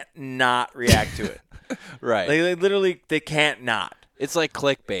can't not react to it. Right. They literally, they can't not. It's like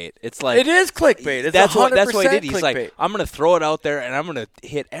clickbait. It's like It is clickbait. It's that's 100% what he did. He's clickbait. like, I'm gonna throw it out there and I'm gonna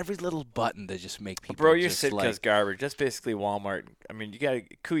hit every little button to just make people. Bro, your just Sitka's like, garbage. That's basically Walmart. I mean, you got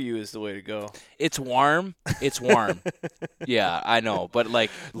Kuyu is the way to go. it's warm. It's warm. Yeah, I know, but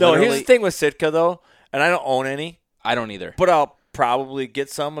like, No, here's literally, the thing with Sitka though, and I don't own any, I don't either. but I'll probably get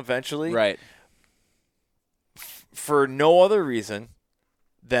some eventually. Right. For no other reason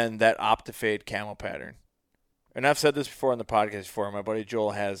than that Optifade camo pattern. And I've said this before on the podcast before. My buddy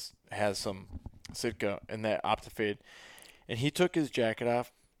Joel has some Sitka in that Optifade. And he took his jacket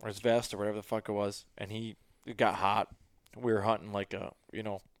off, or his vest, or whatever the fuck it was, and it got hot. We were hunting like a,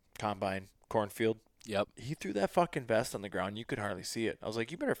 combine cornfield. Yep. He threw that fucking vest on the ground. You could hardly see it. I was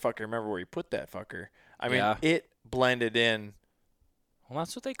like, you better fucking remember where you put that fucker. I mean, Yeah. it blended in Well,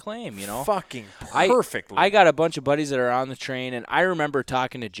 that's what they claim, you know. fucking perfectly. I got a bunch of buddies that are on the train, and I remember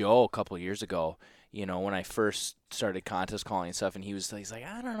talking to Joe a couple of years ago, when I first started contest calling and stuff, and he's like,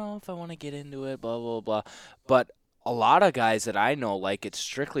 I don't know if I want to get into it, blah, blah, blah. But a lot of guys that I know like it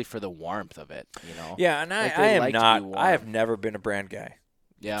strictly for the warmth of it, Yeah, and Like, I they am like to not. be warm. I have never been a brand guy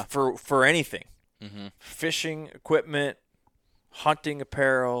Yeah. for anything. Mm-hmm. Fishing equipment, hunting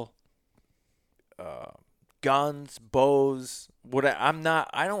apparel, guns, bows.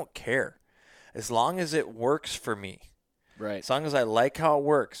 I don't care, as long as it works for me. Right. As long as I like how it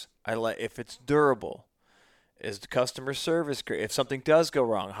works. If it's durable. Is the customer service great? If something does go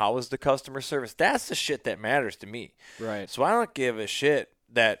wrong, how is the customer service? That's the shit that matters to me. Right. So I don't give a shit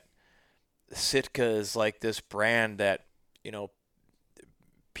that Sitka is like this brand that,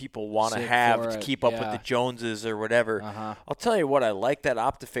 people want to Sick have for to it, keep up with yeah. the Joneses or whatever. Uh-huh. I'll tell you what, I like that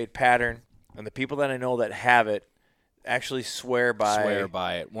Optifade pattern, and the people that I know that have it actually swear by it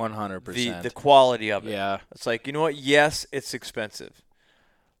 100%. the quality of it. Yeah. It's like, you know what? Yes, it's expensive.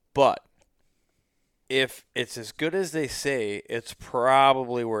 But if it's as good as they say, it's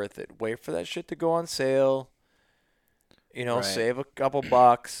probably worth it. Wait for that shit to go on sale. Right. Save a couple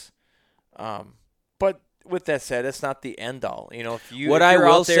bucks. But with that said, it's not the end all. If What if I you're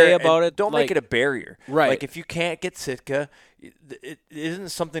will out there say and about it, don't like- make it a barrier. Right. Like if you can't get Sitka, it isn't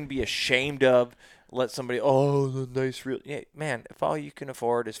something to be ashamed of. Let somebody, the nice real. Yeah, man, if all you can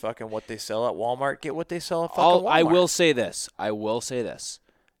afford is fucking what they sell at Walmart, get what they sell at fucking Walmart. I will say this.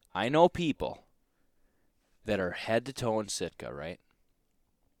 I know people that are head to toe in Sitka, right?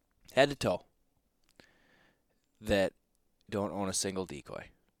 Head to toe. That don't own a single decoy.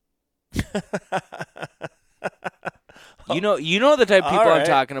 You know the type of people All I'm right.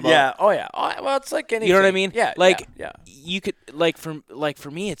 talking about. Yeah. Oh yeah. Well, it's like anything. You know what I mean? Yeah. Like yeah. you could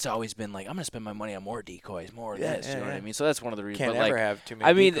for me, it's always been like I'm gonna spend my money on more decoys, more of Yeah, this. yeah, you know what yeah. I mean? So that's one of the reasons. Can't but ever like, have too many.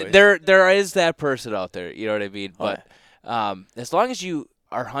 I mean, decoys. there is that person out there. You know what I mean? Oh, But as long as you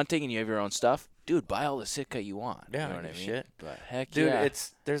are hunting and you have your own stuff, dude, buy all the Sitka you want. Yeah, you know what I mean? shit. But heck Dude, yeah.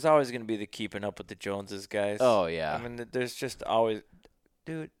 there's always gonna be the keeping up with the Joneses guys. Oh yeah. I mean, there's just always,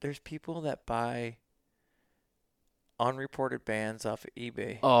 dude. There's people that buy unreported bands off of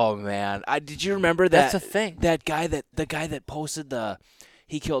eBay. Oh man, did you remember that? That's a thing. The guy that posted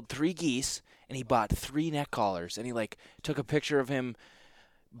he killed 3 geese and he bought 3 neck collars and he like took a picture of him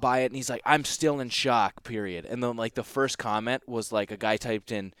buy it and he's like, I'm still in shock. Period. And then like the first comment was like a guy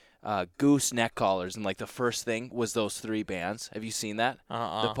typed in goose neck collars and like the first thing was those 3 bands. Have you seen that?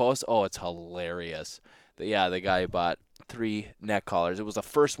 The post? Oh, it's hilarious. The guy bought 3 neck collars. It was the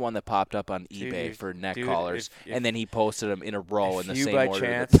first one that popped up on eBay Dude, for neck dude, collars, if- and then he posted them in a row in the same by order.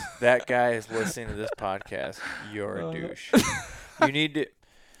 chance that guy is listening to this podcast, you're a douche.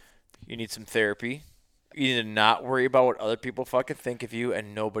 You need some therapy. You need to not worry about what other people fucking think of you,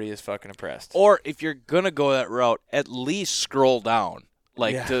 and nobody is fucking impressed. Or if you're gonna go that route, at least scroll down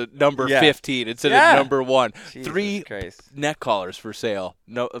to number Yeah. 15 instead Yeah. of number 1. Jesus 3 Christ. neck collars for sale.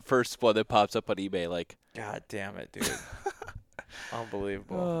 No, first one that pops up on eBay. Like, God damn it, dude.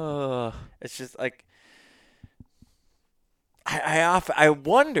 Unbelievable. It's just like I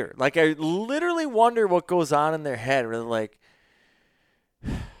wonder, like I literally wonder what goes on in their head. Really, like,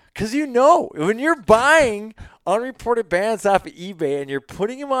 because when you're buying unreported bands off of eBay and you're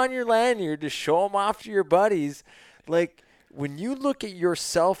putting them on your lanyard to show them off to your buddies, like when you look at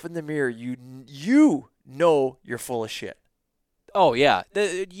yourself in the mirror, you know you're full of shit. oh yeah,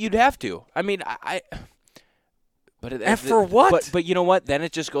 you'd have to. I mean, But And for what? But you know what? Then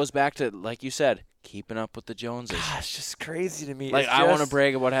it just goes back to, like you said, keeping up with the Joneses. God, it's just crazy to me. Like, It's I want to just-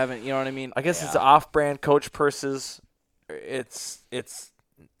 brag about having, you know what I mean? I guess Yeah. it's off-brand Coach purses. It's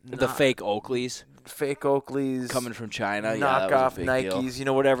the not- fake Oakleys fake Oakleys coming from China. Yeah, that knockoff was a big Nikes.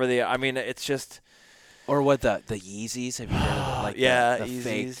 deal. Whatever they. I mean, it's just. Or what the Yeezys? Have you heard of it? Like yeah, the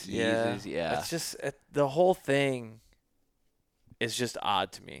fake Yeezys, Yeezys. Yeah. It's just the whole thing. is just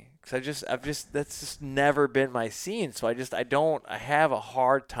odd to me because that's just never been my scene. So I have a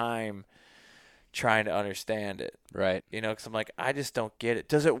hard time trying to understand it. Right. You know, because I'm like, I just don't get it.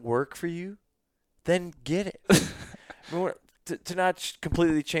 Does it work for you? Then get it. I mean, to not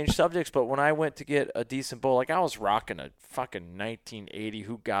completely change subjects, but when I went to get a decent bow, like I was rocking a fucking 1980,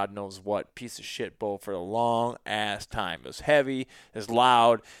 who God knows what piece of shit bow for a long ass time. It was heavy, it was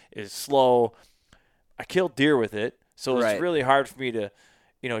loud, it was slow. I killed deer with it, so it's Right. really hard for me to,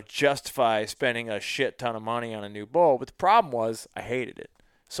 justify spending a shit ton of money on a new bow. But the problem was I hated it.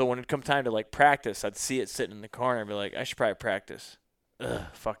 So when it come time to like practice, I'd see it sitting in the corner and be like, I should probably practice. Ugh,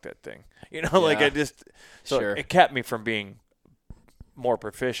 fuck that thing. Like Yeah. I just so Sure. it kept me from being more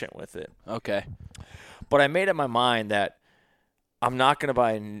proficient with it. Okay. But I made up my mind that I'm not going to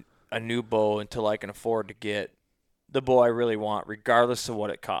buy a new bow until I can afford to get the bow I really want, regardless of what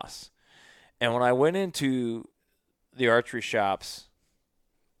it costs. And when I went into the archery shops,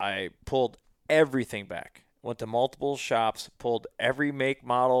 I pulled everything back. Went to multiple shops, pulled every make,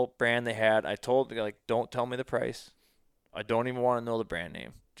 model, brand they had. I told, like, don't tell me the price. I don't even want to know the brand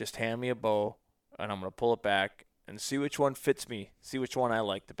name. Just hand me a bow, and I'm going to pull it back and see which one fits me, see which one I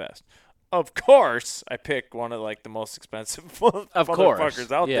like the best. Of course, I picked one of, like, the most expensive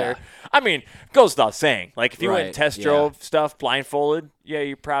motherfuckers out there. I mean, goes without saying. Like, if you went and test drove stuff blindfolded,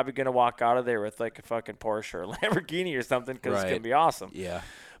 you're probably going to walk out of there with, like, a fucking Porsche or Lamborghini or something because it's going to be awesome. Yeah.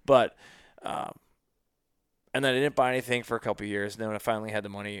 But, and then I didn't buy anything for a couple of years. And then when I finally had the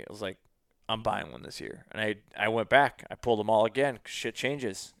money, I was like, I'm buying one this year. And I went back. I pulled them all again. Shit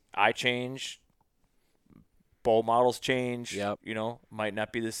changes. I change. Bow models change. Yep. Might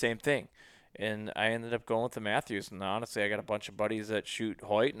not be the same thing. And I ended up going with the Matthews. And honestly, I got a bunch of buddies that shoot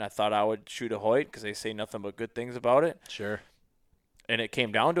Hoyt. And I thought I would shoot a Hoyt because they say nothing but good things about it. Sure. And it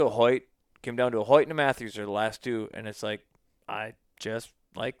came down to a Hoyt. And a Matthews are the last two. And it's like, I just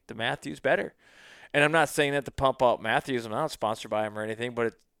like the Matthews better. And I'm not saying that to pump out Matthews. I'm not sponsored by him or anything,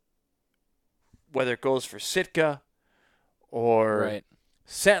 but whether it goes for Sitka or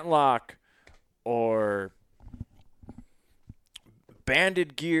Scentlock or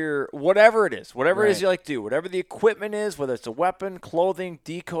Banded gear, whatever it is you like to do, whatever the equipment is, whether it's a weapon, clothing,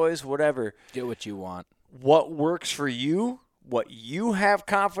 decoys, whatever. Get what you want. What works for you, what you have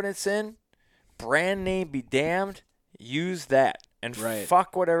confidence in, brand name be damned, use that. And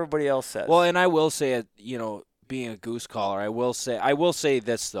fuck what everybody else says. Well, and I will say, being a goose caller, I will say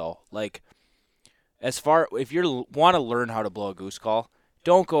this though, like, if you want to learn how to blow a goose call,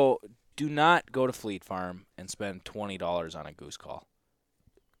 do not go to Fleet Farm and spend $20 on a goose call.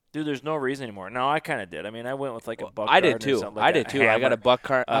 Dude, there's no reason anymore. No, I kind of did. I mean, I went with like a buck. I did too. Like I got a buck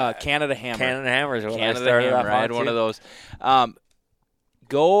Canada Hammer. Canada Hammer is what I started Hammer. off on. I had one of those.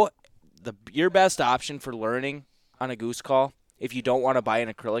 Your best option for learning on a goose call, if you don't want to buy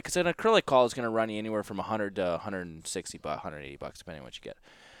an acrylic, because an acrylic call is going to run you anywhere from $100 to $160, $180, depending on what you get.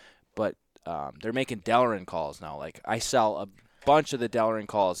 But they're making Delrin calls now. Like, I sell a bunch of the Delrin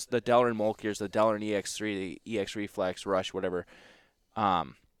calls, the Delrin Molkiers, the Delrin EX3, the EX Reflex, Rush, whatever.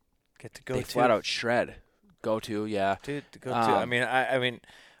 Get to go they to. flat out shred. Go to, yeah. Dude, to go to. I mean,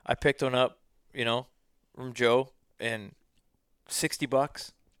 I picked one up, from Joe, and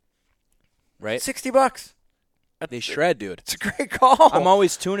 $60. Right? $60. They shred, dude. It's a great call. I'm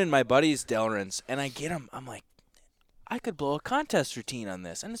always tuning my buddies' Delrins, and I get them. I'm like, I could blow a contest routine on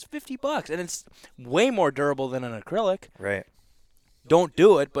this, and it's $50, and it's way more durable than an acrylic. Right. Don't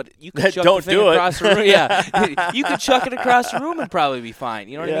do it, but you could chuck the thing across the room. Yeah, you could chuck it across the room and probably be fine.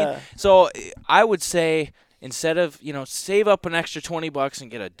 You know what I mean? So I would say instead of save up an extra $20 and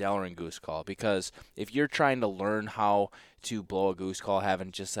get a Delrin goose call, because if you're trying to learn how to blow a goose call,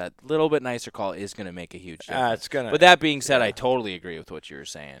 having just that little bit nicer call is going to make a huge difference. But that being said, I totally agree with what you were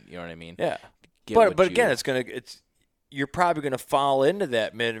saying. You know what I mean? Yeah. But again, you're probably going to fall into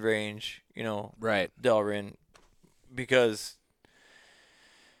that mid-range, Delrin, because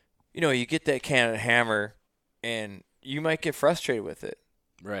you get that Canada Hammer and you might get frustrated with it.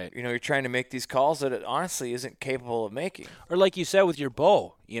 Right. You're trying to make these calls that it honestly isn't capable of making. Or like you said with your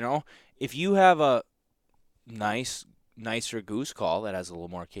bow, if you have a nicer goose call that has a little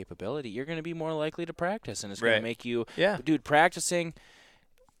more capability, you're going to be more likely to practice, and it's going to make you dude, practicing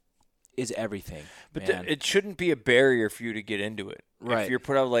is everything. But it shouldn't be a barrier for you to get into it. Right. If you're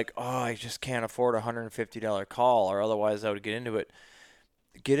put out like, I just can't afford a $150 call, or otherwise I would get into it,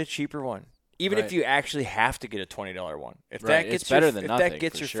 get a cheaper one. Even if you actually have to get a $20 one. If that gets better than nothing, that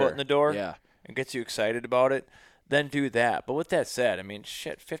gets your foot in the door and gets you excited about it, then do that. But with that said, I mean,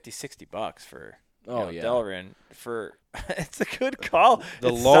 shit, $50-$60 for Delrin for it's a good call. The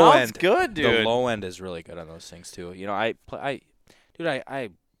it low sounds end, good, dude. The low end is really good on those things too. Dude, I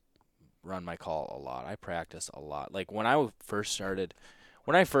run my call a lot. I practice a lot. Like when I first started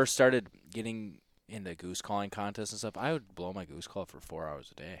getting into goose calling contests and stuff, I would blow my goose call for 4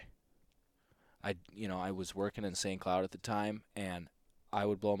 hours a day. I was working in St. Cloud at the time, and I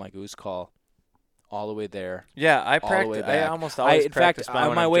would blow my goose call all the way there. Yeah, I all the way practice. I back. almost always in practice fact, mine on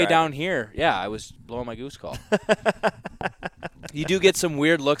when my I'm way driving. down here, yeah, I was blowing my goose call. You do get some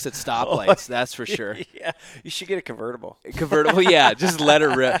weird looks at stoplights, that's for sure. Yeah, you should get a convertible. Convertible, yeah, just let it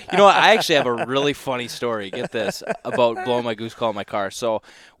rip. You know what? I actually have a really funny story. Get this about blowing my goose call in my car. So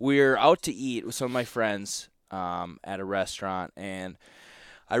we're out to eat with some of my friends at a restaurant, and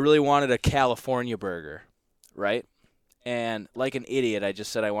I really wanted a California burger, right? And like an idiot, I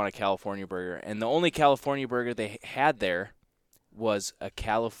just said I want a California burger, and the only California burger they had there was a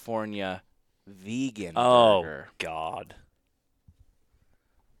California vegan burger. Oh God.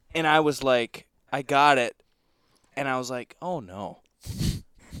 And I was like, I got it, and I was like, oh no.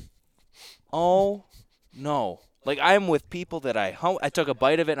 Oh no. Like, I'm with people that I took a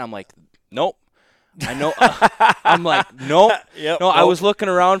bite of it, and I'm like, nope. I know. I'm like, nope. Yep, no, I nope. was looking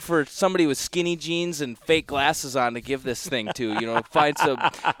around for somebody with skinny jeans and fake glasses on to give this thing to, find some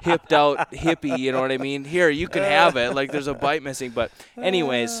hipped out hippie, you know what I mean? Here, you can have it. Like, there's a bite missing. But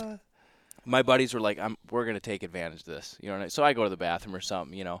anyways, my buddies were like, we're going to take advantage of this. You know what I mean? So I go to the bathroom or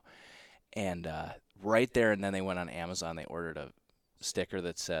something, and right there and then they went on Amazon. They ordered a sticker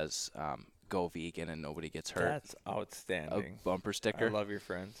that says, go vegan and nobody gets hurt. That's outstanding. A bumper sticker. I love your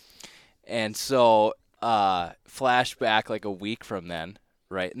friends. And so, flashback like a week from then,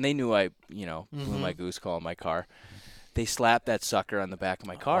 right? And they knew I, blew my goose call in my car. They slapped that sucker on the back of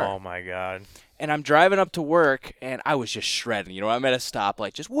my car. Oh my God. And I'm driving up to work, and I was just shredding. I'm at a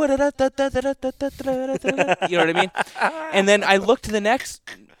stoplight, just you know what I mean? And then I look to the next,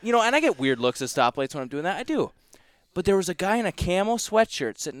 and I get weird looks at stoplights when I'm doing that. I do. But there was a guy in a camo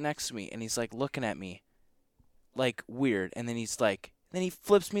sweatshirt sitting next to me, and he's like looking at me, like weird. And then then he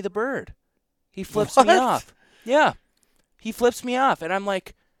flips me the bird. He flips me off. Yeah. He flips me off. And I'm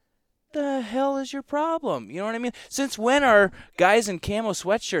like, the hell is your problem? You know what I mean? Since when are guys in camo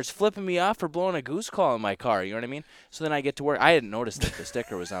sweatshirts flipping me off for blowing a goose call in my car? You know what I mean? So then I get to work. I hadn't noticed that the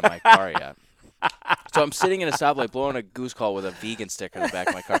sticker was on my car yet. So I'm sitting in a stoplight blowing a goose call with a vegan sticker in the back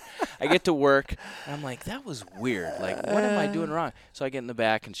of my car. I get to work, and I'm like, that was weird. Like, what am I doing wrong? So I get in the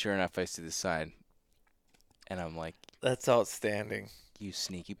back, and sure enough, I see the sign. And I'm like, That's outstanding. you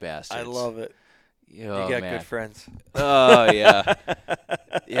sneaky bastards. I love it. Oh, You got man. good friends. Oh, yeah.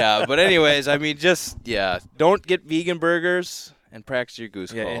 Yeah, but anyways, I mean, don't get vegan burgers and practice your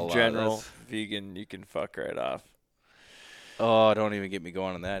goose call a In lot. general, That's- vegan, you can fuck right off. Oh, don't even get me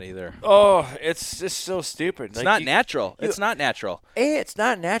going on that either. Oh, it's just so stupid. It's not natural. It's not natural. It's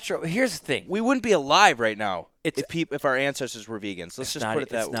not natural. Here's the thing. We wouldn't be alive right now if our ancestors were vegans. Let's It's just not, put it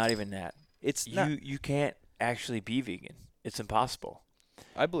that It's way. not even that. It's not. You can't actually be vegan. It's impossible.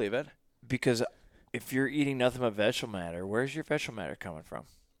 I believe it. Because if you're eating nothing but vegetable matter, where's your vegetable matter coming from?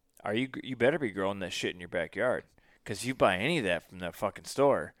 You better be growing that shit in your backyard. Because you buy any of that from that fucking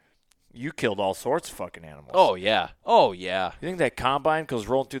store, you killed all sorts of fucking animals. Oh, yeah. Oh, yeah. You think that combine goes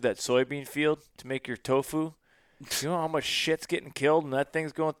rolling through that soybean field to make your tofu? You know how much shit's getting killed and that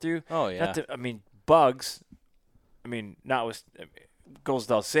thing's going through? Oh, yeah. Bugs. Goes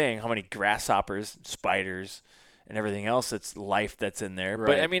without saying how many grasshoppers, spiders, and everything else that's life that's in there.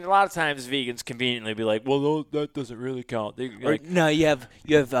 Right. But, a lot of times vegans conveniently be like, well, no, that doesn't really count. No, you have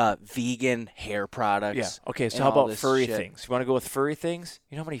vegan hair products. Yeah. Okay, so and how all about this furry shit. things? You want to go with furry things?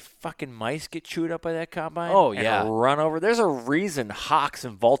 You know how many fucking mice get chewed up by that combine? Oh, and yeah. run over? There's a reason hawks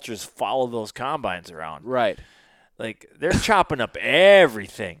and vultures follow those combines around. Right. Like, they're chopping up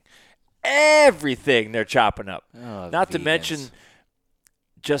everything. Everything they're chopping up. Oh, Not to vegans. mention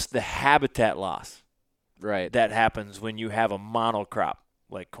just the habitat loss Right. that happens when you have a monocrop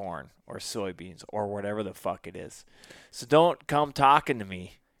like corn or soybeans or whatever the fuck it is. So don't come talking to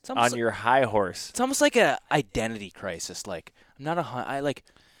me It's almost on your high horse. It's almost like a identity crisis. Like, I'm not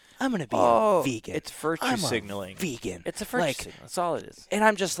I'm gonna be a vegan. It's virtue I'm signaling. A vegan. It's a virtue Like, signal. That's all it is. And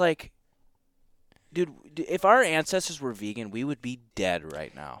I'm just like, dude, if our ancestors were vegan, we would be dead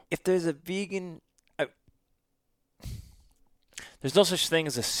right now. If there's a vegan, there's no such thing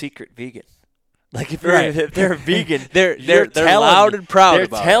as a secret vegan. Like if they're a vegan, they're telling loud you- and proud They're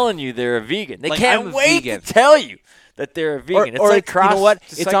about telling you they're a vegan. They Like, can't I'm a wait vegan. to tell you that they're a vegan. Or It's like you know what?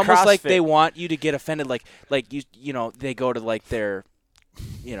 it's It's like almost like CrossFit. they want you to get offended. Like they go to like their,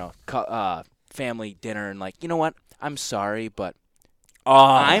 family dinner and like, you know what? I'm sorry, but Oh,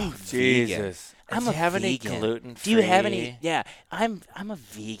 I'm vegan. Jesus. I'm Do a you have any vegan. gluten-free? Do you have any? Yeah, I'm a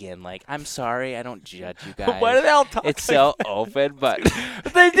vegan. Like, I'm sorry, I don't judge you guys. Why do they all talk It's like so that? open, but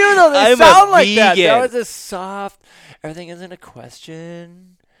They do though. They I'm a sound like that. vegan. That was a soft. Everything isn't a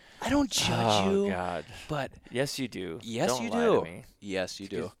question. I don't judge Oh you. God. But Yes, you do. yes, Don't you lie do. to me. Yes, you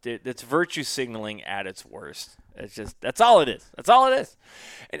do. It's virtue signaling at its worst. It's just that's all it is. That's all it is.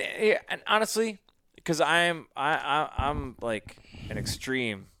 And honestly, because I'm like an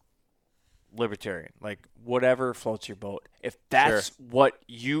extreme libertarian. Like whatever floats your boat. If that's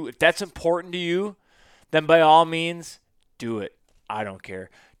if that's important to you, then by all means do it. I don't care.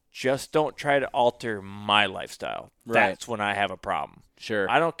 Just don't try to alter my lifestyle. Right. That's when I have a problem. Sure.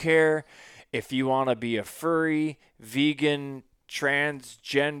 I don't care if you want to be a furry, vegan,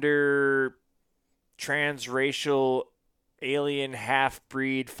 transgender, transracial, alien,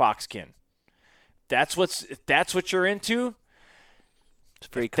 half-breed foxkin. If that's what you're into, It's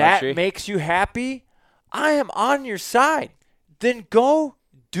free if that country. makes you happy, I am on your side. Then go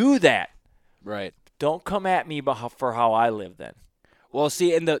do that. Right. Don't come at me for how I live then. Well,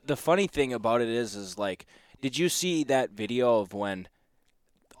 see, and the funny thing about it is like, did you see that video of when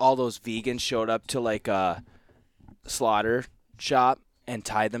all those vegans showed up to like a slaughter shop and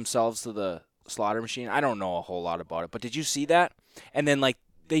tied themselves to the slaughter machine? I don't know a whole lot about it, but did you see that? And then like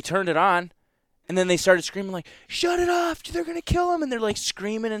they turned it on, and then they started screaming like, "Shut it off! They're gonna kill him!" And they're like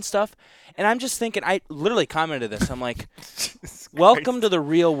screaming and stuff. And I'm just thinking, I literally commented this. I'm like, "Welcome to the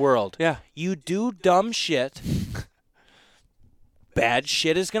real world. Yeah. You do dumb shit. Bad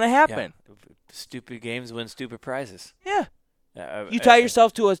shit is gonna happen." Stupid games win stupid prizes. Yeah. You tie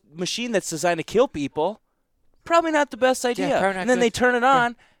yourself to a machine that's designed to kill people, probably not the best idea. probably not And then good. they turn it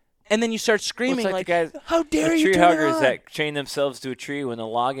on, and then you start screaming like like, the guys- "How dare The you tree turn it huggers on?" that chain themselves to a tree when the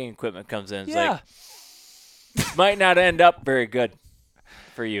logging equipment comes in. It's Yeah. like, might not end up very good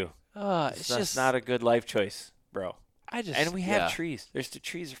for you. It's That's just not a good life choice, bro. I just And we have yeah. trees. The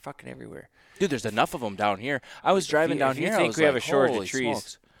trees are fucking everywhere. Dude, there's enough of them down here. I was driving down if you here. I think was we have like, a shortage "Holy of trees,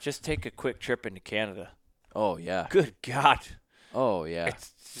 smokes." just take a quick trip into Canada. Oh yeah. Good God. Oh yeah.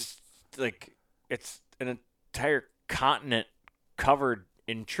 It's just like it's an entire continent covered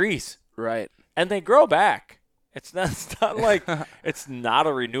in trees. Right. And they grow back. It's not like it's not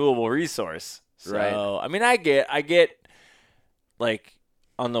a renewable resource. So, Right. I mean, I get like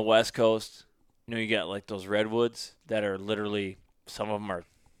on the West Coast, you get like those redwoods that are literally, some of them are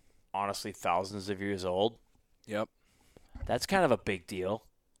honestly thousands of years old. Yep. That's kind of a big deal.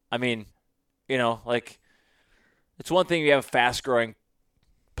 I mean, like it's one thing you have a fast growing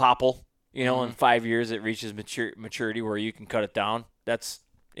popple, in 5 years it reaches maturity where you can cut it down. That's,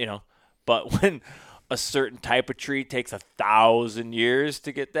 but when a certain type of tree takes 1,000 years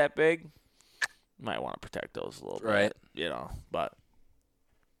to get that big, you might want to protect those a little Right. bit, but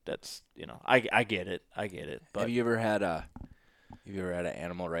that's, I get it. I get it. But Have you ever had an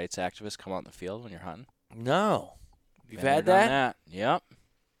animal rights activist come out in the field when you're hunting? no. You've Been there, had done that? Yep.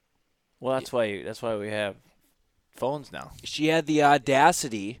 Well, that's why we have phones now. She had the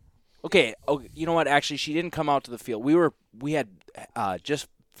audacity. Okay, you know what? Actually, she didn't come out to the field. We had just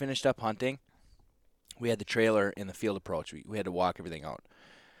finished up hunting. We had the trailer in the field approach. We had to walk everything out.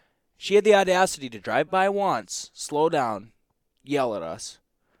 She had the audacity to drive by once, slow down, yell at us,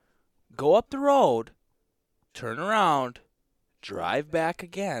 go up the road, turn around, drive back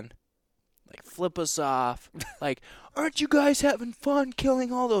again, like flip us off, like, "Aren't you guys having fun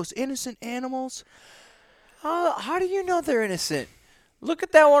killing all those innocent animals?" How do you know they're innocent? Look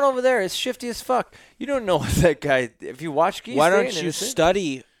at that one over there. It's shifty as fuck. You don't know what that guy. If you watch geese, Why they don't ain't you innocent.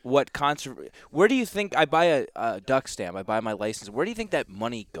 study what where do you think I buy a duck stamp? I buy my license. Where do you think that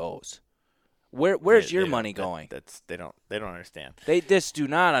money goes? Where's They your don't- money that- going? They don't understand. They just do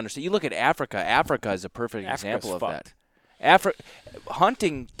not understand. You look at Africa. Africa is a perfect Africa's example of fucked. that.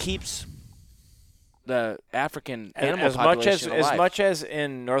 Hunting keeps the African animal population alive. As much as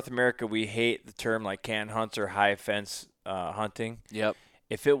in North America we hate the term like can hunts or high fence hunting. Yep.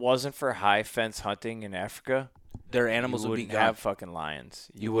 If it wasn't for high fence hunting in Africa, Their animals you would be wouldn't gone. have fucking lions.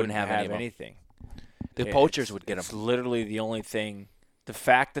 You wouldn't have any of 'em. anything. The poachers would get It's them. literally the only thing. The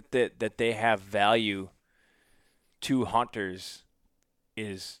fact that they have value to hunters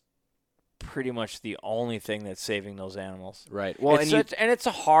is pretty much the only thing that's saving those animals. Right. Well, It's it's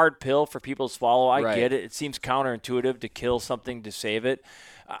a hard pill for people to swallow. I Right. get it. It seems counterintuitive to kill something to save it.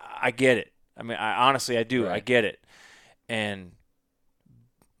 I get it. I mean, honestly, I do. I Right. get it.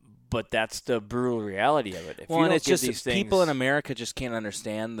 But that's the brutal reality of it. If you and don't it's give just these that people things- in America just can't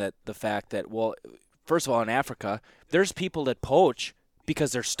understand that the fact that, well, first of all, in Africa, there's people that poach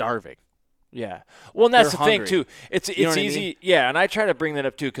because they're starving. Yeah. Well, and that's They're the thing, hungry. too. It's You know what I easy. mean? Yeah, and I try to bring that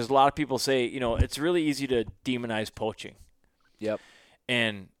up, too, because a lot of people say, it's really easy to demonize poaching. Yep.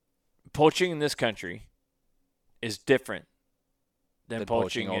 And poaching in this country is different than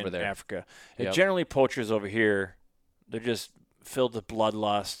poaching over in there. Africa. And Yep. generally, poachers over here, they're just filled with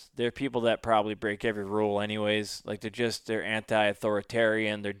bloodlust. They're people that probably break every rule anyways. Like, they're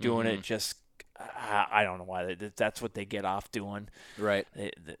anti-authoritarian. They're doing it just – I don't know why. That's what they get off doing. Right.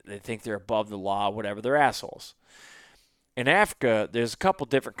 They think they're above the law, whatever. They're assholes. In Africa, there's a couple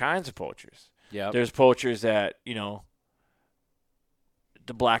different kinds of poachers. Yep. There's poachers that,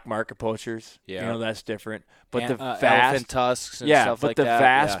 the black market poachers. Yeah. That's different. But the elephant tusks and stuff like that. but the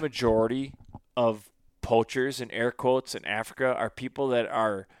vast majority of poachers, in air quotes, in Africa are people that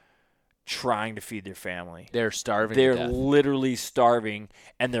are trying to feed their family. They're starving They're to death. literally starving,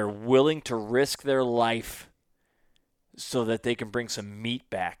 and they're willing to risk their life so that they can bring some meat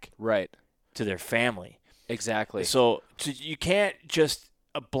back Right. to their family. Exactly. So you can't just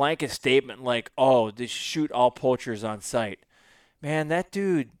a blanket statement like, oh, they shoot all poachers on sight. Man, that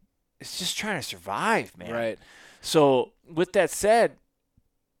dude is just trying to survive, man. Right. So with that said,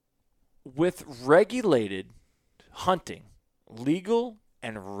 with regulated hunting, legal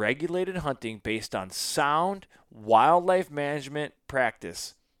and regulated hunting based on sound wildlife management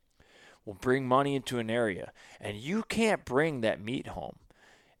practice will bring money into an area. And you can't bring that meat home.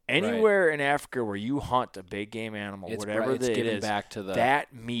 Anywhere in Africa where you hunt a big game animal, whatever it's it giving is, back to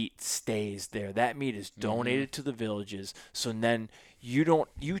that meat stays there. That meat is donated to the villages. So then you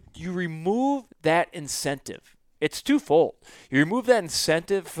remove that incentive. It's twofold. You remove that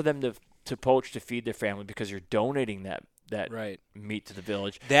incentive for them to poach to feed their family because you're donating that Right. meat to the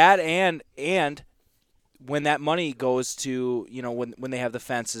village. That and when that money goes to, when they have the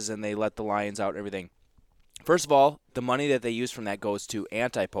fences and they let the lions out and everything. First of all, the money that they use from that goes to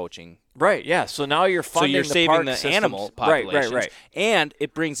anti-poaching. Right, yeah. So now you're funding you're the saving park the systems. animal populations. Right. And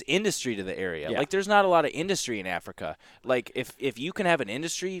it brings industry to the area. Yeah. Like, there's not a lot of industry in Africa. Like, if you can have an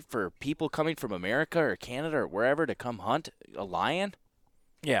industry for people coming from America or Canada or wherever to come hunt a lion.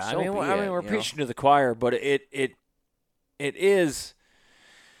 Yeah, So be it, we're you preaching to the choir, but it is.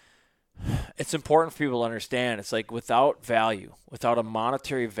 It's important for people to understand. It's like without value, without a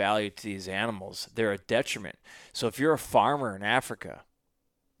monetary value to these animals, they're a detriment. So if you're a farmer in Africa,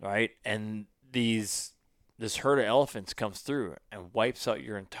 right, and this herd of elephants comes through and wipes out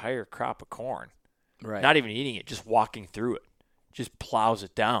your entire crop of corn, Right. not even eating it, just walking through it, just plows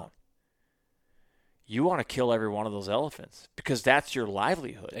it down. You want to kill every one of those elephants because that's your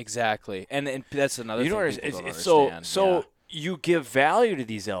livelihood. Exactly. And that's another thing people don't understand. So you give value to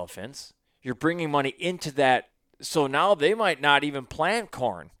these elephants. You're bringing money into that. So now they might not even plant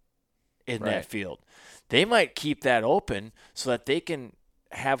corn in that field. They might keep that open so that they can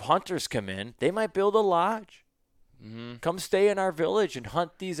have hunters come in. They might build a lodge. Mm-hmm. Come stay in our village and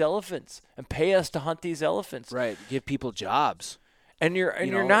hunt these elephants and pay us to hunt these elephants. Right. Give people jobs. And you're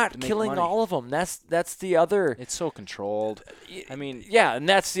know, not to make killing money. all of them. That's the other. It's so controlled. I mean, Yeah, and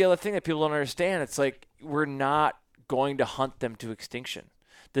that's the other thing that people don't understand. It's like we're not going to hunt them to extinction.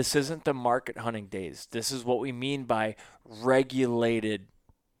 This isn't the market hunting days. This is what we mean by regulated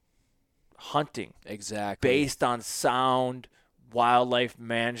hunting exactly. based on sound wildlife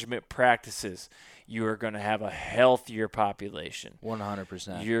management practices. You are going to have a healthier population.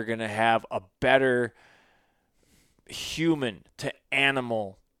 100%. You're going to have a better human to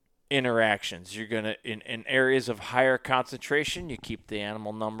animal interactions. You're going to, in areas of higher concentration, you keep the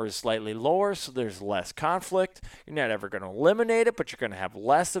animal numbers slightly lower so there's less conflict. You're not ever going to eliminate it, but you're going to have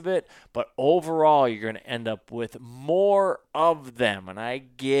less of it. But overall, you're going to end up with more of them. And I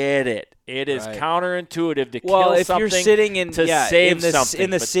get it. It is counterintuitive to kill if something you're sitting in to save in the something. in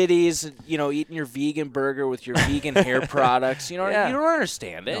the but cities, eating your vegan burger with your vegan hair products, you don't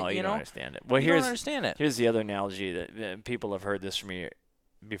understand it. No, you don't know? understand it. Well, You don't understand it. Here's the other analogy that people have heard this from me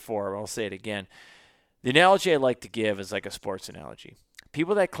before. I'll say it again. The analogy I like to give is like a sports analogy.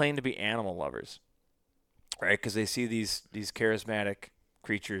 People that claim to be animal lovers, right? Because they see these charismatic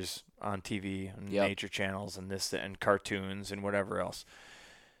creatures on TV and nature channels and cartoons and whatever else.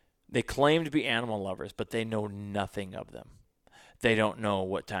 They claim to be animal lovers, but they know nothing of them. They don't know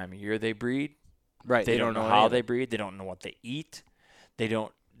what time of year they breed. Right. They don't know how they breed. They don't know what they eat. They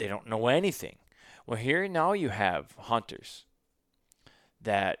don't know anything. Well, here now you have hunters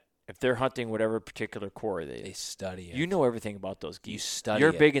that if they're hunting whatever particular quarry They study it. you know everything about those geese. You study You're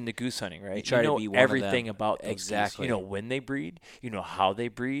it. big into goose hunting, right? You try to know be one of everything them. about those Exactly. geese. You know when they breed. You know how they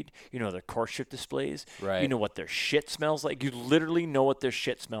breed. You know their courtship displays. Right. You know what their shit smells like. You literally know what their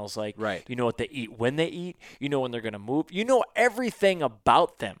shit smells like. Right. You know what they eat when they eat. You know when they're going to move. You know everything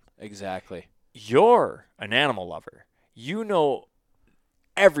about them. Exactly. You're an animal lover. You know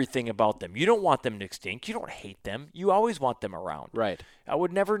everything about them. You don't want them to extinct. You don't hate them. You always want them around. Right. I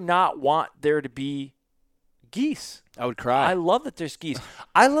would never not want there to be geese. I would cry. I love that there's geese.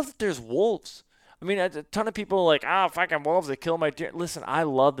 I love that there's wolves. I mean, a ton of people are like, fucking wolves, they kill my deer. Listen, I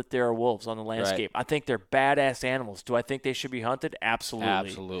love that there are wolves on the landscape. Right. I think they're badass animals. Do I think they should be hunted? Absolutely.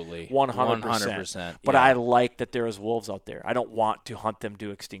 Absolutely. 100%. But I like that there is wolves out there. I don't want to hunt them to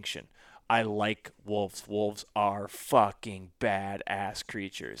extinction. I like wolves. Wolves are fucking badass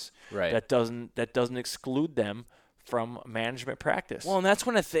creatures. Right. That doesn't exclude them from management practice. Well, and that's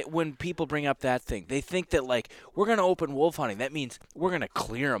when people bring up that thing. They think that, like, we're going to open wolf hunting. That means we're going to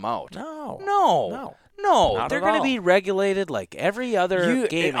clear them out. No. They're going to be regulated like every other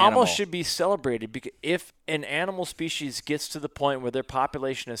game It animal. almost should be celebrated, because if an animal species gets to the point where their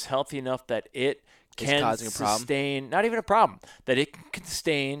population is healthy enough that it can sustain, not even a problem, that it can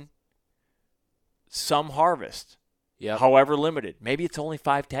sustain some harvest. Yep. However limited. Maybe it's only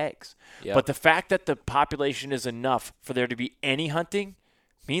 5 tags. Yep. But the fact that the population is enough for there to be any hunting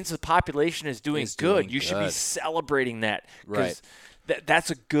means the population is doing good. You should be celebrating that. Right. That's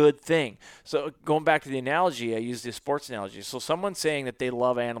a good thing. So going back to the analogy, I used the sports analogy. So someone saying that they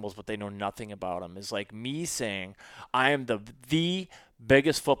love animals but they know nothing about them is like me saying I am the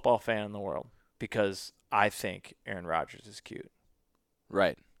biggest football fan in the world because I think Aaron Rodgers is cute.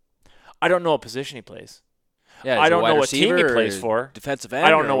 Right. I don't know what position he plays. Yeah, I don't know what team he plays for. Defensive end. I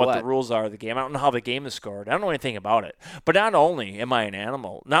don't know what the rules are of the game. I don't know how the game is scored. I don't know anything about it. But not only am I an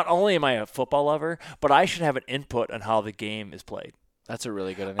animal, not only am I a football lover, but I should have an input on how the game is played. That's a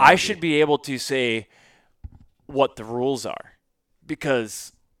really good analogy. I should be able to say what the rules are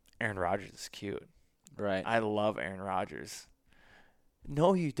because Aaron Rodgers is cute. Right. I love Aaron Rodgers.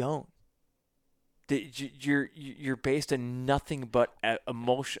 No, you don't. You're based on nothing but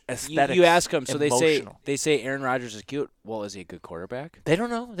emotion, aesthetics. You ask them, so emotional. they say Aaron Rodgers is cute. Well, is he a good quarterback? They don't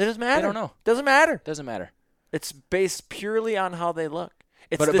know. It doesn't matter. They don't know. Doesn't matter. Doesn't matter. It's based purely on how they look.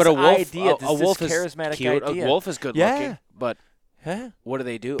 It's but this a wolf, idea, a wolf this charismatic is cute. idea. A wolf is good looking, but what do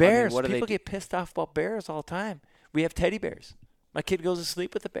they do? Bears. I mean, what do People they get pissed off about bears all the time. We have teddy bears. My kid goes to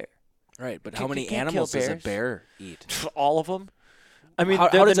sleep with a bear. Right, but how many animals does a bear eat? All of them. I mean, how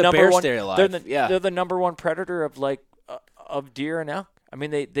does a bear stay alive? They're the number one predator of deer and elk. I mean,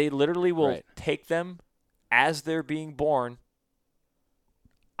 they literally will take them as they're being born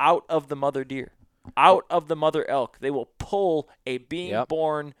out of the mother deer, out of the mother elk. They will pull a being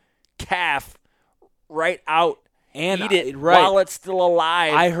born calf right out and eat it while it's still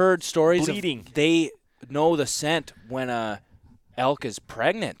alive. I heard stories bleeding. They know the scent when a elk is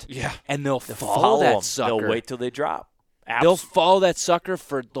pregnant. Yeah, and they'll follow that sucker. They'll wait till they drop. They'll follow that sucker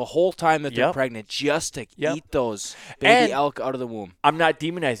for the whole time that they're pregnant just to eat those baby elk out of the womb. I'm not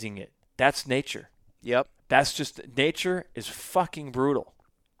demonizing it. That's nature. Yep. That's just – nature is fucking brutal.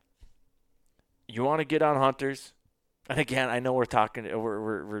 You want to get on hunters – and again, I know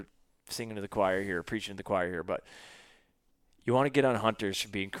we're singing to the choir here, preaching to the choir here, but you want to get on hunters for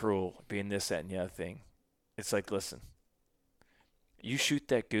being cruel, being this, that, and the other thing. It's like, listen, you shoot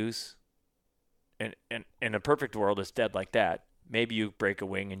that goose – and in a perfect world, it's dead like that. Maybe you break a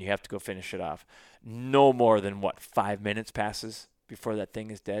wing and you have to go finish it off. No more than, 5 minutes passes before that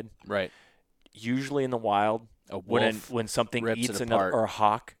thing is dead? Right. Usually in the wild, when something eats another, or a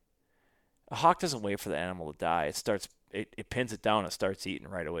hawk doesn't wait for the animal to die. It pins it down and starts eating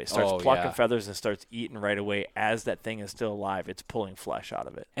right away. It starts plucking feathers and starts eating right away as that thing is still alive. It's pulling flesh out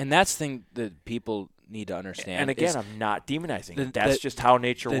of it. And that's the thing that people need to understand. And again, I'm not demonizing it. That's just how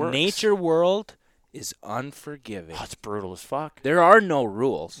nature works. The nature world is unforgiving. Oh, it's brutal as fuck. There are no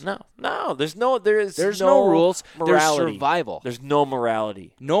rules. No. There's no rules. Morality. There's survival. There's no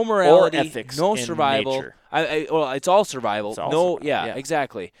morality. No morality. Or ethics. No in survival. Nature. Well, it's all survival. It's all survival. Yeah,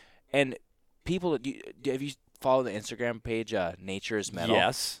 exactly. And people, have you followed the Instagram page? Nature is Metal.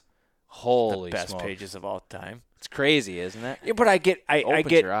 Yes. Holy the best smoke. pages of all time. It's crazy, isn't it? Yeah, but I get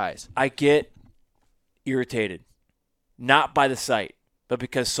your eyes. I get irritated, not by the site, but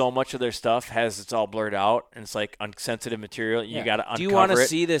because so much of their stuff it's all blurred out and it's like unsensitive material. You got to uncover it. Do you want to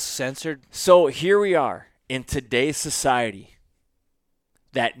see this censored? So here we are in today's society.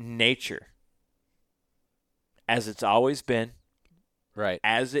 That nature, as it's always been, right,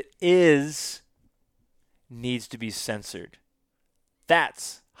 as it is, needs to be censored.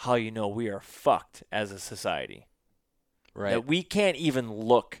 That's how you know we are fucked as a society. Right. That we can't even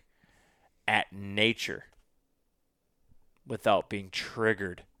look at nature without being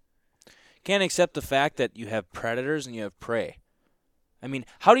triggered. Can't accept the fact that you have predators and you have prey. I mean,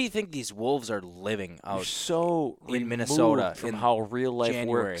 how do you think these wolves are living You're out so in Minnesota from in how real life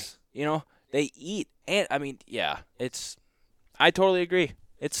January? works. You know, they eat, and I mean, yeah, I totally agree.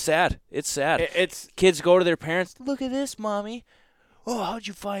 It's sad. It's sad. It's Kids go to their parents. Look at this, mommy. Oh, how'd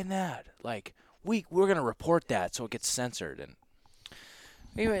you find that? Like, we're gonna report that so it gets censored. And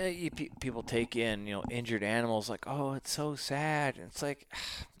people take in injured animals like, oh, it's so sad. And it's like,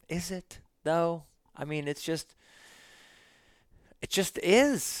 is it though? I mean, it just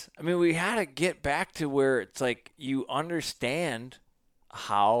is. I mean, we had to get back to where it's like you understand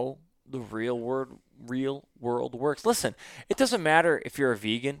how the real world works. Listen, it doesn't matter if you're a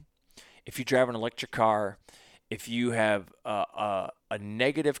vegan, if you drive an electric car, if you have a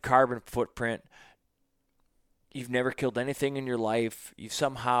negative carbon footprint, you've never killed anything in your life, you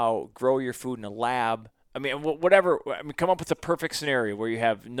somehow grow your food in a lab. I mean, whatever. I mean, come up with a perfect scenario where you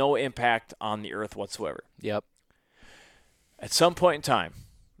have no impact on the earth whatsoever. yep, At some point in time,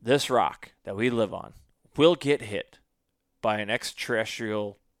 this rock that we live on will get hit by an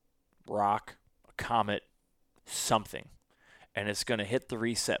extraterrestrial rock, a comet, something, and it's going to hit the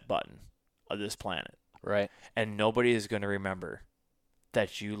reset button of this planet. right. And nobody is going to remember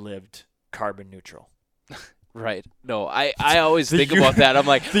that you lived carbon neutral. Right. No, I always think about that. I'm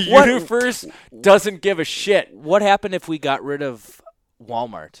like, The what, universe doesn't give a shit. what happened if we got rid of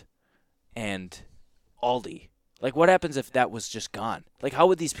Walmart and Aldi? Like, what happens if that was just gone? Like, how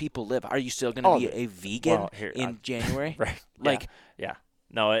would these people live? Are you still going to be a vegan well, here, in January? Right. Like, yeah.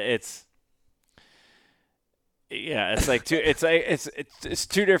 No, it's like two. It's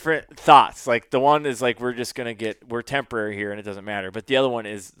two different thoughts. Like the one is like we're temporary here and it doesn't matter. But the other one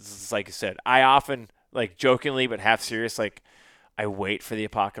is like you said. I often like jokingly but half serious. Like I wait for the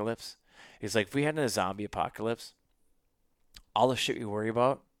apocalypse. It's like if we had a zombie apocalypse, all the shit we worry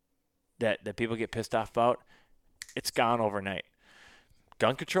about that people get pissed off about, it's gone overnight.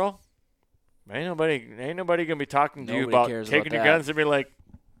 Gun control. Ain't nobody gonna be talking to you Nobody about cares taking about your that. guns and be like,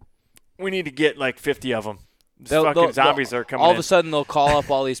 we need to get like 50 of them. they'll- Zombies are coming all in. of a sudden they'll call up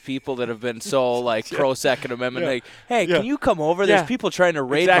all these people that have been so like pro Second Amendment. Yeah. Like, hey, Yeah. can you come over? There's Yeah. people trying to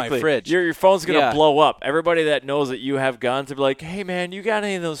raid exactly. my fridge. Your phone's gonna Yeah. blow up. Everybody that knows that you have guns will be like, hey man, you got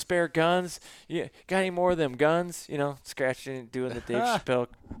any of those spare guns? You got any more of them guns? Scratching, doing the Dave Chappelle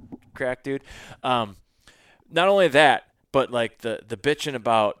crack, dude. Not only that, but like the bitching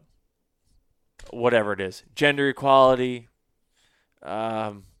about whatever it is, gender equality,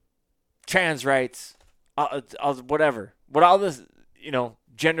 trans rights, whatever. What all this,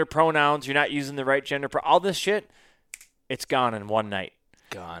 gender pronouns, you're not using the right gender, all this shit, it's gone in one night.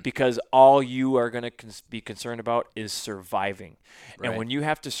 Gone. Because all you are going to be concerned about is surviving. Right. And when you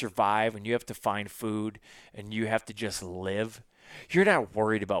have to survive and you have to find food and you have to just live, you're not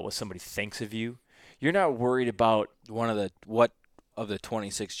worried about what somebody thinks of you. You're not worried about What of the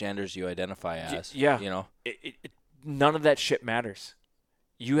 26 genders you identify as? yeah. None of that shit matters.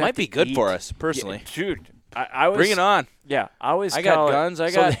 You have Might to be good eat. for us personally. Yeah, dude. I was, Bring it on. Yeah, I always I call got it- guns. I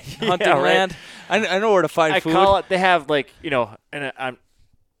so got they- hunting yeah, right. land. I know where to find I food. call it. They have like and I'm.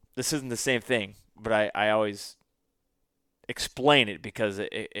 This isn't the same thing, but I always explain it because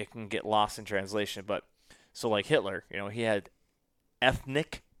it can get lost in translation. But so like Hitler, he had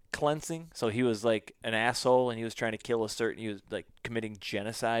ethnic cleansing, so he was like an asshole and he was trying to kill he was like committing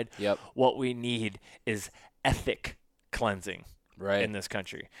genocide. Yep. What we need is ethic cleansing Right. in this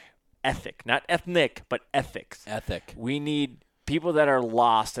country. Ethic, not ethnic, but ethics. Ethic. We need people that are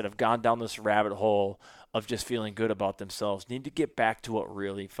lost, that have gone down this rabbit hole of just feeling good about themselves, need to get back to what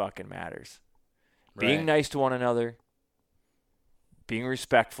really fucking matters. Being Right. nice to one another, being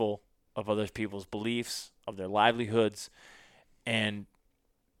respectful of other people's beliefs, of their livelihoods, and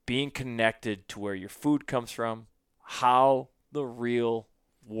being connected to where your food comes from, how the real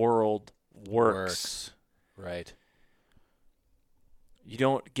world works. Right. You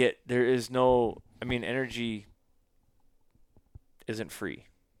don't energy isn't free.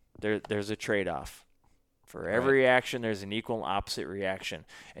 There's a trade-off. For every action, there's an equal and opposite reaction.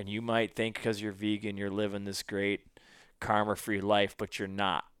 And you might think because you're vegan, you're living this great karma-free life, but you're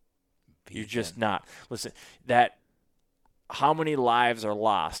not. You're just not. Listen, how many lives are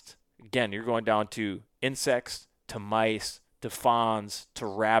lost? Again, you're going down to insects, to mice, to fawns, to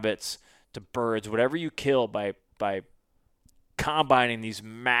rabbits, to birds, whatever you kill by combining these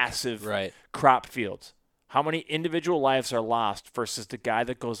massive Right. crop fields. How many individual lives are lost versus the guy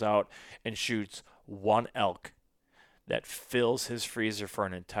that goes out and shoots one elk that fills his freezer for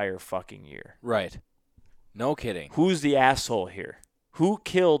an entire fucking year? Right. No kidding. Who's the asshole here? Who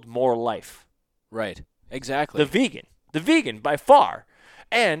killed more life? Right. Exactly. The vegan by far,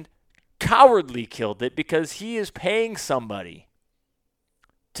 and cowardly killed it because he is paying somebody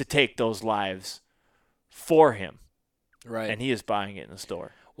to take those lives for him, Right. and he is buying it in the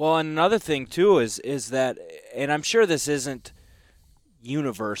store. Well, and another thing too is that, and I'm sure this isn't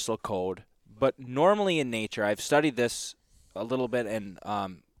universal code, but normally in nature, I've studied this a little bit, and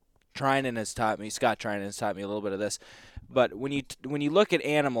Scott Trinan has taught me a little bit of this. But when you look at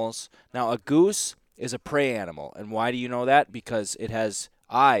animals, now a goose is a prey animal, and why do you know that? Because it has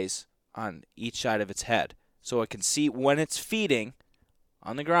eyes on each side of its head, so it can see when it's feeding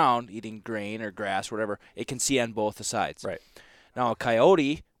on the ground, eating grain or grass, whatever. It can see on both the sides. Right. Now a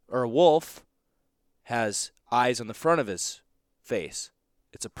coyote or a wolf has eyes on the front of his face.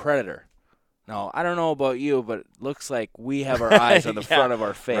 It's a predator. Now, I don't know about you, but it looks like we have our eyes on the front of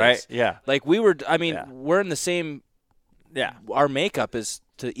our face. Right, yeah. Like we're in the same, our makeup is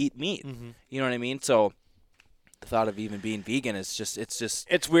to eat meat. Mm-hmm. You know what I mean? So the thought of even being vegan is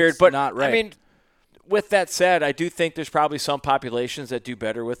it's weird, but not right. I mean, with that said, I do think there's probably some populations that do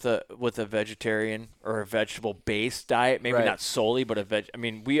better with a vegetarian or a vegetable-based diet. Maybe Right. not solely, but I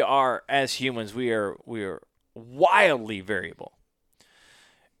mean, we are, as humans, we are wildly variable.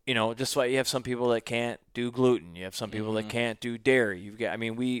 You know, just like you have some people that can't do gluten, you have some people that can't do dairy.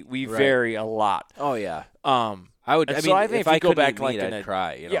 We Right. vary a lot. Oh yeah. I would. so I think if if you I go couldn't back eat like meat, in I'd a,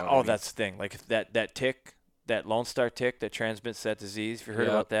 cry. You know yeah. what I mean? That's the thing. Like if that tick, that Lone Star tick that transmits that disease. Have you heard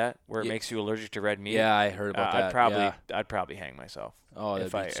Yep. about that? Where it Yeah. makes you allergic to red meat. Yeah, I heard about that. I'd probably hang myself. Oh, that'd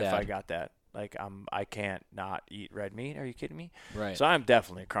if be I sad. got that. Like I can't not eat red meat. Are you kidding me? Right. So I'm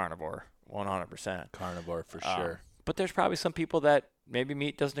definitely a carnivore, 100%. Carnivore for sure. But there's probably some people that maybe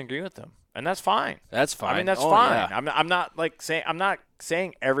meat doesn't agree with them, and that's fine. That's fine. I mean, that's Oh, fine. yeah. I'm not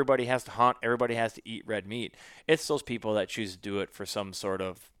saying everybody has to hunt, everybody has to eat red meat. It's those people that choose to do it for some sort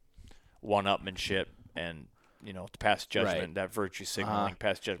of one-upmanship and, to pass judgment, Right. that virtue signaling,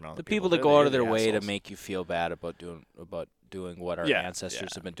 pass judgment on The the people They're that go out of the their way to assholes. make you feel bad about doing what our Yeah, ancestors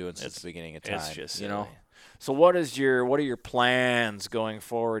yeah. have been doing since the beginning of time. It's just you know. silly. So what are your plans going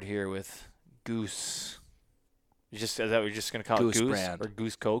forward here with Goose? Is that what you're just going to call Goose it Goose brand. or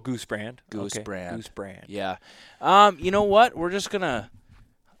Goose Co? Goose brand. Goose Okay. brand. Goose brand. Yeah. You know what? We're just gonna.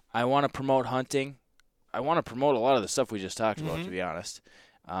 I want to promote hunting. I want to promote a lot of the stuff we just talked about. To be honest,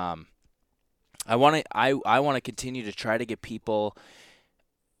 I want to continue to try to get people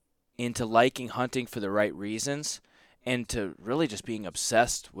into liking hunting for the right reasons, and to really just being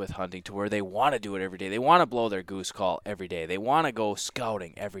obsessed with hunting to where they want to do it every day. They want to blow their goose call every day. They want to go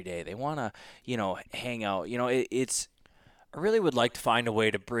scouting every day. They want to, hang out. It's. I really would like to find a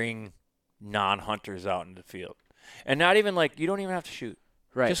way to bring non-hunters out into the field, and not even you don't even have to shoot.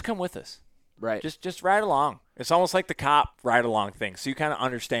 Right. Just come with us. Right. Just ride along. It's almost like the cop ride along thing, so you kind of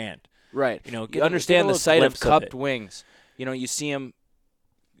understand. Right. You You understand the little sight of glimpse of cupped it. wings. You see them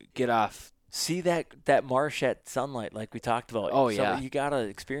get off. See that marsh at sunlight like we talked about. Oh, yeah. You gotta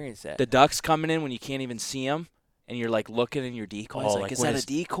experience that. The ducks coming in when you can't even see them, and you're looking in your decoys. Oh, is when that a it's-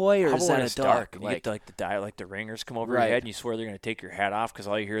 decoy or How is about when that it's a duck? dark and you get to the ringers come over Right. your head and you swear they're gonna take your hat off because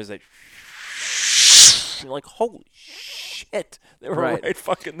all you hear is that. You're like, holy shit! They were Right. right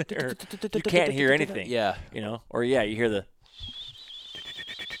fucking there. You can't hear anything. Yeah. Or you hear the.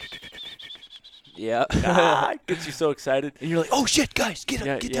 Yeah. It gets you so excited. And you're like, oh shit, guys, get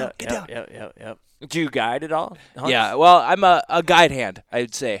down. Yep. Do you guide at all? Hunts? Yeah. Well, I'm a guide hand,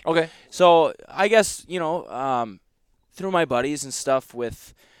 I'd say. Okay. So I guess through my buddies and stuff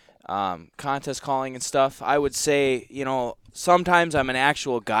with contest calling and stuff, I would say sometimes I'm an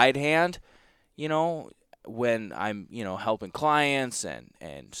actual guide hand. When I'm helping clients and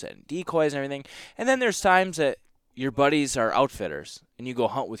setting decoys and everything, and then there's times that your buddies are outfitters and you go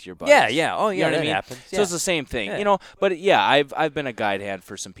hunt with your buddies. Yeah. Oh, You yeah. know what I That mean? happens. So Yeah. it's the same thing, Yeah. But yeah, I've been a guide hand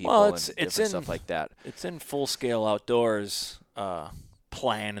for some people Well, and it's different in- stuff like that. It's in full scale outdoors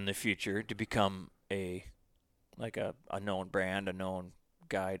plan in the future to become a known brand, a known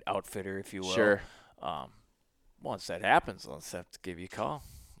guide outfitter, if you will. Sure. Once that happens, let's have to give you a call.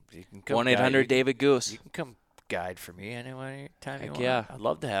 You can come 1-800 David Goose. You can come guide for me anytime you Heck want. yeah. I'd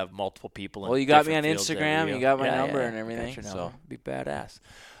love to have multiple people. Well, in you got me different on fields Instagram, every you year. got my Yeah, number yeah, and everything, got your so. number. Be badass.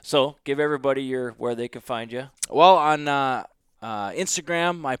 So give everybody where they can find you. Well, on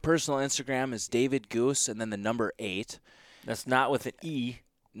Instagram, my personal Instagram is David Goose and then the number 8. That's not with an E.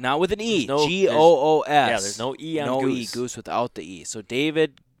 Not with an E. There's no- Goos. Yeah, there's no E on no Goose. E. Goose without the E. So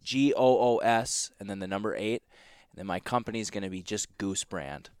David Goos and then the number 8. And then my company is going to be just Goose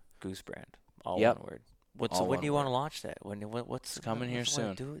Brand. Goose brand. All Yep. one word. When do you want to launch that? What's coming here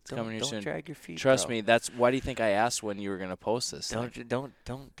soon? It's coming here soon. Don't drag your feet. Trust bro. me. Why do you think I asked when you were gonna post this?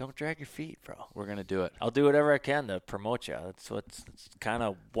 Don't drag your feet, bro. We're gonna do it. I'll do whatever I can to promote you. That's kind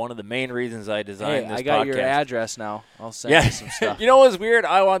of one of the main reasons I designed this podcast. I got your address now. I'll send you some stuff. You know what's weird?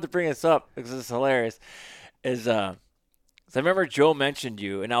 I wanted to bring this up because it's hilarious. I remember Joe mentioned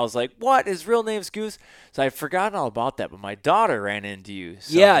you, and I was like, what? His real name's Goose? So I'd forgotten all about that, but my daughter ran into you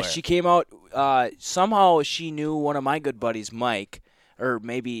somewhere. Yeah, she came out. Somehow she knew one of my good buddies, Mike, or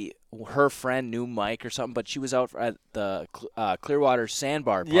maybe her friend knew Mike or something, but she was out at the Clearwater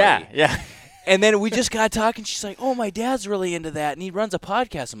Sandbar party. Yeah. And then we just got talking. She's like, oh, my dad's really into that, and he runs a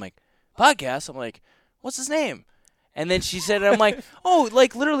podcast. I'm like, podcast? I'm like, what's his name? And then she said, I'm like, oh,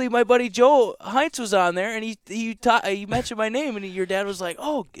 like literally my buddy Joe Heinz was on there, and he mentioned my name, and your dad was like,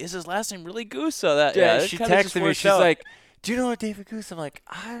 oh, is his last name really Goose? So that she texted me. She's like, do you know David Goose? I'm like,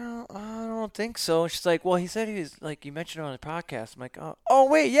 I don't think so. And she's like, well, he said he was like, you mentioned it on the podcast. I'm like,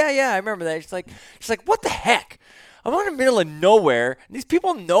 oh wait, yeah, I remember that. She's like, what the heck? I'm out in the middle of nowhere, and these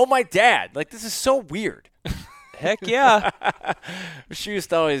people know my dad. Like, this is so weird. Heck yeah. She used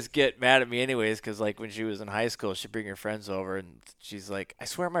to always get mad at me anyways because, like, when she was in high school, she'd bring her friends over, and she's like, I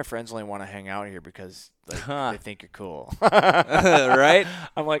swear my friends only want to hang out here because they think you're cool. Right?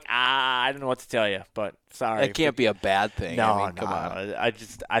 I'm like, I don't know what to tell you, but sorry. That can't be a bad thing. No, come on.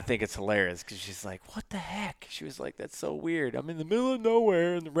 I think it's hilarious because she's like, what the heck? She was like, that's so weird. I'm in the middle of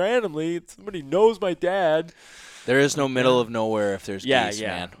nowhere, and randomly somebody knows my dad. There is no middle of nowhere if there's geese,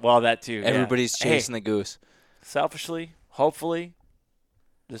 man. Well, that too. Everybody's chasing the goose. Selfishly, hopefully,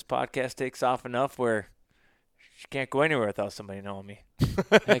 this podcast takes off enough where she can't go anywhere without somebody knowing me.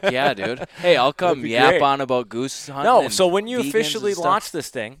 Heck yeah, dude. Hey, I'll come yap on about goose hunting. No, so when you officially launch this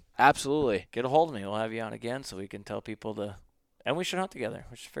thing, absolutely, get a hold of me. We'll have you on again so we can tell people and we should hunt together.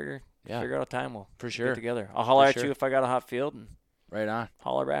 We should figure out a time we'll get together. I'll holler at you if I got a hot field and right on.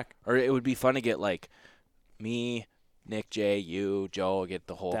 Holler back. Or it would be fun to get like me, Nick, Jay, you, Joe, get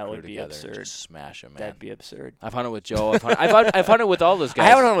the whole crew together and just smash them, man. That'd be absurd. I've hunted with Joe. I've hunted with all those guys. I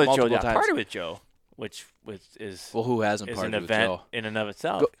haven't hunted with Joe. Times. I partied with Joe, which is who hasn't partied with Joe? In and of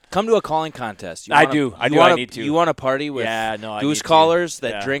itself. Come to a calling contest. I need to. You want to party with goose callers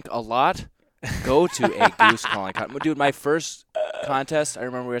that drink a lot? Go to a goose calling contest. Dude, my first contest, I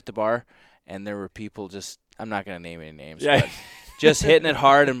remember we were at the bar, and there were people just, I'm not going to name any names, but just hitting it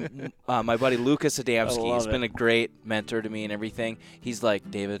hard. And my buddy Lucas Adamski, he's been a great mentor to me and everything. He's like,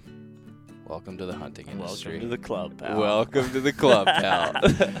 David, welcome to the hunting industry. Welcome to the club, pal. Welcome to the club, pal.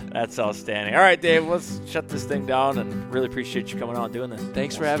 That's outstanding. All right, Dave, let's shut this thing down, and really appreciate you coming on and doing this.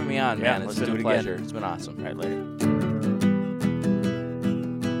 Thanks for having me on, man. It's been a pleasure. It's been awesome. All right, later.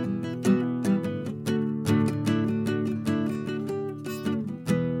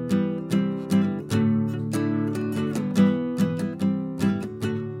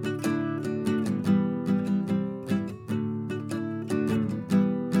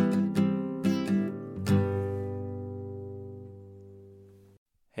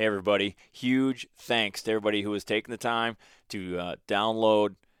 Hey, everybody. Huge thanks to everybody who has taken the time to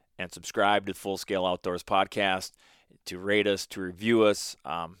download and subscribe to the Full Scale Outdoors podcast, to rate us, to review us.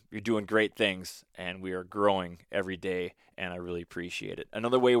 You're doing great things, and we are growing every day, and I really appreciate it.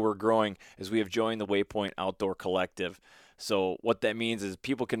 Another way we're growing is we have joined the Waypoint Outdoor Collective. So what that means is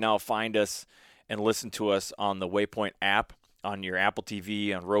people can now find us and listen to us on the Waypoint app, on your Apple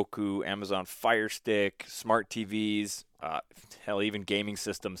TV, on Roku, Amazon Fire Stick, smart TVs, hell, even gaming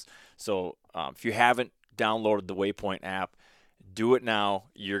systems. So if you haven't downloaded the Waypoint app, do it now.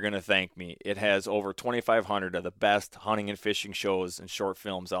 You're going to thank me. It has over 2,500 of the best hunting and fishing shows and short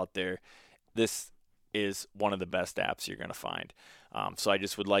films out there. This is one of the best apps you're going to find. So I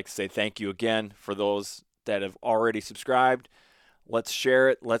just would like to say thank you again for those that have already subscribed. Let's share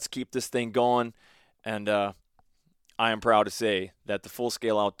it. Let's keep this thing going. And I am proud to say that the Full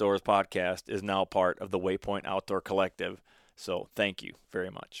Scale Outdoors podcast is now part of the Waypoint Outdoor Collective. So thank you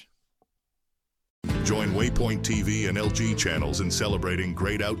very much. Join Waypoint TV and LG channels in celebrating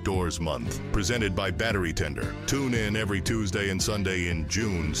Great Outdoors Month, presented by Battery Tender. Tune in every Tuesday and Sunday in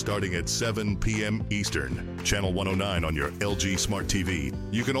June, starting at 7 p.m. Eastern. Channel 109 on your LG Smart TV.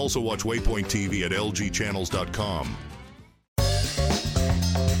 You can also watch Waypoint TV at lgchannels.com.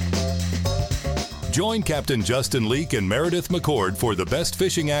 Join Captain Justin Leake and Meredith McCord for the best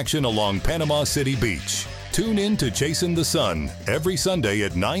fishing action along Panama City Beach. Tune in to Chasing the Sun every Sunday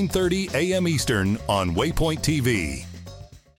at 9:30 a.m. Eastern on Waypoint TV.